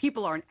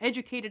 people aren't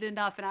educated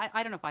enough. And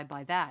I don't know if I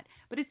buy that.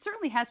 But it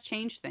certainly has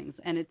changed things.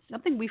 And it's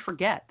something we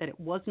forget that it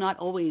was not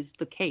always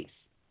the case,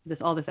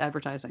 all this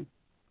advertising.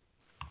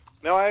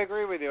 No, I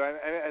agree with you.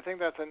 I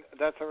think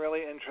that's a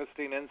really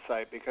interesting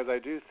insight because I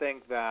do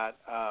think that,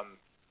 I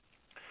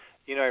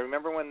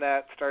remember when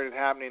that started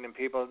happening and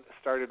people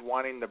started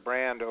wanting the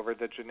brand over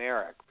the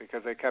generic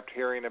because they kept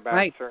hearing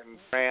about certain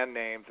brand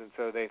names, and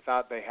so they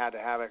thought they had to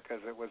have it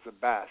because it was the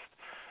best.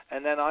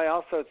 And then I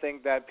also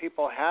think that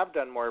people have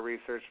done more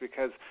research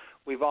because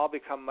we've all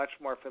become much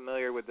more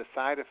familiar with the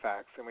side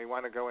effects, and we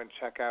want to go and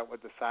check out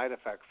what the side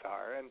effects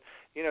are. And,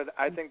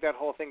 I think that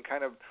whole thing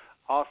kind of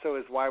also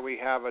is why we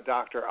have a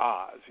Dr.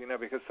 Oz,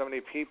 because so many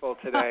people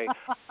today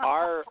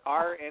are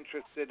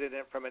interested in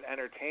it from an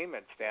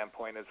entertainment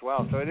standpoint as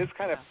well. So it is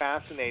kind of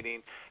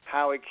fascinating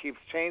how it keeps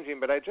changing.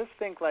 But I just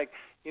think, what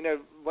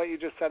you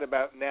just said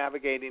about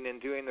navigating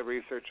and doing the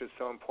research is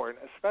so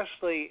important,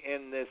 especially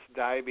in this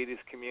diabetes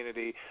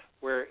community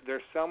where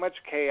there's so much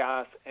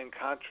chaos and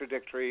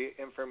contradictory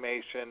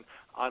information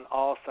on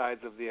all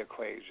sides of the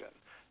equation.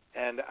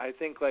 And I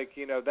think,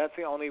 that's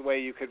the only way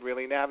you could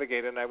really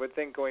navigate it. And I would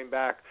think going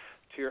back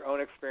to your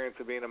own experience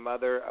of being a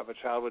mother of a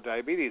child with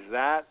diabetes,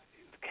 that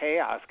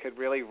chaos could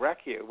really wreck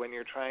you when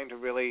you're trying to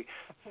really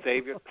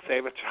save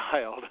a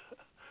child.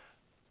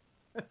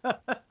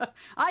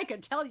 I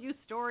could tell you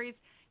stories.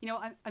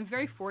 I'm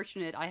very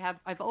fortunate.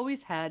 I've always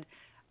had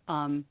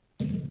a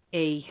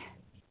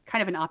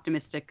kind of an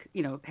optimistic,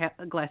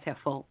 glass half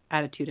full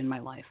attitude in my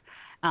life.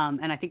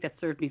 And I think that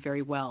served me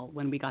very well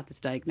when we got this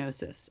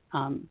diagnosis.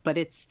 But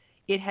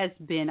it has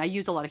been, I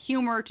use a lot of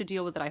humor to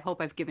deal with it. I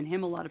hope I've given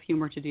him a lot of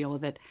humor to deal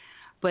with it.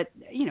 But,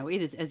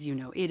 it is, as you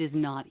know, it is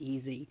not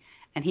easy.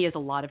 And he has a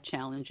lot of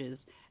challenges.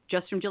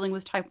 Just from dealing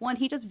with type 1,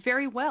 he does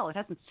very well. It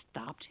hasn't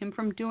stopped him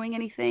from doing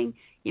anything.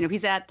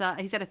 He's at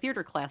a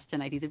theater class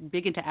tonight. He's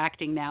big into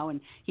acting now,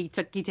 and he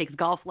takes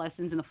golf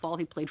lessons in the fall.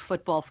 He played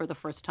football for the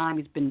first time.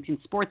 He's been in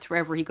sports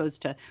forever. He goes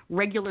to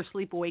regular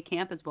sleepaway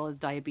camp as well as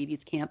diabetes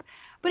camp.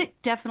 But it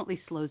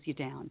definitely slows you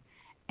down.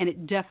 And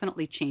it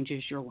definitely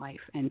changes your life.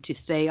 And to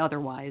say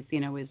otherwise,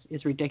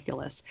 is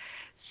ridiculous.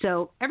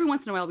 So every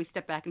once in a while we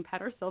step back and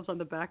pat ourselves on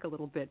the back a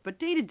little bit. But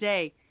day to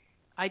day,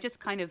 I just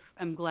kind of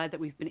am glad that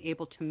we've been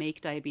able to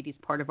make diabetes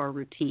part of our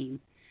routine.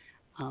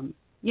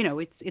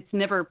 It's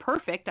never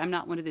perfect. I'm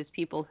not one of those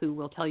people who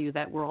will tell you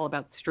that we're all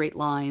about straight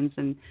lines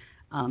and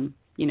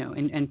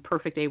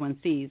perfect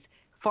A1Cs.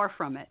 Far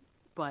from it.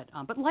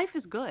 But life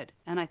is good.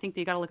 And I think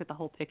you got to look at the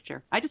whole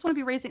picture. I just want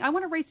to I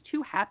want to raise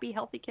 2 happy,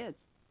 healthy kids.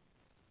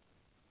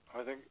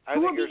 I think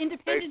you're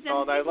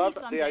sensational, and I love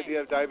the idea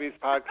of Diabetes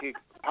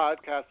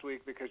Podcast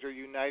Week because you're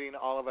uniting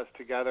all of us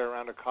together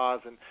around a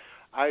cause, and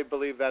I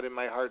believe that in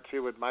my heart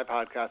too. With my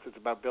podcast, it's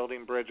about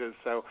building bridges.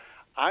 So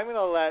I'm going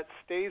to let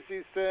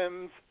Stacey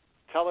Sims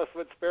tell us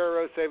what Spare a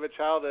Rose Save a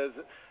Child is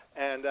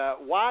and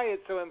why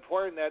it's so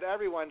important that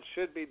everyone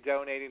should be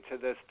donating to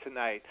this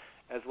tonight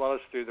as well as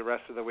through the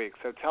rest of the week.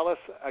 So tell us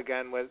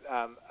again,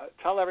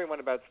 tell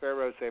everyone about Spare a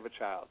Rose Save a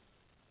Child.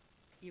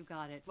 You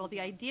got it. Well, the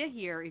idea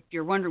here, if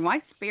you're wondering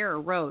why spare a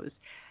rose,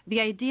 the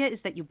idea is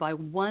that you buy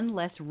one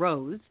less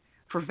rose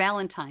for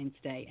Valentine's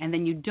Day, and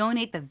then you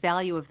donate the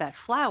value of that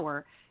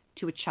flower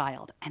to a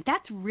child. And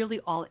that's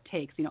really all it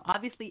takes.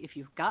 Obviously, if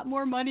you've got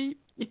more money,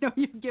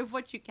 You give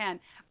what you can.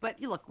 But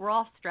look, we're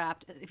all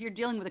strapped. If you're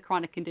dealing with a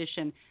chronic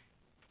condition,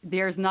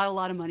 there's not a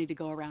lot of money to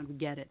go around. We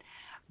get it.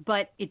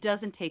 But it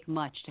doesn't take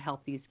much to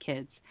help these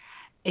kids.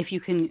 If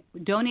you can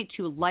donate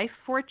to Life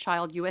for a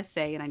Child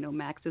USA, and I know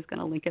Max is going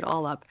to link it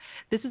all up,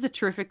 this is a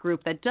terrific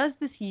group that does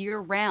this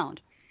year-round.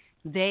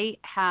 They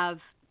have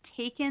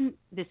taken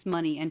this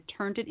money and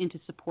turned it into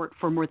support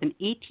for more than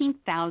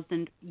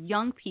 18,000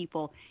 young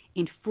people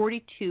in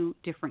 42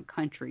 different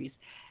countries.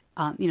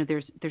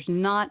 There's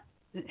not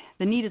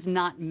the need is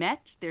not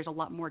met. There's a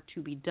lot more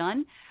to be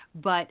done,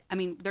 but I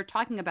mean, they're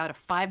talking about a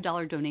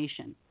 $5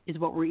 donation is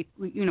what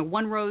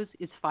one rose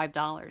is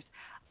 $5.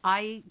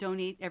 I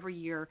donate every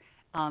year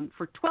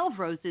for 12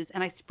 roses,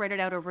 and I spread it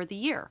out over the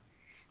year.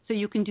 So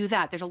you can do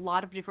that. There's a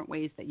lot of different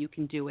ways that you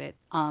can do it,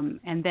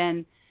 and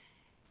then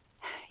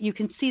you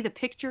can see the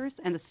pictures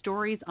and the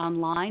stories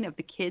online of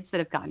the kids that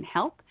have gotten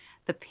help,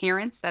 the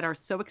parents that are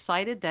so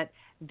excited that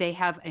they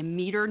have a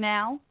meter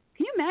now.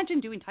 Can you imagine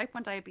doing type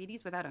 1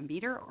 diabetes without a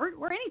meter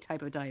or any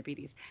type of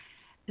diabetes?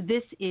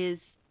 This is,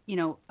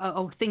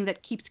 a thing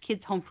that keeps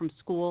kids home from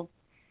school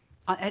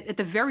at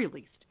the very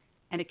least,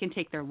 and it can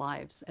take their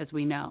lives, as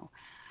we know.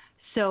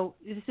 So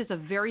this is a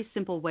very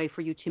simple way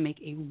for you to make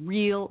a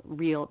real,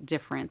 real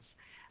difference.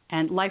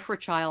 And Life for a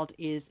Child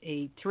is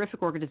a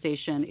terrific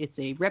organization. It's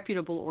a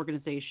reputable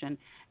organization.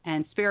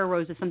 And Spare a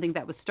Rose is something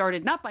that was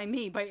started not by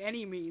me by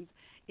any means.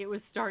 It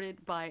was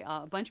started by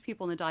a bunch of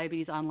people in the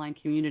diabetes online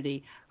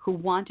community who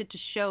wanted to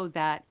show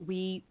that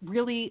we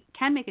really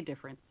can make a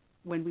difference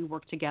when we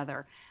work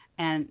together.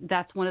 And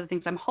that's one of the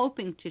things I'm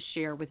hoping to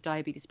share with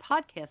Diabetes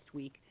Podcast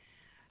Week.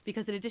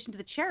 Because in addition to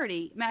the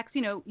charity, Max,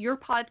 your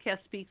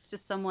podcast speaks to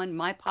someone,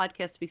 my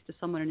podcast speaks to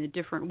someone in a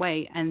different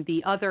way. And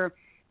the other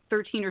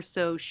 13 or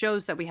so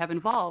shows that we have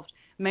involved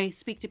may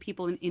speak to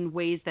people in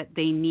ways that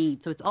they need.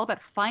 So it's all about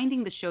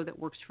finding the show that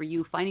works for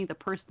you, finding the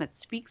person that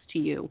speaks to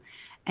you,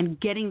 and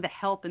getting the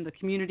help in the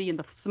community and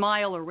the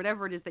smile or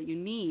whatever it is that you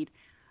need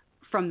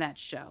from that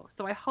show.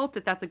 So I hope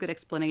that that's a good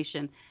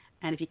explanation.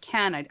 And if you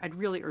can, I'd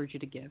really urge you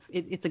to give.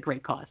 It's a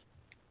great cause.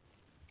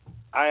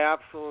 I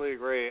absolutely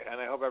agree, and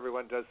I hope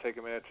everyone does take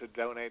a minute to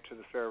donate to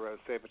the Spare a Rose,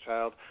 Save a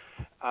Child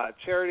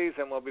charities,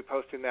 and we'll be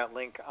posting that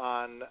link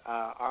on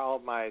all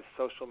of my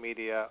social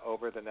media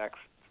over the next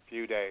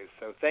few days.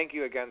 So thank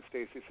you again,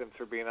 Stacey Sims,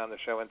 for being on the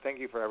show, and thank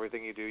you for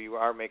everything you do. You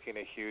are making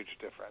a huge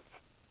difference.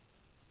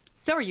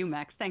 So are you,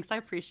 Max. Thanks. I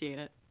appreciate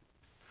it.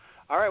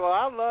 All right, well,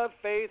 I love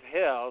Faith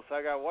Hill, so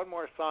I got one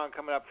more song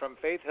coming up from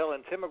Faith Hill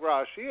and Tim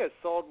McGraw. She has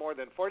sold more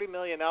than 40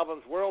 million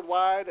albums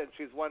worldwide, and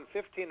she's won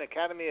 15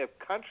 Academy of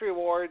Country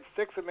Awards,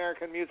 6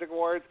 American Music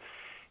Awards.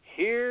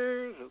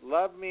 Here's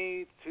Love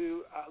Me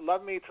to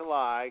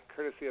Lie,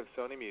 courtesy of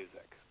Sony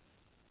Music.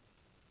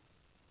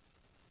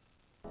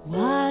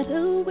 Wide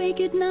awake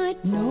at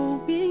night,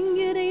 knowing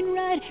it ain't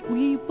right.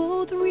 We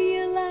both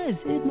realize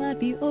it might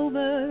be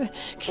over.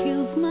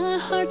 Kills my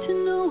heart to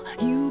know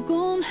you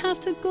gon' have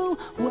to go.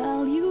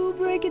 While you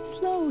break it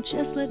slow,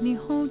 just let me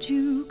hold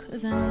you,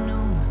 'cause I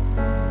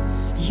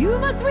know you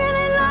must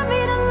really love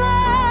me to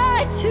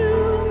lie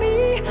to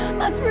me.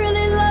 Must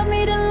really love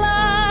me to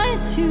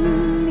lie to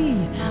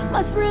me.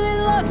 Must really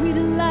love me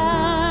to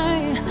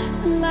lie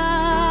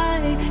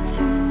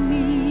to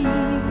me.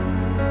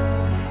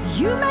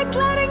 You make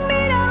letting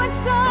me know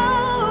it's so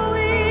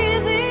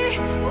easy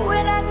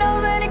when I know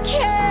that it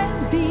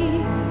can't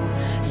be.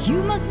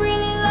 You must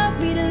really love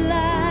me to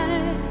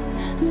lie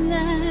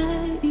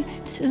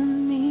to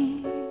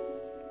me.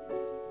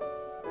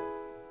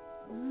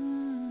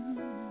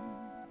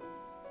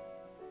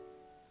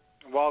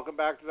 Welcome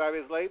back to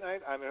Diabetes Late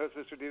Night. I'm your host,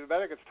 Mr.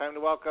 Diabetic. It's time to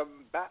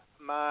welcome back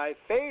my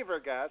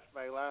favorite guest,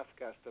 my last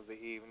guest of the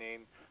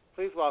evening.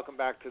 Please welcome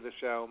back to the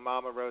show,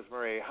 Mama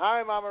Rosemarie.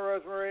 Hi, Mama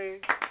Rosemarie.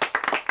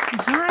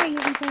 Hi,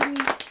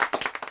 everybody.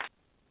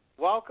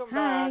 Welcome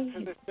back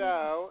to the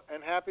show,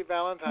 and happy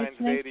Valentine's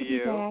Day to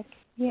you.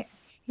 Back.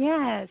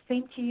 Yeah,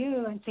 same to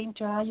you, and same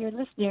to all your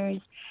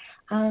listeners.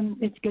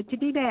 It's good to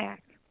be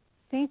back.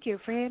 Thank you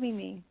for having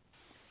me.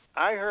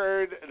 I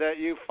heard that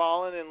you've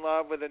fallen in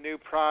love with a new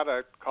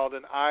product called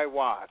an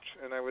iWatch,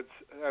 and I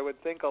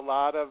would think a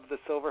lot of the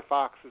silver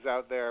foxes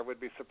out there would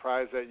be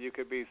surprised that you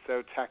could be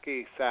so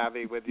techie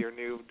savvy with your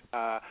new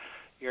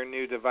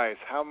device.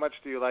 How much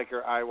do you like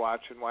your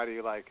iWatch, and why do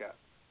you like it?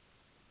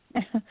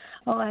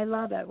 Oh, I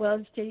love it.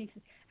 Well,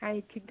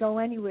 I could go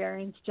anywhere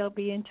and still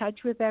be in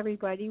touch with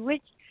everybody,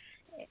 which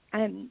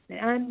I'm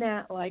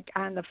not like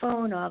on the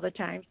phone all the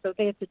time, so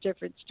that's a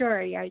different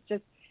story. I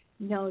just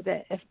know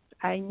that if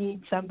I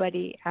need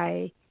somebody,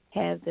 I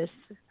have this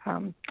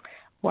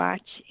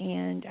watch,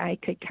 and I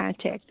could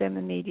contact them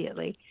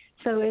immediately.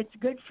 So it's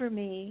good for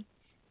me.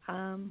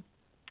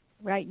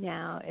 Right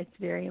now, it's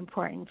very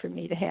important for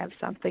me to have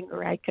something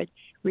where I could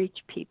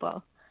reach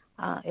people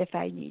if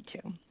I need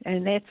to,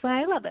 and that's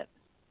why I love it.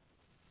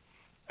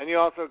 And you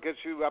also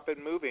gets you up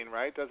and moving,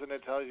 right? Doesn't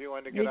it tell you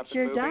when to get up and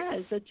moving? It sure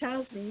does.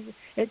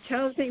 It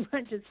tells me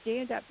when to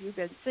stand up. You've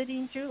been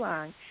sitting too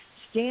long.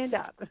 Stand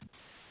up.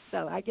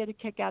 So I get a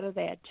kick out of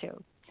that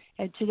too.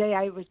 And today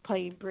I was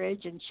playing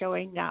bridge and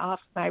showing off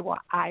my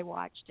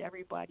iWatch to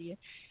everybody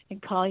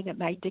and calling it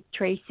my Dick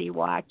Tracy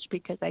watch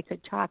because I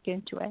could talk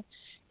into it.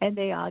 And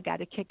they all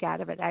got a kick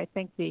out of it. I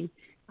think the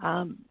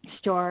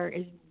store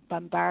is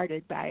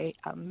bombarded by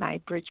my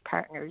bridge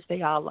partners.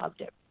 They all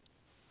loved it.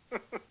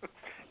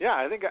 Yeah,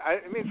 I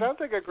mean, it sounds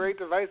like a great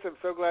device. I'm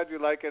so glad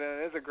you like it,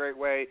 and it is a great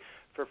way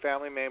for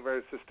family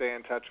members to stay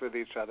in touch with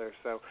each other.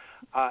 So,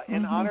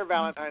 in honor of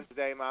Valentine's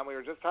Day, Mom, we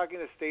were just talking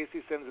to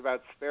Stacy Sims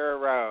about Spare a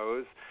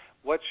Rose.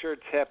 What's your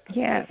tip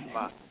this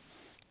month?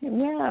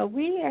 Well,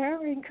 we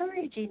are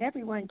encouraging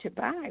everyone to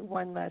buy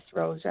one less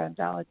rose on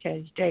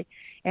Valentine's Day,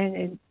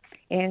 and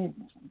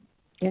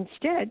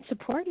instead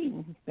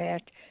supporting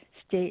that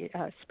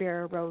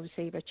Spare a Rose,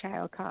 Save a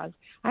Child cause.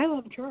 I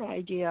loved her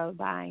idea of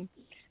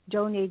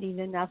donating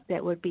enough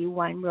that would be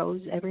one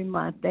rose every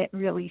month. That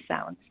really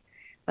sounds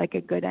like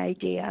a good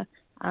idea,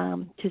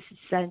 to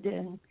send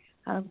in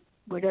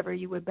whatever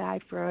you would buy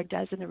for a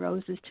dozen of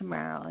roses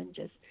tomorrow and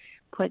just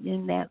put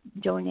in that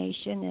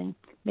donation and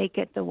make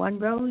it the one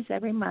rose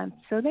every month.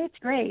 So that's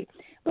great.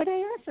 But I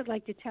also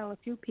like to tell a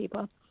few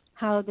people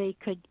how they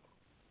could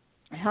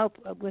help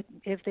with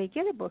if they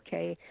get a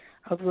bouquet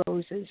of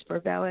roses for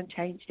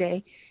Valentine's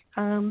Day.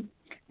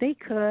 They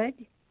could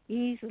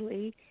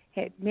easily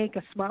make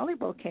a smaller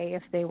bouquet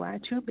if they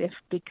want to,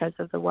 because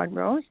of the one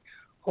rose,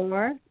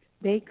 or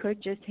they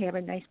could just have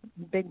a nice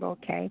big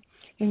bouquet.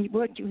 And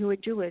what you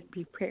would do is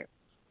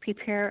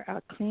prepare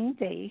a clean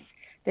vase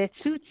that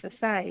suits the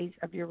size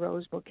of your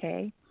rose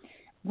bouquet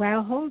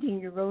while holding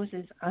your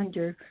roses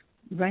under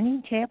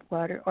running tap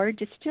water or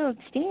distilled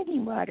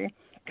standing water.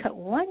 Cut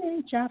 1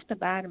 inch off the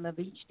bottom of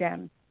each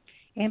stem.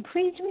 And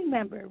please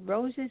remember,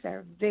 roses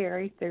are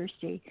very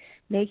thirsty.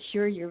 Make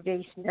sure your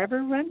vase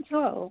never runs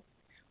low,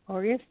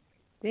 or if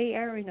they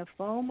are in a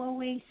foam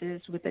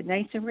oasis with a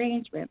nice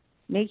arrangement,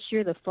 make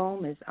sure the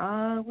foam is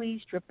always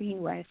dripping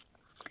wet,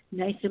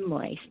 nice and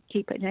moist.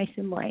 Keep it nice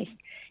and moist.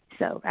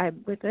 So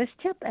with this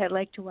tip, I'd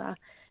like to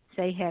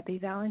say Happy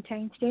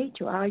Valentine's Day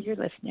to all your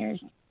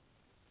listeners.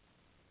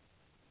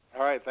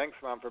 All right. Thanks,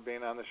 Mom, for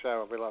being on the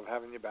show. We love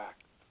having you back.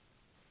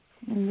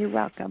 You're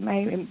welcome. I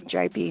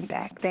enjoy being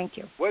back. Thank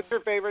you. What's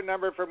your favorite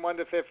number from 1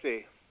 to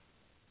 50?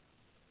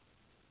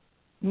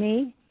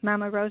 Me,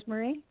 Mama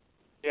Rosemary?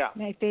 Yeah.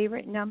 My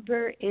favorite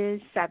number is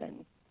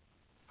 7.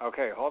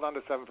 Okay, hold on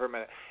to 7 for a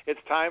minute. It's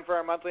time for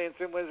our monthly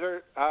Instant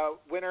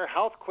Winner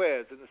Health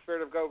Quiz. In the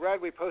spirit of Go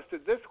Red, we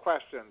posted this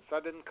question.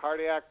 Sudden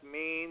cardiac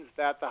means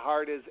that the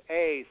heart is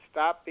A,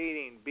 stop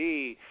beating,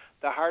 B,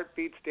 the heart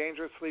beats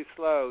dangerously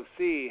slow,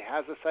 C,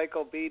 has a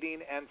cycle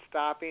beating and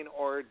stopping,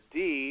 or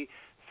D,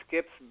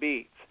 skips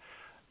beats.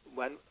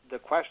 When the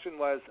question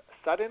was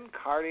sudden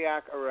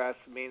cardiac arrest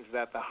means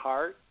that the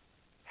heart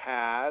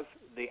has,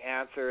 the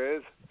answer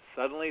is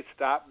suddenly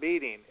stop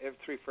beating.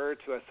 It's referred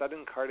to as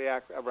sudden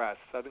cardiac arrest.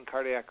 Sudden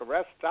cardiac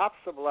arrest stops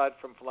the blood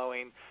from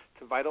flowing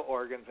to vital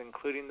organs,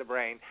 including the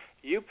brain.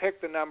 You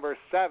picked the number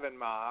 7,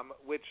 Mom,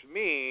 which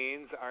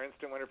means our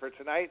instant winner for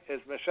tonight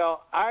is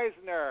Michelle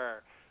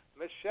Eisner.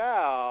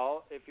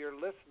 Michelle, if you're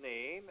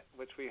listening,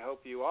 which we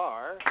hope you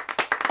are,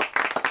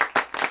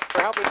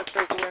 for helping us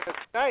raise awareness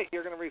tonight,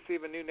 you're going to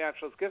receive a new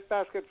Naturals gift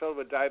basket filled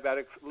with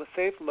diabetic,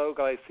 safe,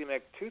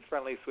 low-glycemic,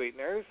 tooth-friendly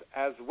sweeteners,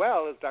 as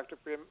well as Dr.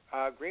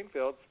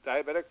 Greenfield's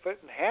diabetic foot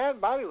and hand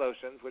body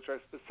lotions, which are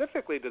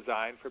specifically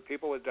designed for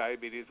people with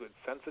diabetes with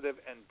sensitive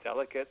and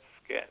delicate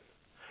skin.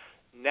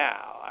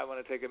 Now, I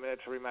want to take a minute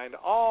to remind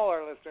all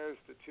our listeners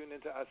to tune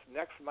into us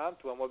next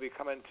month when we'll be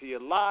coming to you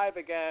live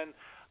again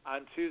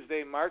on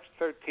Tuesday, March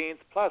 13th.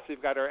 Plus,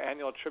 we've got our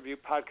annual tribute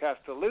podcast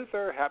to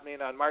Luther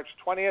happening on March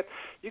 20th.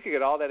 You can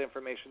get all that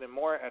information and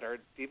more at our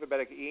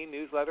Divabetic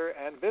e-newsletter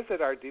and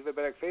visit our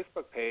Divabetic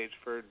Facebook page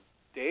for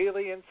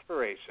daily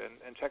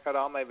inspiration and check out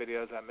all my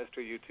videos on Mr.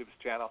 YouTube's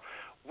channel.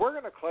 We're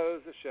going to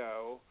close the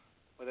show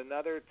with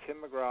another Tim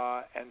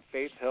McGraw and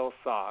Faith Hill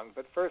song.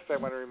 But first, I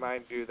want to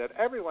remind you that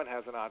everyone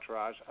has an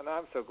entourage, and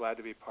I'm so glad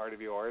to be part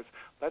of yours.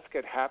 Let's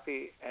get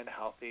happy and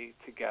healthy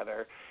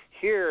together.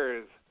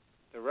 Here's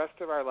The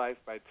Rest of Our Life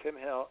by Tim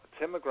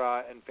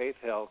McGraw and Faith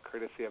Hill,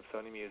 courtesy of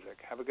Sony Music.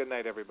 Have a good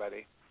night,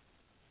 everybody.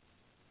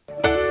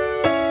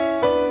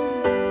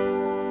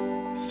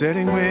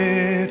 Sitting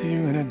with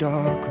you in a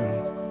dark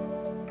room,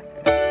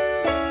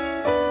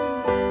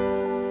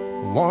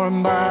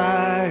 warmed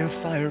by a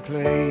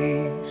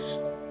fireplace.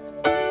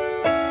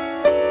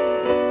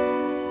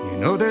 You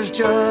know there's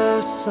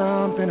just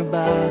something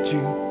about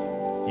you,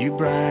 you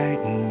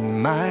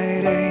brighten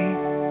my day.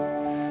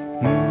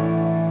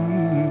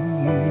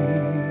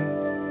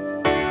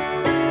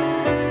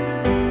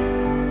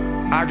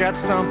 I got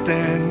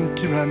something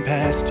to run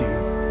past you.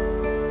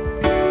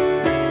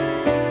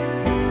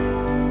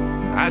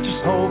 I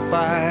just hope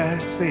I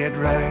say it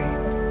right.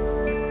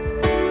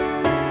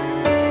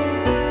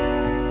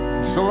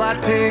 So I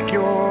take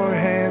your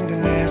hand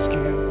and ask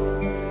you,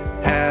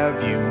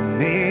 have you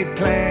made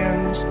plans